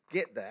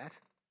get that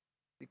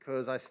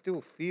because I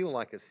still feel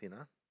like a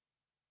sinner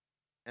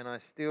and I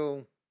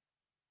still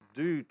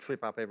do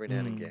trip up every now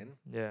and again.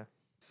 Yeah.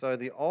 So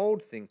the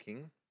old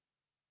thinking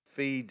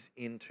feeds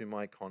into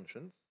my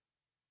conscience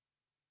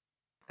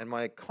and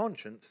my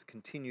conscience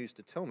continues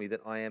to tell me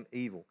that I am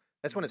evil.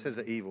 That's when it says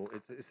that evil.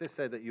 It says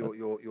say that you're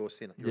a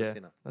sinner. You're a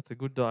sinner. That's a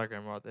good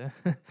diagram right there.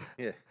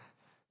 Yeah.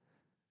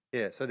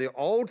 Yeah, so the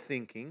old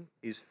thinking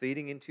is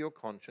feeding into your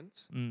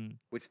conscience,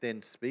 which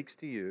then speaks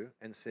to you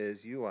and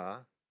says you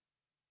are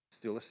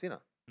still a sinner,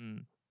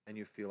 and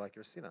you feel like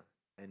you're a sinner,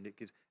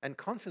 and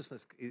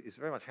consciousness is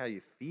very much how you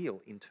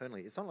feel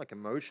internally. It's not like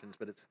emotions,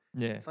 but it's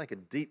like a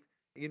deep.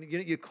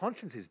 Your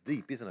conscience is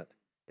deep, isn't it?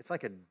 It's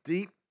like a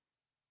deep,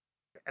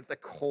 at the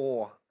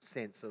core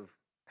sense of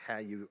how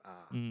you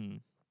are.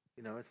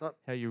 It's not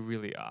how you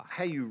really are.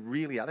 How you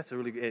really are. That's a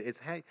really good. It's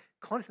how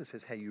conscience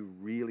says how you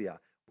really are.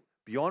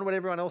 Beyond what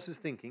everyone else is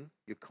thinking,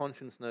 your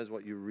conscience knows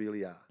what you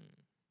really are.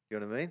 You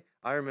know what I mean?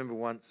 I remember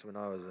once when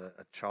I was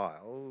a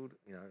child,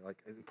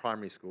 like in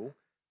primary school,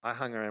 I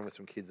hung around with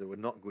some kids that were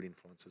not good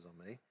influences on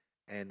me,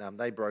 and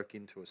they broke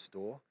into a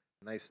store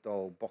and they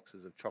stole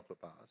boxes of chocolate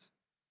bars,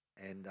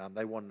 and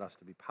they wanted us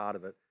to be part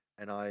of it,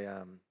 and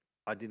I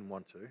didn't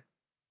want to,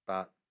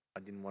 but I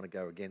didn't want to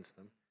go against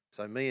them.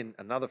 So me and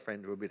another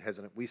friend who were a bit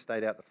hesitant, we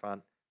stayed out the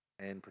front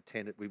and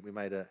pretended we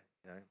made a,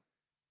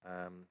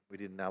 we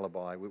did an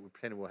alibi. We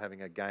pretended we were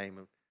having a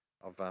game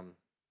of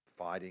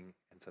fighting,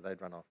 and so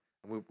they'd run off.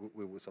 And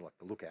we were sort of like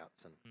the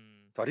lookouts. And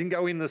so I didn't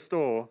go in the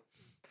store,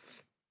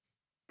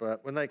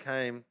 but when they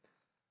came,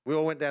 we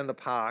all went down the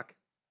park,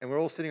 and we're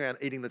all sitting around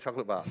eating the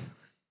chocolate bars.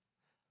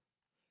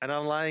 And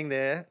I'm laying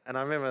there, and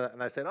I remember that,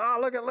 and they said, "Oh,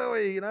 look at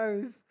Louis,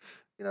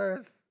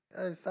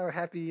 he's so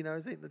happy,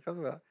 he's eating the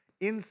chocolate bar."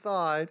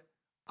 Inside,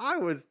 I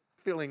was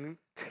feeling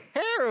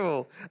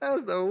terrible. That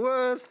was the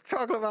worst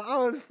chocolate bar. I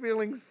was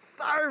feeling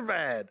so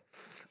bad.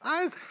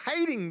 I was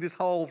hating this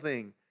whole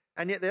thing.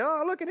 And yet they're,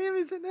 oh, look at him.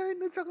 He's sitting there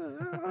eating the chocolate.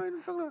 Oh, eating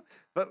the chocolate.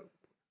 But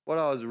what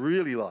I was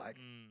really like,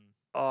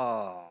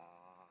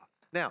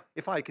 Now,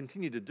 if I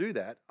continued to do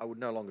that, I would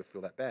no longer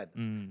feel that bad.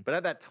 But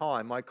at that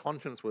time, my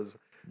conscience was,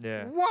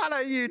 what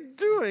are you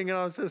doing? And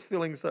I was just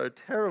feeling so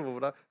terrible.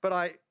 But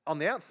I on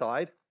the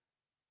outside,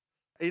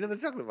 eating the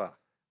chocolate bar.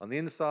 On the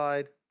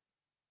inside,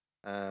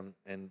 anyway,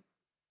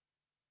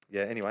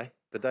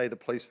 the day the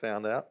police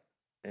found out,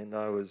 and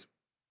I was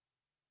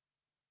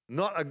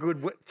not a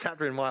good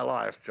chapter in my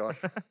life, Josh.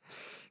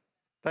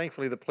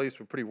 Thankfully, the police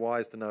were pretty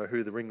wise to know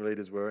who the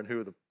ringleaders were and who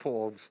were the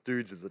poor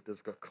stooges that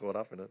just got caught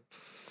up in it.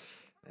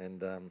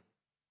 And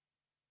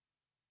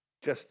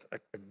just a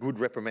good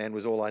reprimand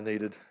was all I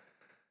needed.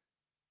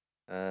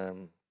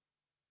 So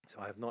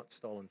I have not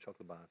stolen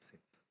chocolate bars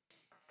since.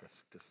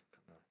 Just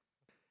no.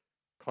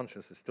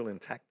 Conscience is still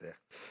intact there.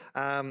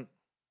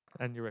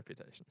 And your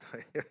reputation.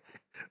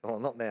 Well,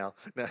 not now.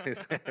 No,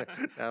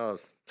 I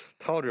was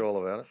told you all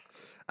about it.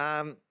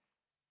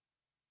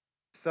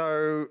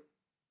 But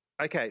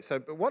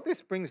what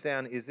this brings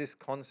down is this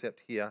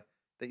concept here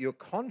that your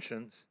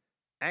conscience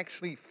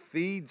actually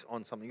feeds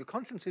on something. Your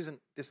conscience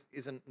isn't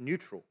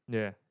neutral.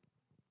 Yeah,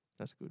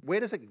 that's good. Where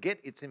does it get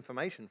its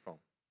information from?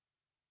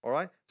 All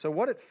right. So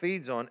what it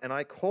feeds on, and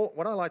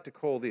what I like to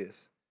call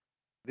this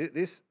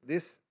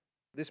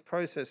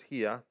process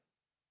here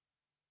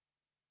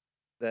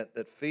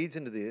that feeds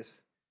into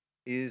this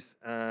is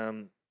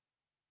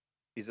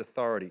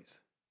authorities.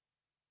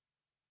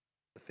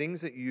 The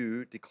things that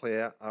you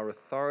declare are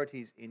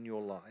authorities in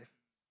your life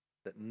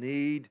that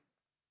need,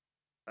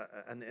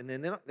 and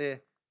they're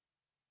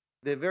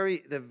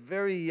very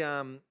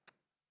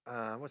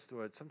what's the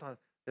word? Sometimes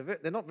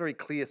they're not very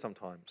clear.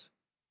 Sometimes,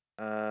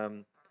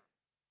 what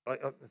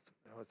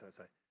was I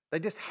say? They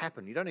just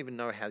happen. You don't even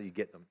know how you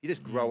get them. You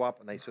just grow up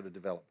and they sort of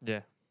develop.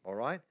 Yeah. All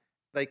right.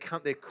 They're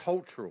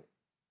cultural.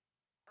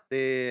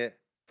 They're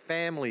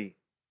family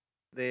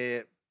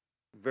they're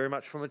very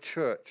much from a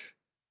church,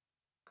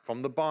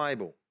 from the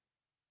Bible,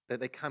 that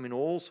they come in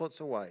all sorts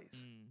of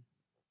ways.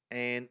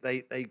 And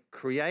they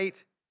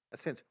create a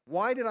sense.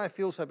 Why did I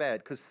feel so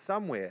bad? Because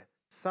somewhere,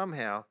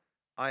 somehow,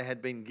 I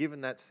had been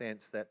given that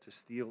sense that to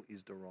steal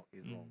is wrong.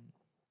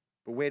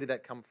 But where did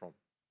that come from?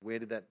 Where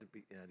did that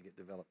get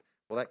developed?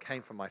 Well, that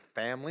came from my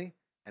family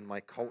and my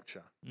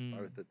culture,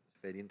 both that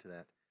fed into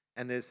that.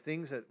 And there's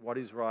things that what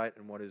is right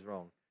and what is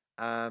wrong.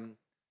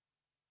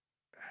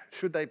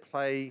 Should they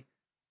play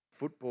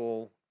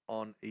football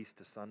on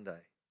Easter Sunday?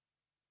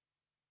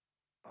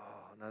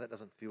 Oh, no, that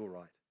doesn't feel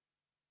right.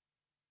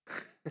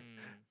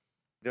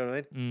 Do you know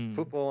what I mean?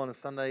 Football on a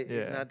Sunday,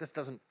 no, this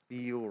doesn't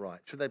feel right.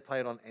 Should they play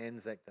it on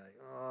Anzac Day?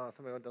 Oh,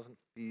 something that doesn't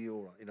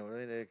feel right. You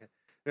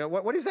know,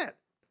 what is that?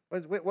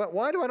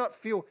 Why do I not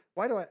feel?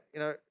 Why do I,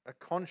 a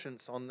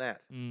conscience on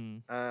that?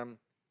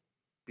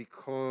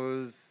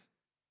 Because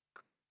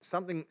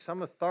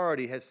some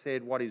authority has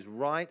said what is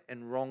right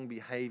and wrong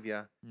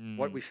behavior,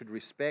 what we should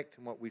respect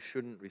and what we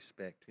shouldn't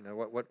respect.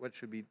 What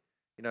should be.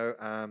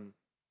 I'm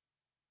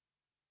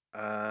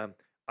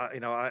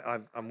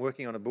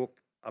working on a book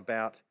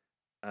about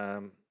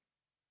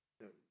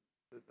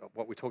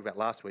what we talked about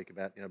last week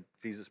about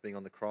Jesus being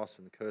on the cross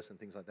and the curse and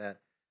things like that.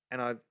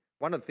 And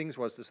one of the things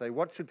was to say,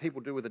 what should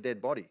people do with a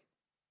dead body?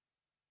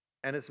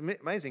 And it's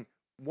amazing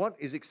what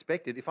is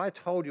expected. If I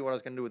told you what I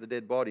was going to do with a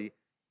dead body,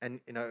 and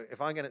if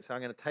I'm going to say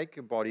I'm going to take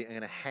your body, I'm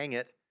going to hang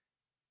it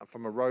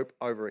from a rope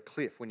over a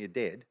cliff when you're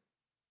dead,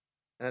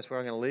 and that's where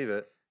I'm going to leave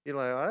it. You're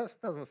like, oh,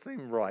 that doesn't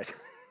seem right.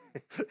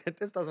 It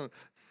just doesn't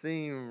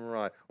seem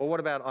right. Or what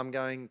about I'm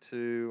going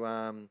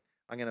to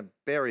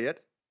bury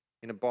it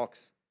in a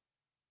box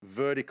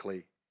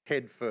vertically,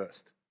 head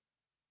first.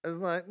 It's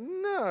like,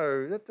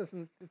 no, that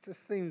doesn't. It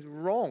just seems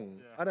wrong.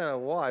 Yeah. I don't know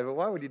why, but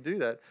why would you do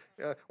that?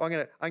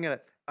 I'm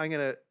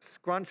gonna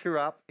scrunch her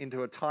up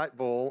into a tight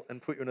ball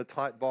and put you in a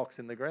tight box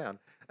in the ground.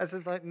 It's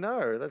just like,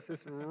 no, that's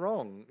just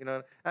wrong.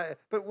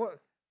 But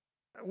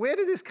where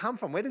did this come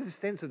from? Where did this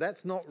sense of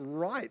that's not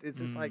right? It's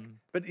just like,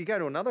 but you go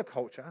to another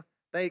culture.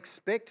 They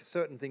expect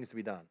certain things to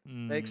be done.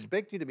 They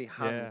expect you to be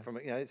hung from,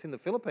 it's in the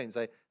Philippines.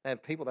 They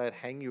have people that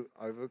hang you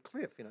over a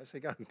cliff, so you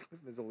go on a cliff,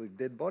 there's all these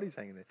dead bodies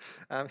hanging there.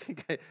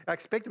 I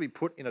expect to be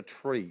put in a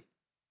tree.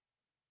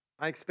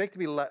 I expect to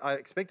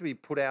be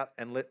put out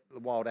and let the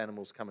wild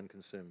animals come and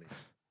consume me.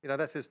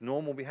 That's just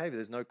normal behavior.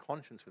 There's no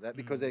conscience with that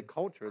because their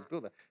culture has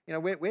built that.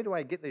 Where do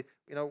I get the,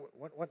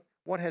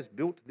 what has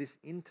built this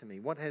into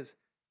me?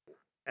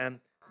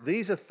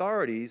 These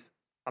authorities,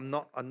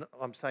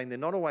 I'm saying they're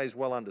not always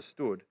well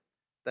understood.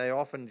 They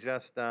often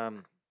just, they're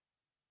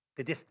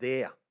just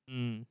there.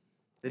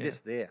 They're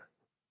just there.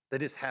 They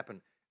just happen.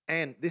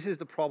 And this is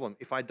the problem.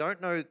 If I don't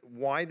know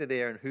why they're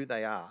there and who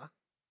they are,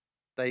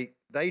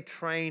 they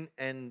train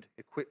and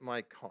equip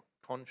my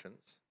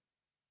conscience,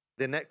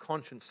 then that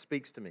conscience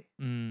speaks to me.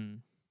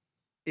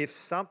 If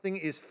something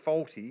is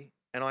faulty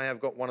and I have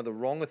got one of the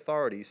wrong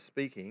authorities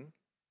speaking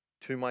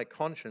to my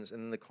conscience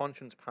and then the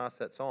conscience passes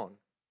that on,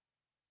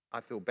 I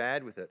feel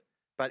bad with it.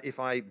 But if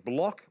I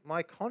block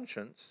my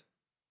conscience,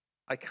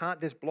 I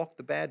can't just block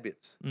the bad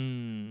bits.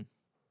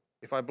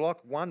 If I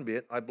block one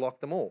bit, I block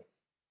them all.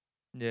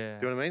 Yeah.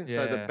 Do you know what I mean? Yeah.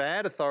 So the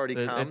bad authority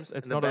comes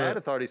and the bad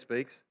authority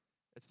speaks.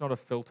 It's not a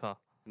filter.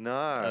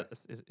 No.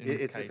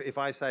 If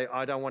I say,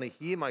 I don't want to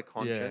hear my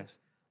conscience,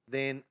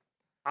 then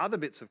other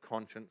bits of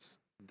conscience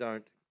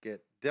don't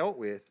get dealt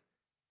with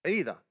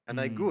either. And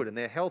they're good and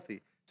they're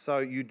healthy. So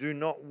you do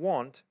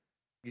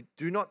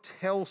not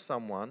tell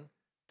someone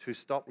to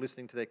stop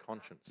listening to their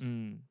conscience.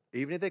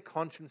 Even if their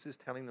conscience is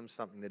telling them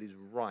something that is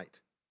right.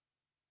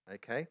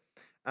 Okay?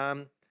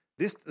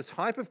 The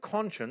type of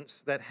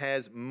conscience that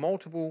has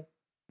multiple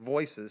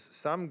voices,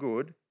 some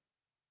good,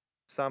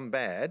 some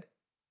bad,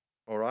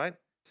 all right?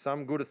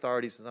 Some good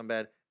authorities and some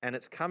bad, and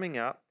it's coming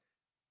up.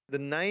 The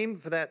name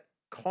for that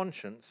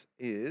conscience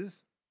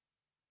is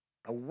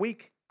a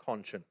weak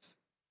conscience.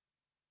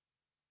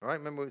 All right?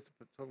 Remember we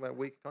were talking about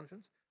weak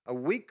conscience? A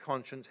weak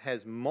conscience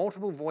has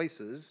multiple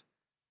voices,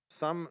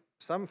 some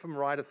from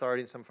right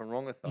authority and some from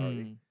wrong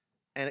authority,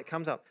 and it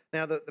comes up.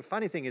 Now, the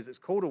funny thing is it's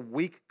called a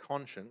weak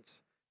conscience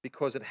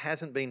because it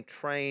hasn't been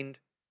trained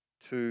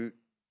to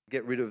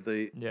get rid of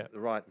the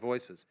right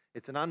voices.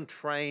 It's an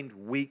untrained,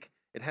 weak,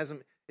 it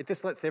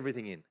just lets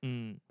everything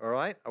in, all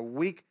right? A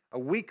weak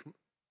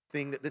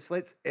thing that just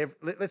lets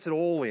it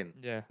all in.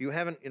 Yeah. You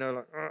haven't,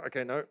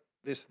 okay, no,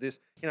 this,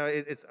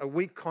 it's a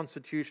weak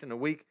constitution, a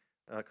weak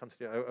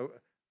constitution.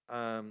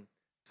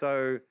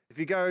 So if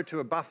you go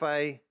to a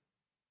buffet,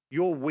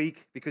 you're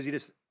weak because you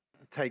just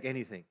take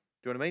anything.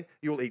 Do you know what I mean?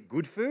 You'll eat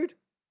good food,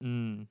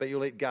 but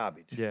you'll eat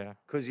garbage. Yeah.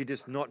 Because you're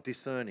just not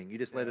discerning. You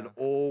just let it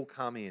all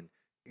come in.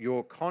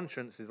 Your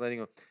conscience is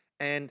letting it.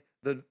 And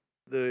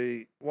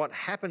what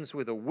happens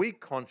with a weak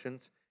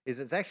conscience is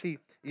it's actually,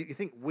 you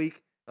think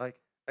weak, like,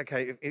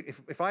 okay,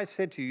 if I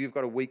said to you, you've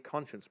got a weak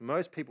conscience,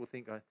 most people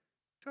think,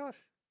 Josh,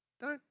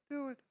 don't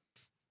do it.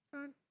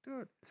 Don't do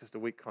it. It's just a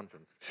weak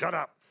conscience. Shut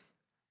up.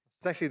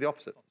 It's actually the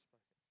opposite.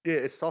 Yeah,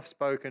 it's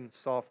soft-spoken,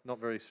 soft, not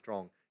very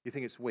strong. You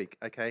think it's weak,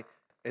 okay?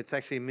 It's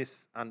actually a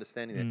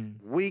misunderstanding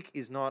there. Weak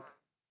is not,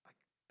 like,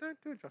 don't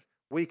do it, Josh.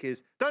 Weak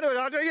is, don't do it.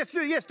 Oh, yes,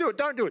 do it. Yes, do it.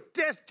 Don't do it.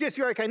 Yes,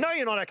 you're okay. No,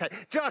 you're not okay.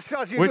 Josh,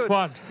 you're good. Which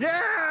one?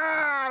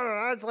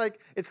 Yeah.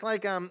 It's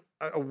like a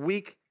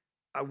weak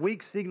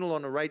signal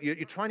on a radio.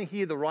 You're trying to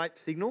hear the right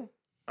signal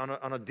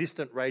on a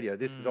distant radio.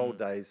 This is old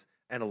days,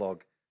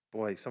 analog.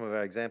 Boy, some of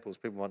our examples,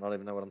 people might not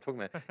even know what I'm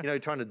talking about. You're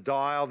trying to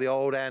dial the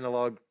old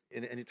analog,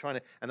 and you're trying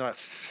to, and they're like,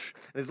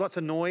 and there's lots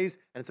of noise,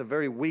 and it's a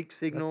very weak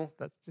signal.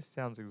 That just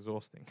sounds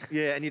exhausting.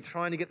 Yeah, and you're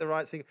trying to get the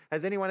right signal.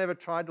 Has anyone ever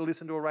tried to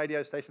listen to a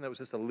radio station that was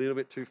just a little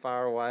bit too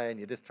far away, and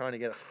you're just trying to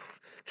get,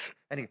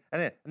 and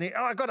then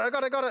oh, I got it.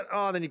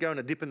 Oh, then you go on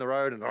a dip in the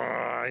road, and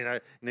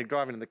and you're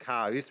driving in the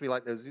car. It used to be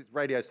like, there was this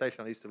radio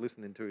station I used to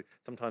listen into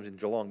sometimes in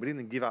Geelong, but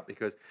didn't give up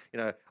because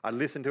I'd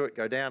listen to it,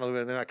 go down a little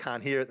bit, and then I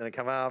can't hear it, then it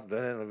come up,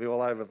 then it'll be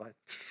all over. Like,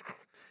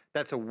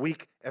 that's a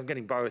weak. I'm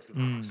getting both.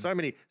 So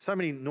many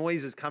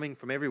noises coming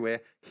from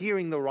everywhere.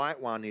 Hearing the right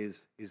one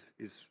is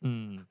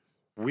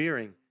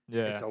wearing.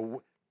 Yeah.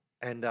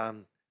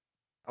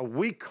 A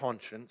weak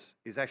conscience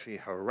is actually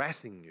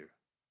harassing you.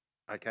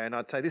 Okay, and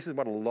I'd say this is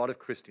what a lot of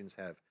Christians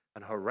have: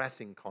 an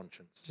harassing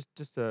conscience.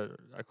 Just a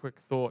quick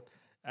thought.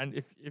 And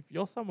if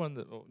you're someone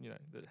that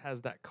that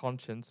has that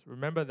conscience,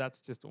 remember that's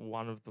just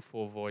one of the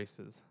 4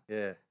 voices.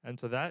 Yeah. And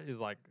so that is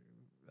like.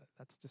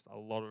 That's just a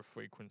lot of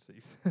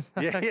frequencies.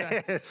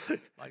 Yeah.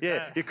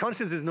 Your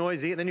conscience is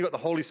noisy, and then you've got the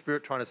Holy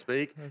Spirit trying to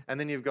speak, and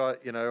then you've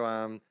got,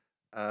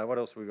 what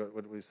else we got?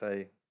 What did we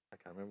say? I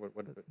can't remember.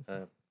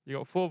 You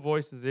got 4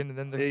 voices in, and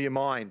then your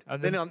mind.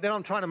 And then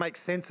I'm trying to make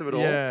sense of it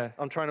all.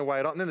 I'm trying to weigh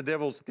it up, and then the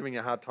devil's giving you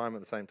a hard time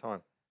at the same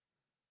time.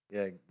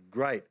 Yeah,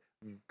 great,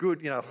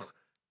 good.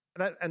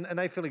 And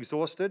they feel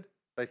exhausted.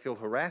 They feel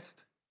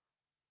harassed.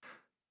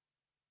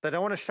 They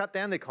don't want to shut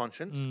down their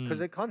conscience because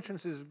their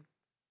conscience is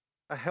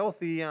a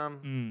healthy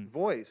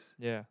voice.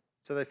 Yeah.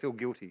 So they feel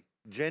guilty.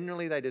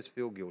 Generally, they just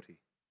feel guilty.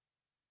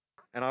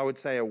 And I would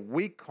say a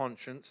weak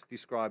conscience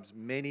describes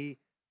many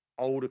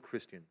older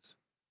Christians.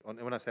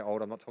 And when I say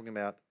old, I'm not talking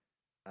about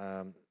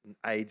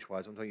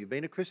age-wise. I'm talking you've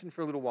been a Christian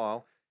for a little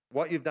while.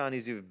 What you've done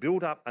is you've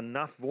built up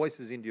enough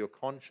voices into your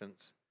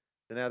conscience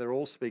that now they're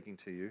all speaking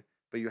to you,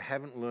 but you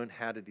haven't learned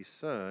how to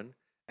discern.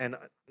 And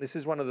this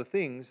is one of the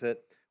things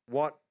that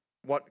one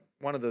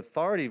of the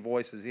authority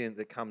voices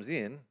that comes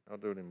in, I'll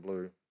do it in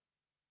blue,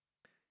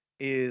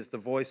 is the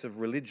voice of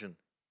religion.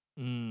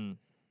 And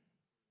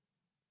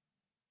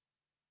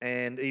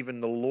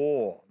even the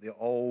law, the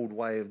old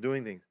way of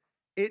doing things.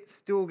 It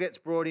still gets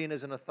brought in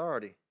as an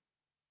authority.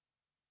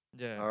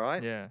 Yeah. All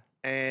right? Yeah.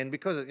 And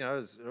because,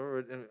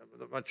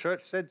 my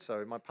church said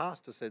so, my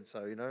pastor said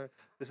so,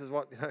 this is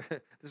what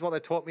they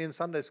taught me in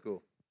Sunday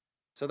school.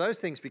 So those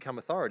things become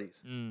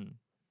authorities.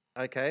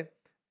 Okay?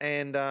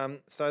 And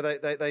so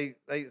they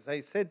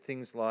said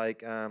things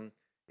like,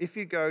 if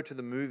you go to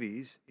the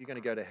movies, you're going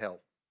to go to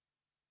hell.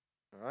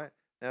 All right.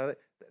 Now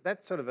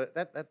that's sort of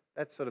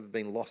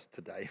been lost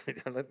today.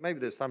 Maybe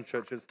there's some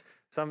churches,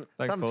 some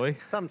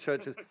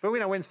churches. But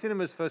when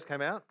cinemas first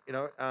came out,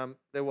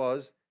 there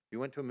was, you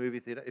went to a movie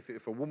theater.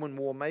 If a woman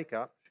wore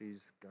makeup,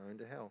 she's going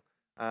to hell.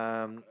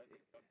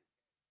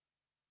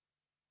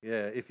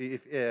 If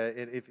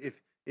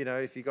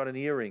you got an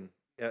earring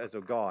as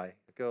a guy,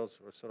 girls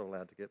are sort of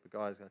allowed to get, but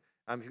guys, if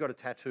you've got a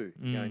tattoo,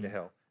 you're going to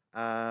hell.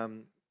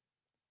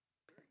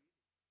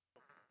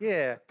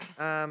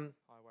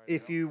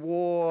 If you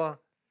wore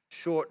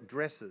short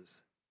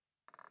dresses.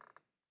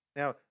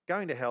 Now,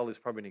 going to hell is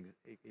probably an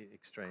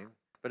extreme,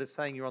 but it's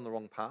saying you're on the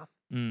wrong path.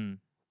 And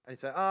you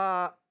say,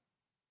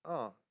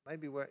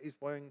 maybe is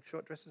wearing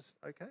short dresses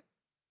okay?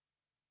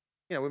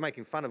 We're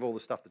making fun of all the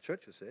stuff the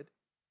church has said.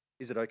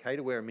 Is it okay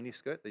to wear a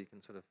miniskirt that you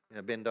can sort of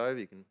bend over?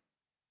 You can.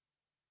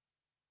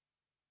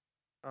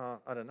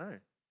 I don't know.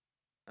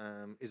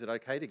 Is it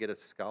okay to get a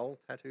skull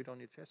tattooed on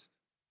your chest?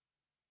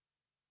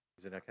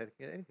 Is it okay to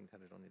get anything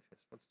tattooed on your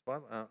chest? What's the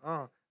Bible?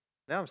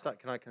 Now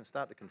I can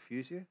start to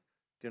confuse you. Do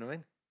you know what I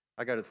mean?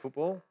 I go to the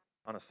football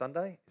on a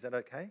Sunday. Is that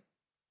okay?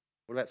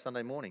 What about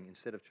Sunday morning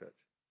instead of church?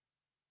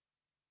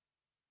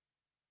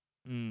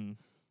 Now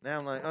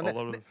I'm like,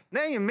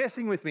 now you're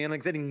messing with me and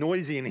it's getting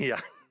noisy in here.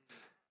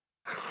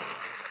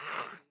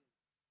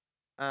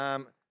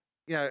 Now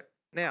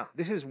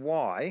this is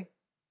why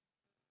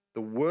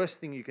the worst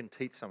thing you can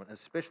teach someone,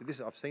 especially this,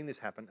 I've seen this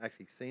happen,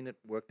 actually seen it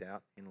worked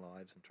out in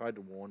lives and tried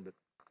to warn, but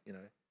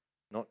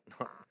not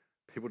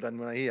people don't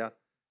want to hear.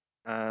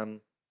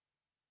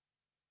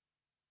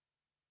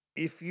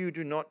 If you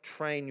do not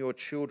train your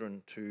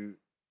children to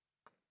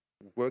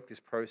work this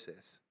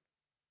process,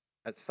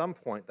 at some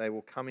point they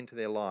will come into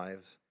their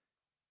lives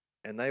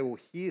and they will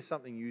hear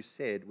something you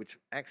said which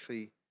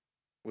actually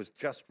was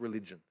just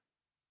religion.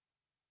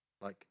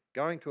 Like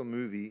going to a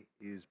movie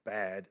is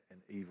bad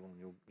and evil and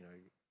you'll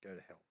go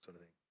to hell sort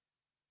of thing.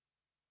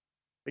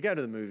 They go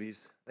to the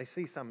movies, they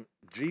see some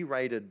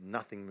G-rated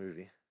nothing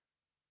movie,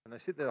 and they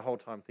sit there the whole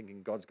time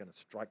thinking God's going to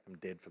strike them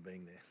dead for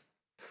being there.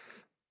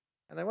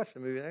 And they watch the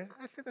movie and they go,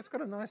 actually that's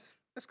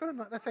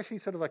actually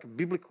sort of like a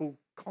biblical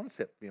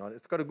concept behind it.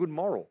 It's got a good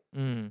moral.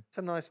 It's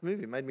a nice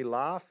movie. It made me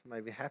laugh,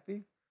 made me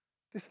happy.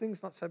 this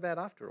thing's not so bad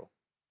after all.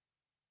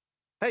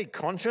 Hey,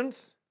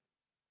 conscience,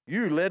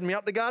 you led me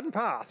up the garden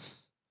path.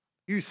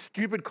 You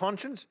stupid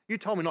conscience, you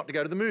told me not to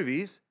go to the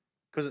movies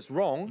because it's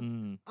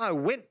wrong. I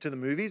went to the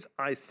movies.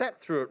 I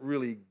sat through it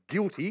really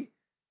guilty,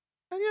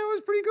 and, it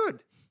was pretty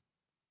good.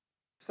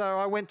 So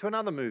I went to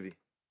another movie,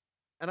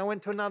 and I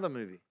went to another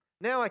movie.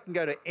 Now I can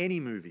go to any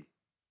movie.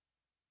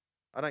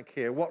 I don't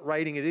care what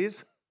rating it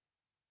is.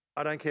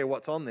 I don't care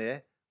what's on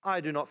there.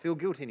 I do not feel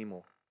guilt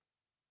anymore.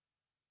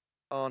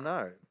 Oh,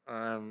 no.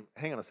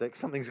 Hang on a sec.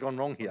 Something's gone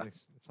wrong here.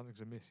 Something's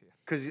amiss here.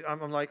 Because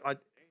I'm like,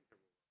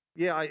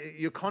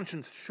 your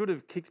conscience should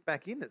have kicked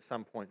back in at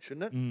some point,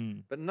 shouldn't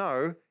it? But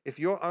no, if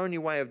your only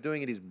way of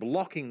doing it is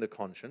blocking the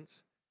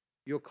conscience,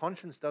 your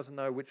conscience doesn't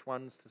know which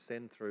ones to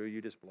send through.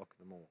 You just block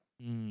them all,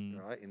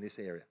 right, in this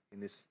area, in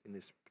this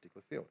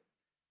particular field.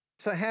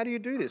 So how do you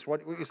do this?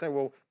 What you say?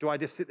 Well, do I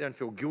just sit there and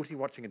feel guilty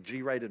watching a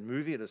G-rated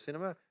movie at a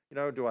cinema?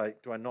 Do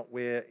I not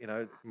wear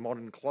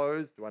modern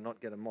clothes? Do I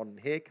not get a modern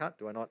haircut?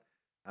 Do I not?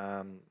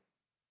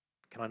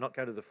 Can I not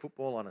go to the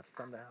football on a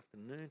Sunday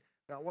afternoon?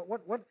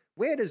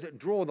 Where does it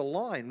draw the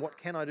line? What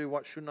can I do?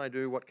 What shouldn't I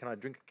do? What can I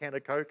drink? A can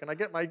of Coke? Can I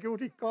get my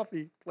guilty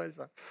coffee?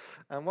 Pleasure.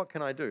 What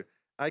can I do?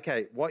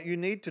 Okay, what you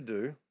need to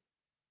do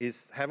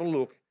is have a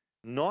look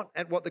not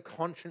at what the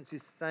conscience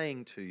is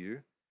saying to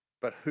you,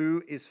 but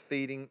who is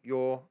feeding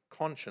your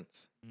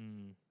conscience.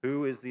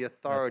 Who is the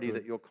authority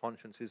that your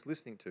conscience is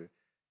listening to?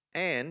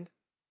 And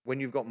when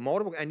you've got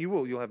multiple, and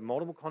you'll have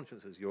multiple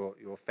consciences,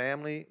 your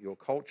family, your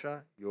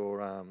culture,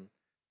 your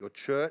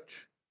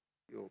church,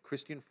 your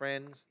Christian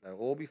friends, they'll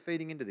all be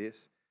feeding into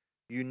this.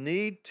 You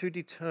need to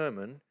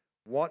determine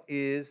what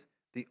is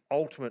the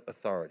ultimate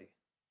authority.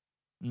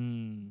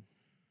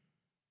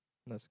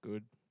 That's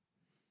good.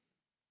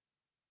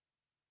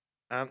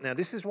 Now,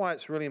 this is why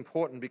it's really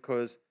important,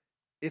 because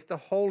if the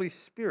Holy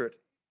Spirit,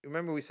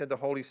 remember we said the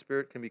Holy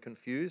Spirit can be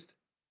confused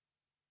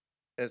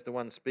as the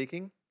one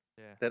speaking?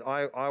 Yeah. That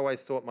I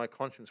always thought my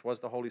conscience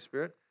was the Holy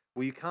Spirit.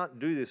 Well, you can't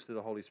do this to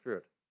the Holy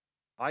Spirit.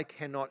 I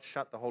cannot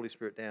shut the Holy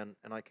Spirit down,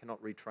 and I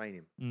cannot retrain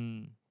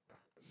him.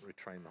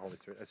 Retrain the Holy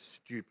Spirit. That's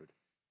stupid.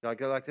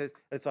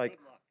 It's like,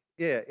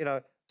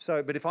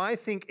 so, but if I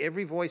think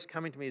every voice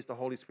coming to me is the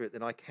Holy Spirit,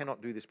 then I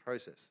cannot do this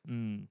process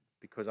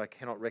because I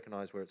cannot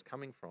recognize where it's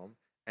coming from,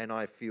 and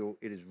I feel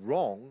it is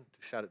wrong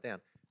to shut it down.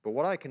 But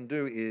what I can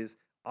do is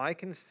I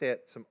can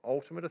set some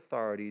ultimate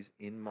authorities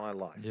in my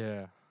life.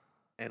 Yeah.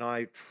 And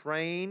I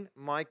train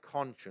my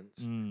conscience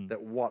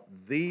that what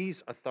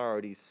these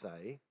authorities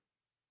say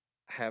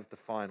have the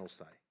final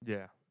say.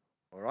 Yeah.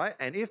 All right?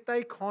 And if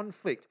they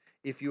conflict,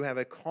 if you have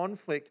a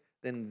conflict,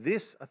 then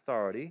this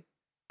authority,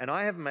 and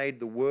I have made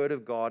the Word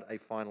of God a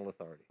final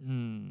authority.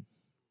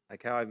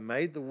 Okay, I've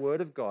made the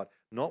Word of God,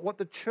 not what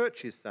the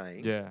church is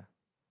saying,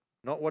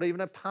 not what even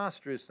a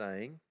pastor is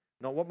saying,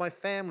 not what my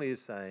family is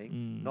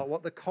saying, not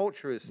what the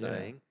culture is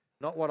saying,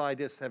 not what I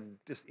just have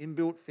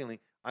inbuilt feeling.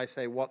 I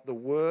say what the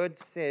Word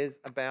says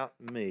about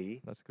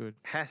me. That's good.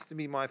 Has to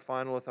be my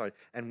final authority.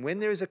 And when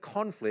there is a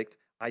conflict,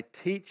 I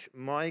teach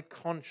my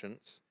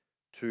conscience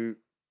to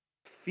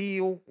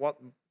feel what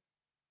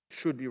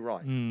should be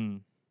right.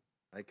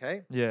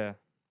 Okay? Yeah.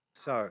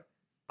 So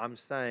I'm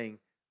saying,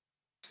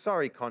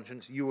 sorry,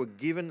 conscience, you were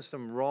given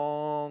some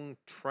wrong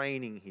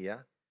training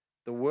here.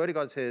 The Word of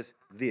God says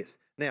this.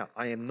 Now,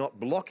 I am not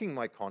blocking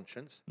my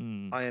conscience.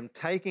 I am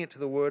taking it to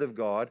the Word of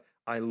God.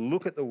 I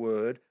look at the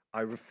Word.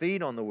 I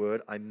feed on the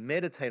Word. I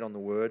meditate on the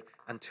Word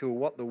until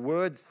what the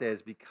Word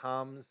says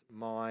becomes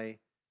my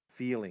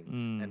feelings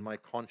and my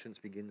conscience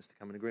begins to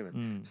come in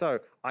agreement. So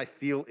I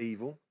feel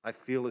evil. I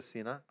feel a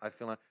sinner.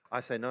 I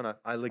say, no,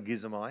 I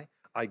legizomai.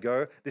 I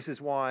go. This is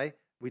why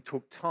we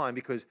took time,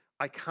 because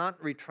I can't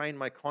retrain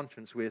my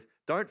conscience with,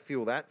 don't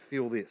feel that,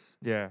 feel this.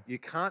 Yeah. You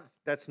can't,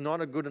 that's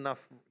not a good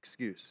enough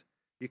excuse.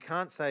 You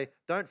can't say,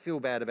 don't feel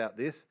bad about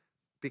this,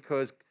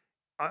 because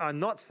I'm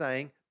not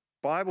saying,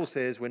 Bible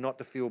says we're not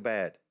to feel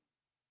bad.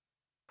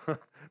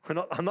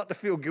 I'm not to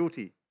feel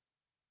guilty.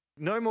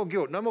 No more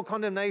guilt, no more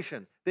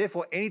condemnation.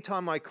 Therefore,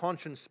 anytime my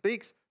conscience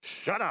speaks,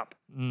 shut up.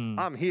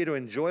 I'm here to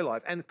enjoy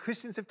life. And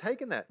Christians have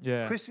taken that.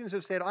 Yeah. Christians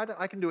have said,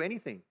 I can do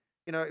anything,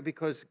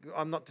 because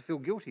I'm not to feel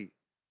guilty.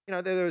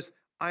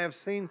 I have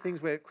seen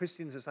things where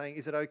Christians are saying,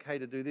 is it okay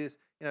to do this?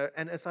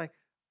 And it's like,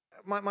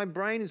 my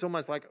brain is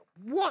almost like,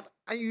 what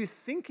are you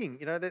thinking?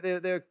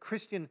 They're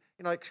Christian,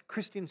 like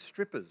Christian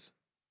strippers.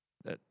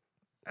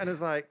 And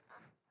it's like,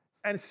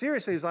 and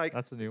seriously, it's like,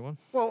 that's a new one.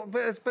 Well,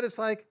 but it's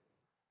like,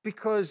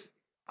 because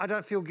I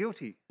don't feel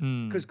guilty,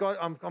 because God,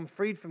 I'm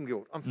freed from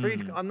guilt. I'm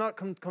freed. I'm not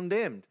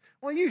condemned.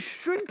 Well, you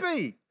should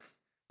be.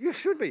 You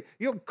should be.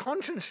 Your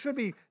conscience should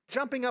be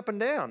jumping up and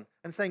down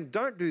and saying,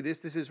 "Don't do this.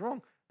 This is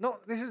wrong." No,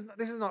 this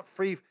is not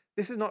free.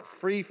 This is not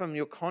free from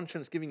your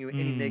conscience giving you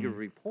any negative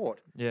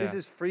report. Yeah. This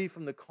is free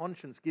from the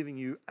conscience giving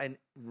you a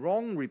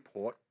wrong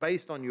report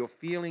based on your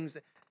feelings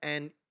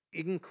and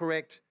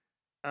incorrect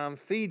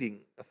feeding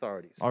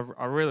authorities.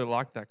 I really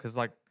like that, because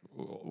like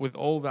with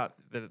all that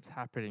it's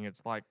happening,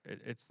 it's like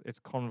it's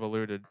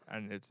convoluted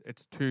and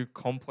it's too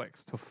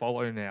complex to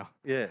follow now.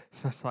 Yeah.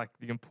 So it's like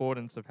the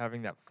importance of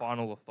having that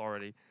final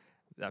authority,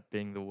 that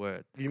being the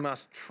word. You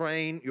must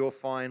train your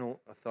final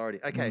authority.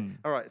 Okay,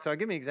 all right. So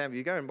give me an example.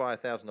 You go and buy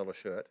 $1,000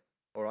 shirt,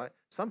 all right?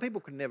 Some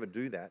people could never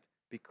do that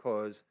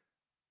because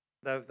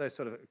they're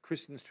sort of,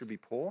 Christians should be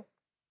poor.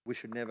 We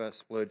should never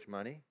splurge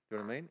money. Do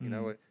you know what I mean? You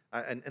know,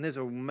 and there's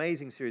an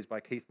amazing series by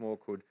Keith Moore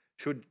called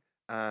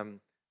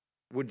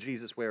Would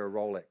Jesus Wear a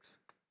Rolex?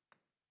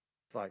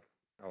 It's like,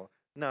 oh,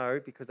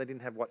 no, because they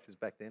didn't have watches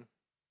back then.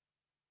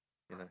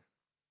 You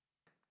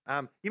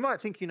know. You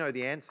might think you know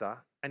the answer,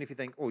 and if you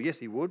think, oh, yes,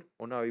 he would,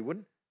 or no, he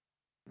wouldn't,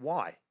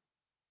 why?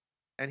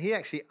 And he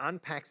actually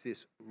unpacks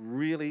this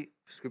really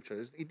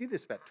scripture. He did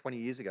this about 20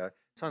 years ago.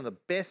 Some of the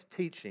best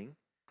teaching.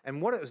 And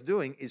what it was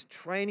doing is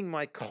training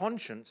my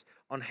conscience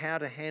on how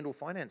to handle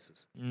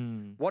finances,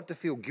 what to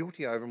feel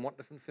guilty over and what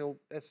to feel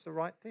that's the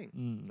right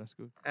thing. That's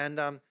good. And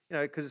you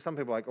know, because some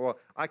people are like, well,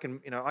 I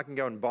can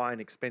go and buy an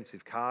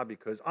expensive car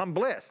because I'm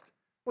blessed.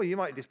 Well, you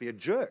might just be a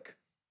jerk.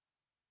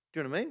 Do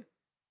you know what I mean?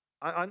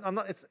 I'm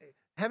not. It's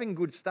having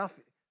good stuff.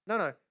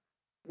 No.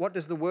 What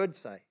does the Word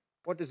say?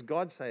 What does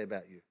God say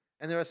about you?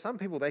 And there are some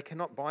people, they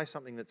cannot buy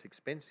something that's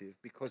expensive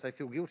because they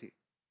feel guilty.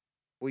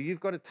 Well, you've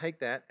got to take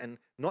that and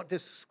not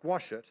just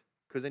squash it,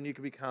 because then you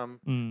can become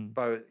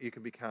both. You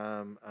can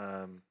become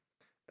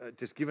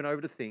just given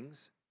over to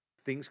things.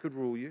 Things could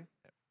rule you.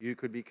 You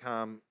could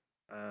become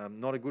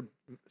not a good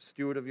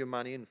steward of your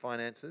money and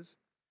finances.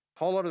 A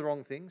whole lot of the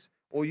wrong things.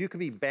 Or you can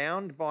be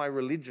bound by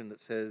religion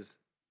that says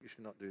you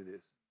should not do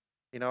this.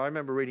 You know, I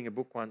remember reading a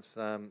book once.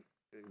 One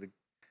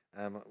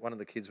of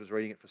the kids was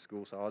reading it for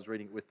school, so I was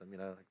reading it with them. You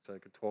know, so I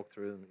could talk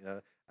through them. You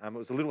know, it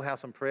was a Little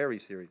House on Prairie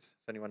series.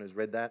 So anyone who's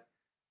read that.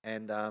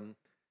 And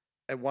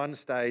at one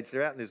stage,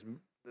 they're out in this.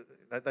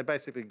 They're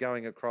basically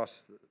going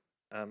across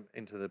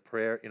into the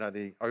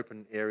the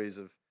open areas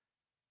of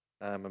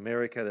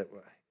America that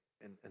were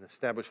and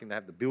establishing. They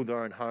have to build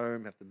their own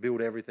home, have to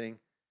build everything.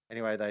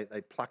 Anyway,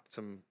 they plucked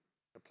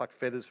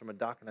feathers from a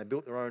duck and they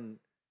built their own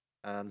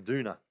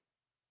doona.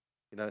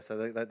 You know, so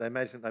they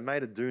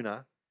made a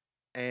doona,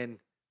 and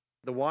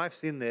the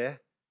wife's in there,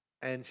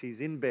 and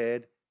she's in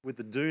bed with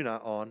the doona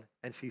on,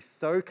 and she's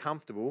so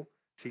comfortable.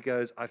 She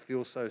goes, I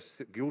feel so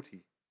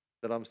guilty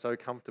that I'm so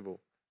comfortable.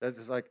 That's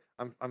just like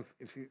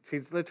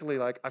she's literally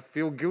like, I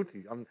feel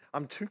guilty.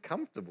 I'm too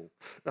comfortable.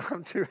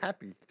 I'm too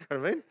happy. You know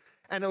what I mean?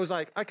 And it was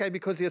like, okay,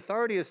 because the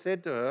authority has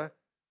said to her,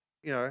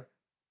 you know,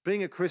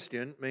 being a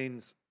Christian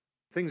means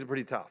things are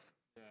pretty tough.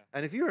 Yeah.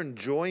 And if you're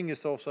enjoying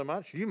yourself so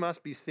much, you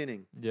must be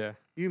sinning. Yeah.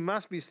 You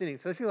must be sinning.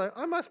 So she's like,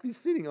 I must be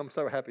sinning. I'm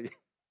so happy. You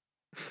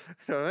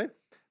know what I mean?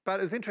 But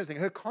it's interesting.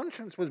 Her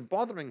conscience was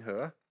bothering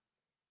her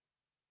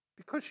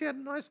because she had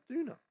a nice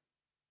doona.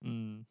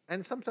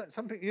 And some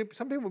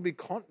people will be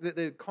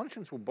their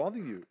conscience will bother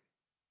you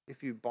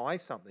if you buy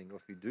something or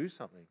if you do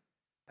something,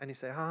 and you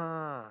say,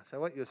 so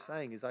what you're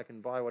saying is I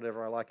can buy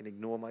whatever I like and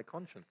ignore my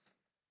conscience.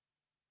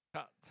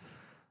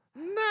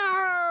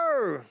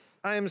 No,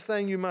 I am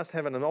saying you must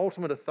have an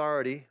ultimate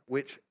authority,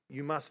 which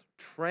you must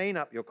train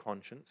up your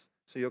conscience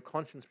so your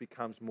conscience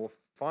becomes more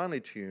finely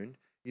tuned.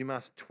 You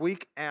must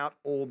tweak out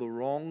all the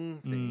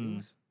wrong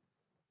things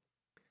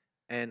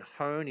and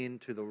hone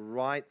into the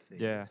right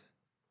things. Yeah.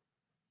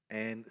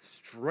 And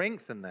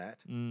strengthen that.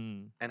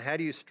 And how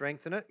do you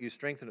strengthen it? You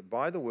strengthen it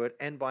by the word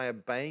and by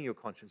obeying your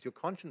conscience. Your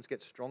conscience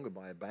gets stronger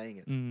by obeying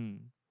it.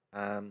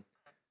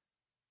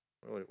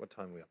 What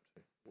time are we up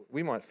to?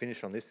 We might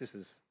finish on this. This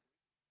is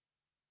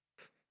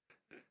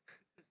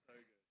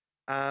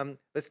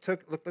let's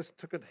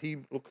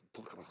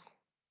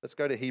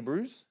go to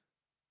Hebrews.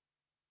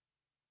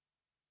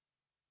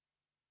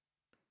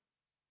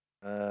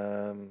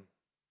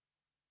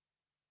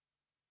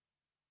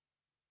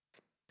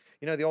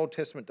 You know, the Old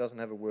Testament doesn't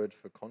have a word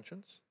for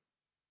conscience.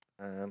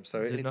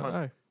 So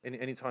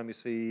anytime you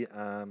see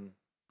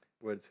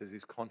where it says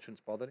his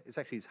conscience bothered, it's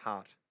actually his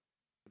heart,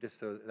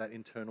 just that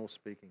internal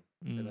speaking.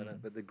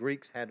 But the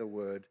Greeks had a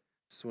word,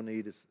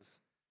 sunides,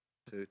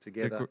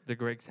 together. The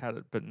Greeks had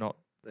it, but not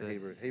the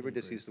Hebrew. Hebrew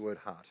just used the word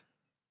heart.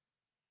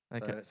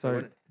 Okay.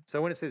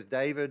 So when it says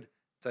David,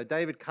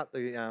 David cut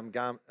the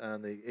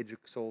edge of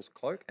Saul's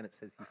cloak, and it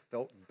says he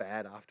felt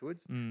bad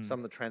afterwards. Some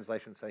of the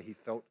translations say he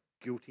felt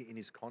guilty in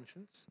his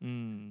conscience,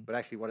 but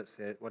actually what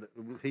the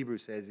Hebrew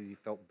says is he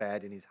felt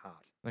bad in his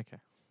heart. Okay.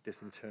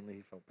 Just internally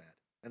he felt bad.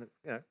 And it's,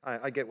 you know,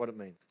 I get what it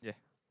means. Yeah.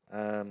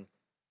 So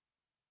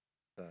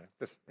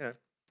just, you know,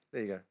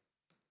 there you go.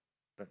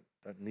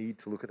 Don't need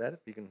to look at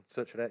that. You can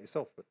search it out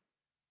yourself,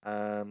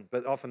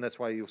 but often that's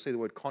why you'll see the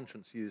word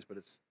conscience used, but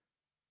it's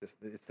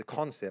the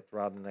concept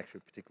rather than the actual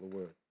particular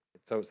word.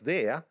 So it's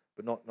there,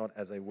 but not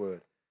as a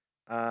word.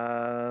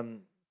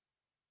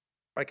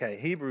 Okay,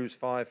 Hebrews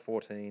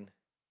 5:14.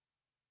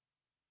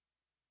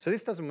 So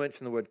this doesn't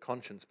mention the word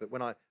conscience, but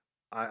when I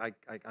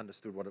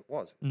understood what it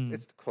was,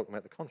 it's talking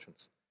about the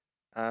conscience.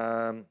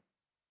 Talk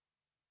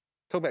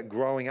about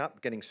growing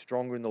up, getting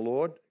stronger in the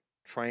Lord,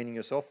 training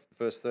yourself.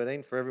 Verse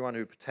 13, for everyone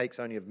who partakes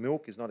only of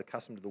milk is not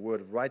accustomed to the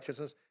word of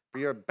righteousness, for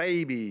you're a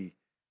baby.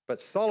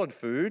 But solid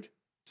food,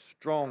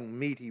 strong,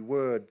 meaty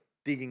word,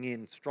 digging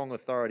in, strong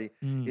authority,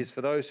 is for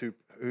those who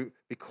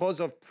because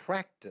of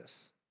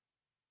practice,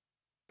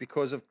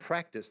 because of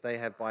practice they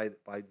have by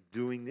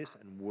doing this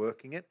and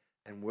working it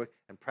and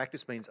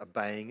practice means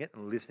obeying it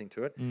and listening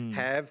to it,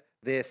 have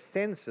their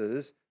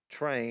senses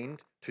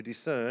trained to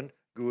discern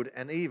good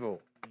and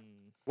evil.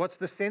 What's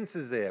the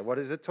senses there? What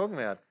is it talking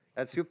about?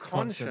 That's your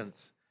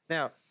conscience.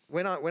 Now,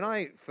 when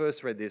I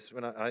first read this,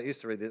 when I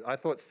used to read this, I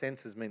thought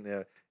senses meant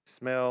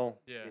smell,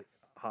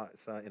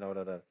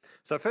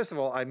 So first of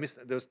all,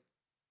 there was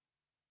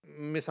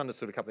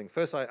misunderstood a couple of things.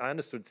 First, I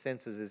understood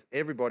senses as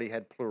everybody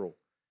had plural.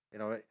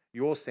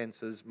 Your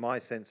senses, my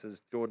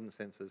senses, Jordan's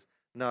senses.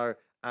 No,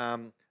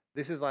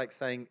 this is like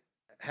saying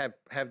have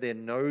their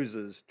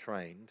noses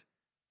trained.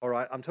 All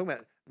right, I'm talking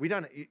about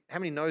how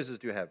many noses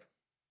do you have?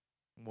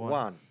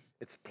 One.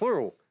 It's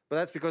plural, but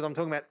that's because I'm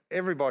talking about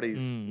everybody's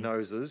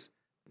noses.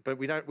 But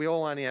we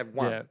all only have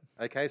one. Yeah.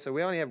 Okay, so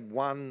we only have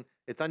one.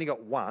 It's only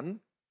got one,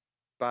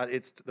 but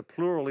the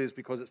plural is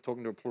because it's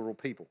talking to a plural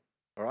people.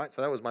 All right,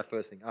 so that was my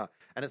first thing.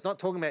 And it's not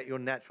talking about your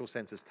natural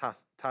senses: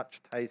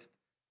 touch, taste,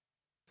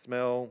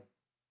 smell.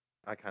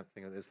 I can't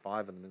think of. There's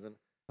 5 of them, isn't it?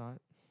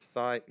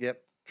 Sight. Yep.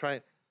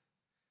 Train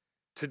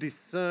to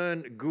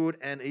discern good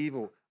and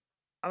evil.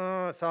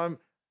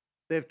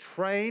 They've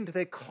trained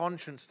their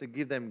conscience to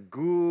give them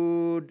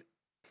good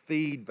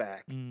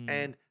feedback,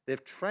 and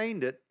they've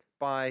trained it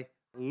by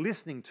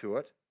listening to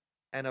it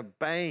and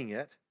obeying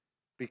it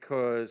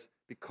because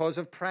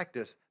of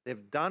practice.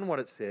 They've done what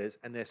it says,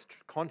 and their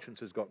conscience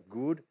has got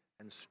good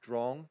and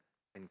strong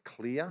and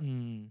clear.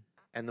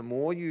 And the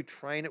more you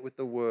train it with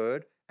the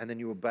word and then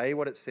you obey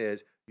what it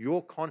says,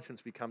 your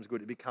conscience becomes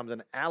good. It becomes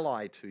an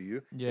ally to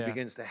you. Yeah. It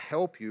begins to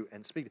help you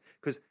and speak.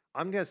 Because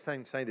I'm going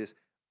to say this.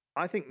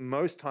 I think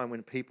most time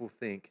when people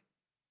think,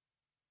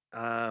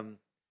 they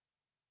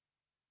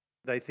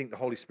think the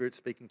Holy Spirit's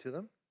speaking to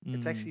them,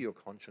 it's actually your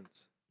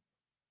conscience,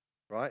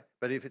 right?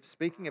 But if it's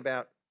speaking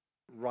about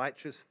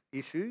righteous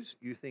issues,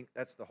 you think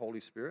that's the Holy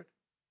Spirit.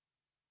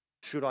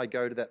 Should I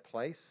go to that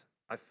place?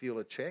 I feel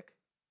a check.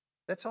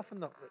 That's often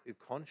not your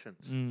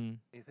conscience. And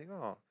you think,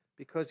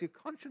 because your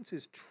conscience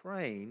is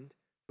trained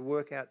to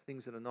work out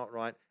things that are not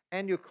right,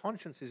 and your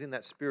conscience is in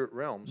that spirit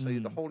realm, so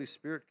the Holy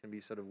Spirit can be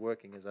sort of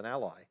working as an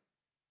ally.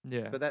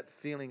 Yeah. But that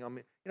feeling,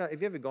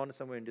 have you ever gone to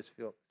somewhere and just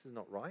feel, this is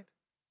not right?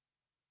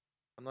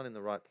 I'm not in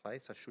the right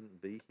place. I shouldn't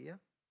be here.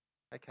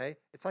 Okay,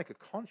 it's like a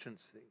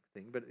conscience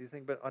thing, but you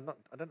think, but I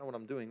don't know what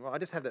I'm doing. Well, I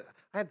just have that.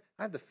 I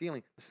have the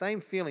feeling, the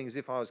same feeling as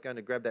if I was going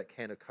to grab that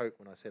can of Coke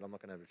when I said I'm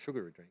not going to have a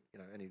sugary drink.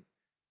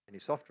 Any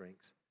soft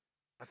drinks.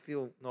 I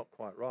feel not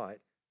quite right.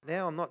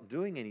 Now I'm not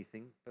doing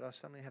anything, but I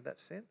suddenly have that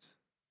sense,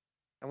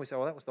 and we say,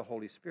 well, that was the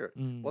Holy Spirit.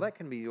 Well, that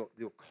can be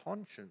your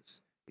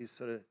conscience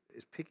is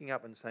picking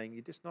up and saying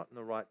you're just not in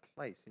the right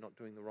place. You're not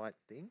doing the right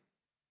thing,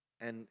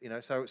 and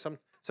so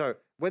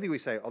whether we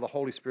say, oh, the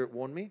Holy Spirit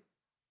warned me,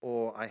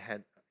 or I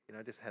had.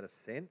 Just had a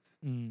sense.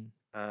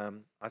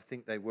 I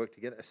think they work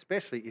together,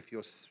 especially if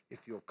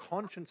your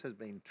conscience has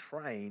been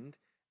trained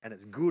and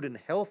it's good and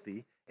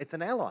healthy. It's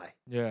an ally.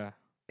 Yeah,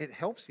 it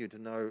helps you to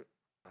know.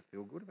 I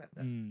feel good about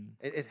that.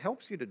 It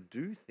helps you to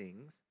do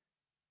things,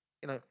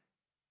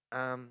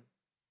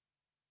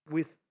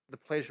 with the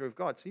pleasure of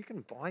God. So you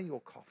can buy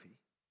your coffee.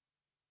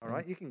 All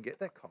right, you can get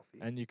that coffee,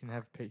 and you can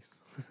have peace.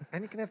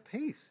 And you can have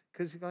peace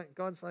because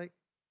God's like,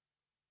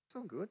 it's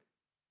all good.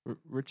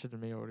 Richard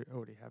and me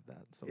already have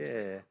that. So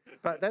yeah,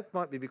 but that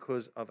might be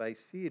because of a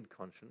seared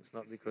conscience,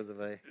 not because of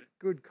a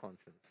good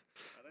conscience.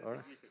 All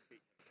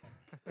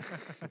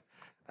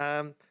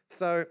right.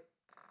 So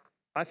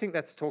I think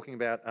that's talking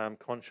about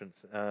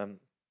conscience.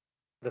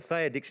 The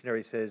Thayer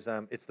Dictionary says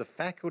it's the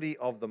faculty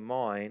of the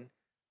mind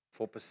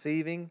for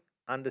perceiving,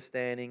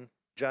 understanding,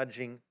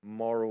 judging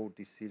moral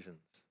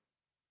decisions.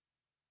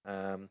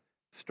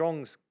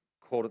 Strong's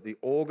called it the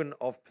organ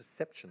of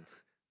perception.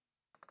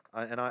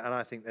 And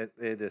I think that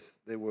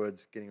they're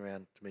words getting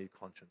around to me,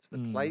 conscience. The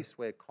place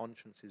where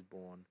conscience is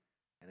born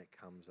and it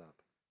comes up.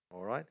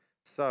 All right?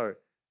 So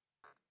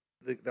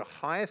the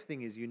highest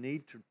thing is you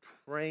need to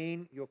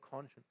train your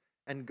conscience.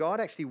 And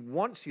God actually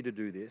wants you to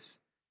do this.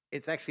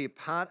 It's actually a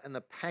part and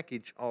the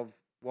package of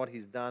what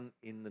he's done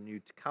in the new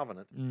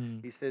covenant.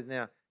 He says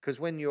now, because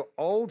when your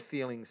old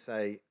feelings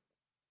say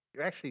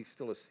you're actually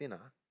still a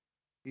sinner,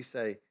 he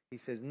says,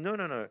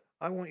 no.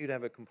 I want you to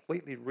have a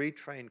completely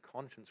retrained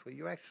conscience where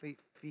you actually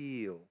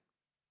feel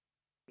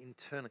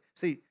internally.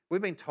 See,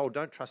 we've been told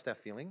don't trust our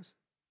feelings,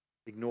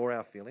 ignore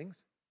our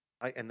feelings.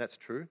 And that's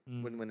true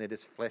when they're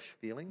just flesh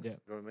feelings. Yeah. You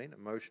know what I mean?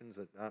 Emotions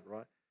that aren't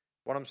right.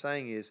 What I'm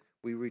saying is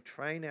we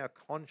retrain our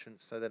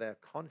conscience so that our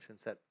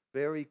conscience, that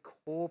very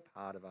core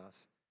part of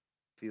us,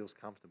 feels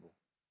comfortable.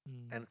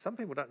 And some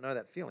people don't know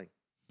that feeling.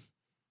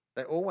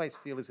 They always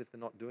feel as if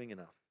they're not doing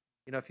enough.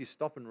 If you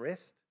stop and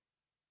rest,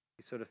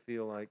 you sort of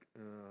feel like,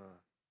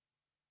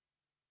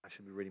 I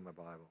should be reading my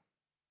Bible.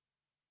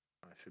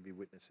 I should be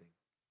witnessing.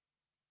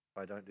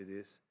 If I don't do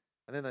this.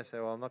 And then they say,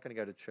 well, I'm not going to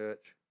go to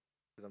church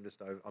because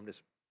I'm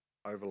just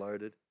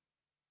overloaded.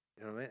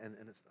 You know what I mean?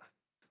 And it's the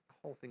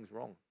whole thing's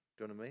wrong.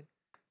 Do you know what I mean?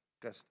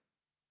 Just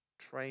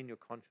train your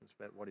conscience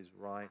about what is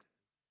right,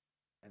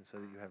 and so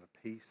that you have a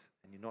peace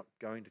and you're not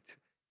going to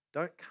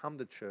don't come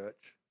to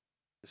church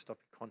to stop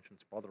your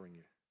conscience bothering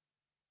you.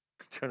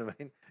 Do you know what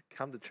I mean?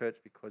 Come to church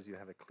because you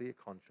have a clear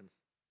conscience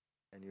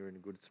and you're in a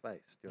good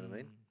space. Do you know what I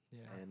mean?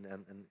 Yeah.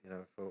 And you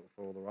know, for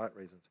all the right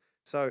reasons.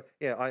 So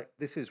yeah,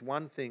 this is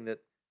one thing that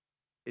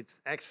it's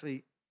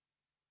actually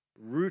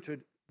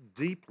rooted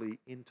deeply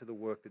into the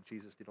work that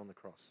Jesus did on the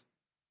cross.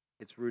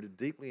 It's rooted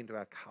deeply into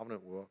our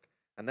covenant work.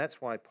 And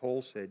that's why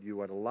Paul said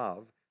you are to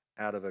love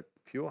out of a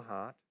pure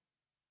heart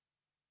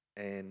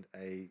and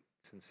a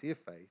sincere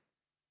faith.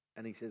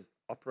 And he says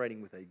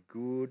operating with a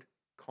good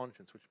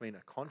conscience, which means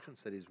a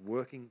conscience that is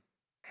working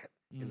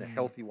in the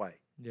healthy way.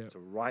 Yeah. It's a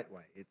right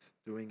way. It's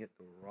doing it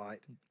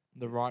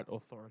the right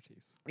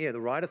authorities. Yeah,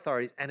 the right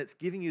authorities, and it's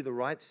giving you the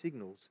right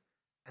signals.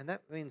 And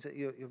that means that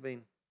you've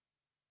been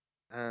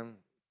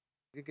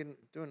you're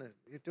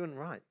doing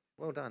right.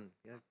 Well done.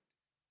 You know?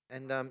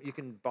 And you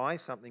can buy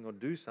something or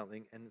do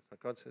something, and it's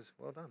like God says,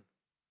 well done.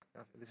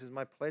 This is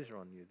my pleasure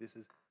on you. This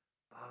is,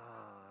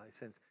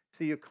 sense.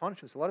 See, your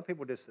conscience, a lot of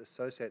people just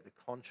associate the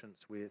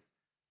conscience with,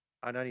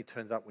 it only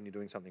turns up when you're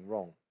doing something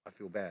wrong. I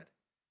feel bad.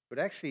 But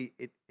actually,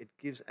 it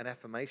gives an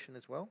affirmation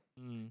as well.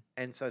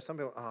 And so some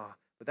people,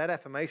 but that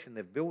affirmation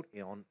they've built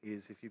on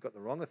is if you've got the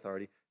wrong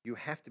authority, you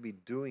have to be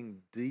doing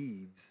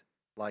deeds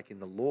like in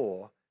the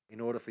law in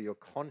order for your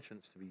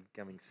conscience to be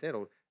becoming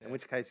settled, in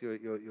which case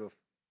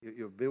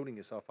you're building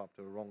yourself up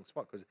to a wrong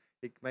spot, because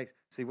it makes,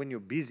 see, when you're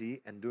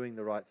busy and doing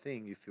the right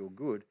thing, you feel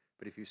good,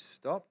 but if you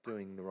stop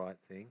doing the right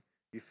thing,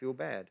 you feel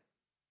bad.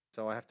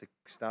 So I have to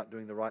start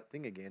doing the right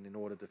thing again in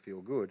order to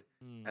feel good.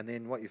 And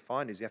then what you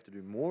find is you have to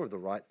do more of the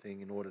right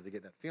thing in order to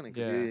get that feeling,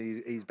 because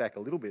you ease back a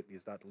little bit and you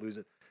start to lose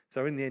it.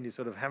 So in the end, you're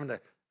sort of having to,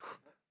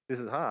 this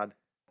is hard.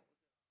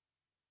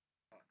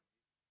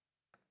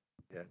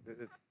 Yeah.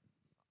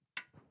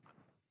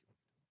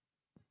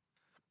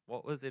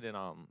 What was it in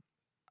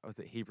was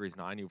it Hebrews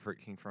 9 you were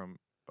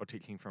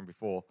teaching from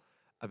before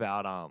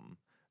about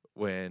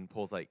when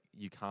Paul's like,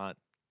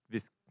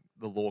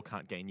 the law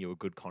can't gain you a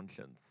good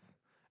conscience.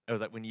 It was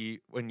like when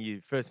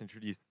you first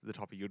introduced the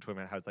topic, you were talking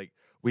about how it's like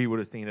we would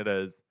have seen it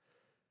as,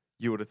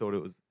 you would have thought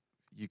it was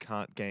you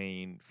can't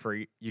gain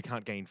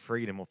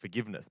freedom or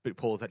forgiveness. But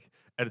Paul's actually,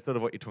 and it's sort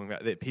of what you're talking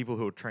about, that people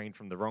who are trained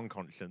from the wrong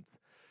conscience,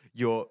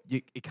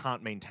 it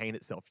can't maintain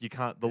itself.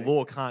 The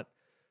law can't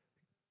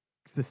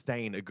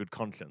sustain a good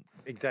conscience.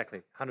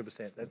 Exactly,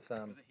 100%. That's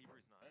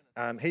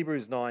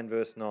Hebrews 9,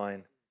 verse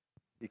 9.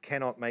 You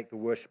cannot make the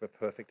worshipper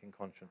perfect in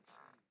conscience.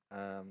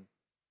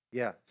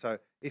 So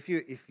if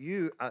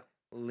you are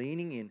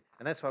leaning in,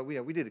 and that's why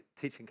we did a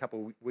teaching a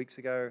couple of weeks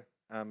ago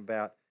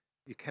about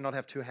you cannot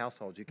have two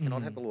households. You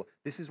cannot have the law.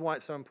 This is why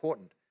it's so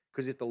important,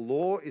 because if the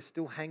law is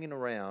still hanging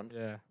around,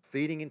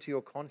 feeding into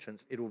your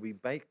conscience, it will be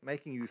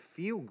making you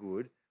feel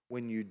good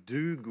when you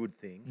do good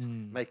things,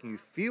 making you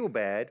feel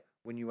bad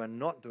when you are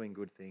not doing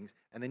good things,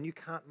 and then you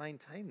can't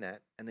maintain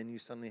that, and then you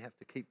suddenly have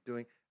to keep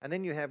doing, and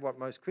then you have what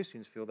most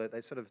Christians feel, that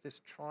they're sort of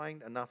just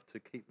trying enough to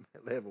keep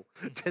level,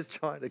 just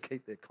trying to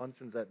keep their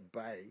conscience at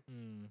bay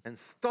and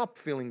stop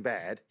feeling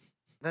bad.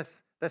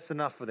 That's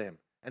enough for them.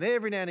 And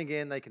every now and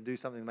again, they can do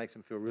something that makes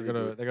them feel really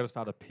good. They got to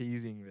start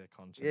appeasing their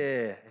conscience.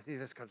 Yeah,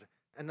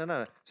 and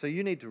no. So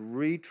you need to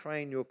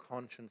retrain your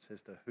conscience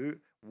as to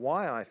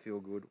why I feel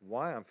good,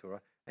 why I feel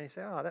right, and you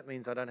say, that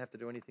means I don't have to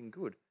do anything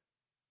good.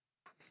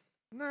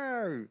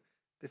 No,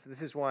 this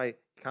is why you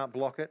can't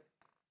block it,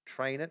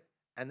 train it,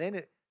 and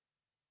then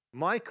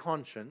my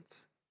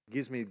conscience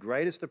gives me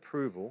greatest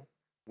approval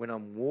when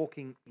I'm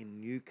walking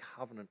in new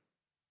covenant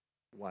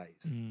ways.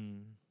 Yeah,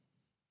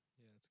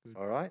 that's good.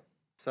 All right?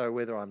 So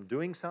whether I'm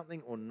doing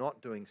something or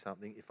not doing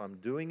something, if I'm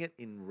doing it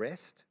in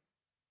rest,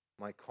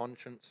 my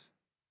conscience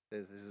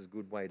says this is a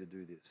good way to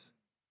do this.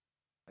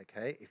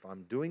 Okay? If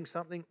I'm doing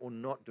something or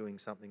not doing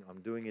something,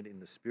 I'm doing it in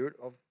the spirit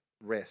of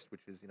rest,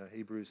 which is,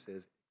 Hebrews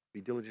says, be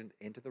diligent,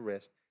 enter the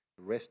rest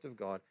of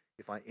God.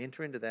 If I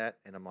enter into that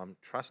and I'm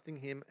trusting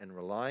Him and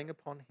relying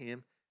upon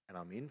Him and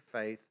I'm in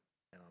faith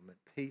and I'm at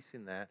peace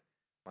in that,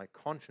 my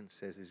conscience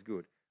says is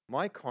good.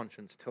 My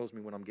conscience tells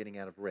me when I'm getting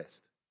out of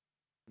rest,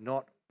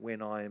 not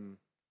when I'm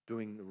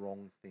doing the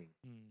wrong thing.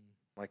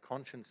 My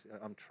conscience,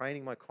 I'm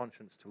training my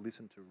conscience to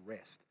listen to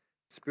rest,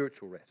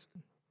 spiritual rest.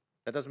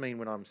 That doesn't mean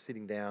when I'm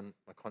sitting down,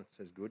 my conscience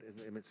is good.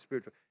 It's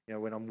spiritual.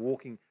 When I'm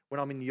walking, when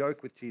I'm in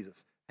yoke with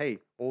Jesus. Hey,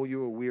 all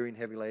you are weary and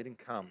heavy laden,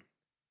 come.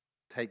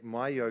 Take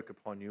my yoke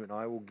upon you and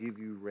I will give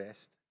you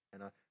rest.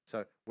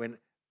 So when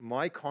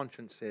my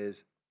conscience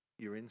says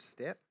you're in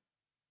step,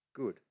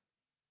 good.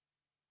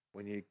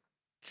 When you're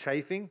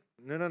chafing,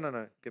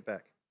 no, get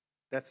back.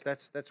 That's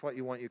what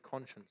you want your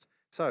conscience.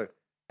 So,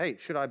 hey,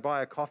 should I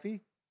buy a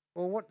coffee?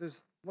 Well, what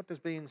does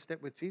be in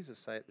step with Jesus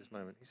say at this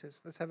moment? He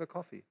says, let's have a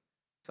coffee.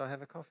 So I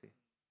have a coffee.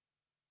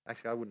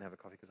 Actually, I wouldn't have a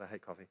coffee because I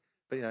hate coffee.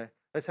 But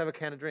let's have a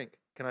can of drink.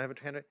 Can I have a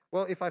can of drink?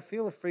 Well, if I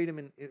feel a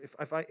freedom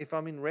if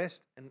I'm in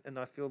rest and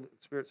I feel that the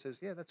Spirit says,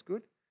 yeah, that's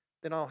good,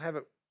 then I'll have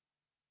it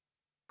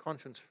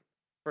conscience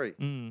free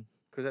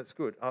because that's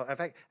good.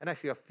 And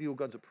actually, I feel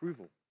God's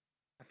approval.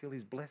 I feel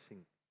His blessing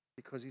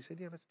because He said,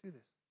 yeah, let's do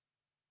this.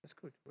 That's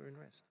good. We're in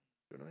rest.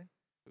 You know what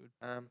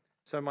I mean? Good.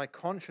 So my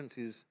conscience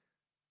is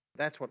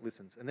That's what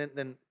listens. And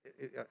then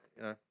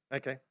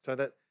okay, so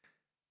that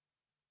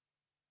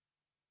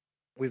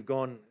we've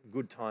gone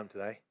good time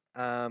today.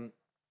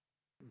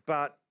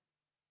 But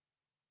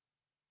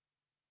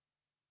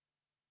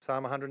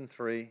Psalm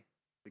 103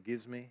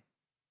 forgives me,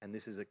 and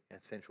this is an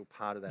essential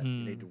part of that.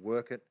 You need to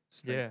work it,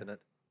 strengthen it,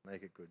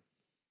 make it good.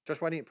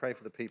 Josh, why don't you pray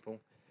for the people?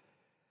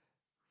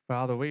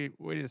 Father, we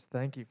just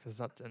thank you for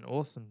such an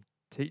awesome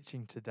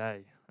teaching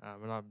today.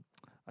 And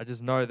I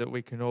just know that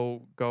we can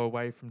all go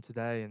away from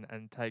today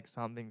and take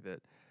something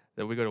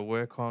that we got to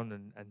work on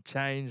and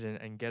change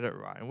and get it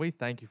right. And we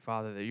thank you,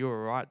 Father, that you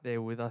are right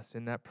there with us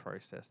in that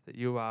process, that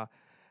you are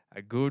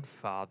a good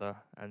Father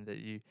and that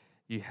you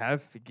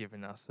have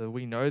forgiven us. So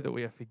we know that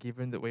we are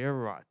forgiven, that we are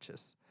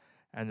righteous,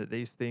 and that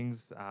these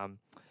things,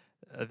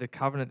 the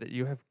covenant that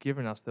you have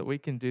given us, that we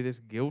can do this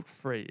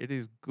guilt-free. It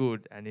is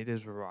good and it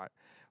is right.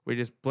 We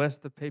just bless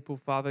the people,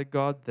 Father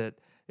God, that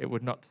it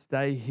would not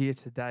stay here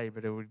today,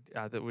 but it would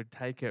that would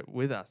take it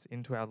with us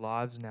into our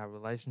lives and our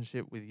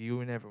relationship with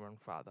you and everyone,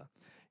 Father.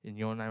 In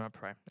your name I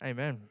pray.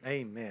 Amen.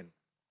 Amen.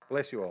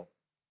 Bless you all.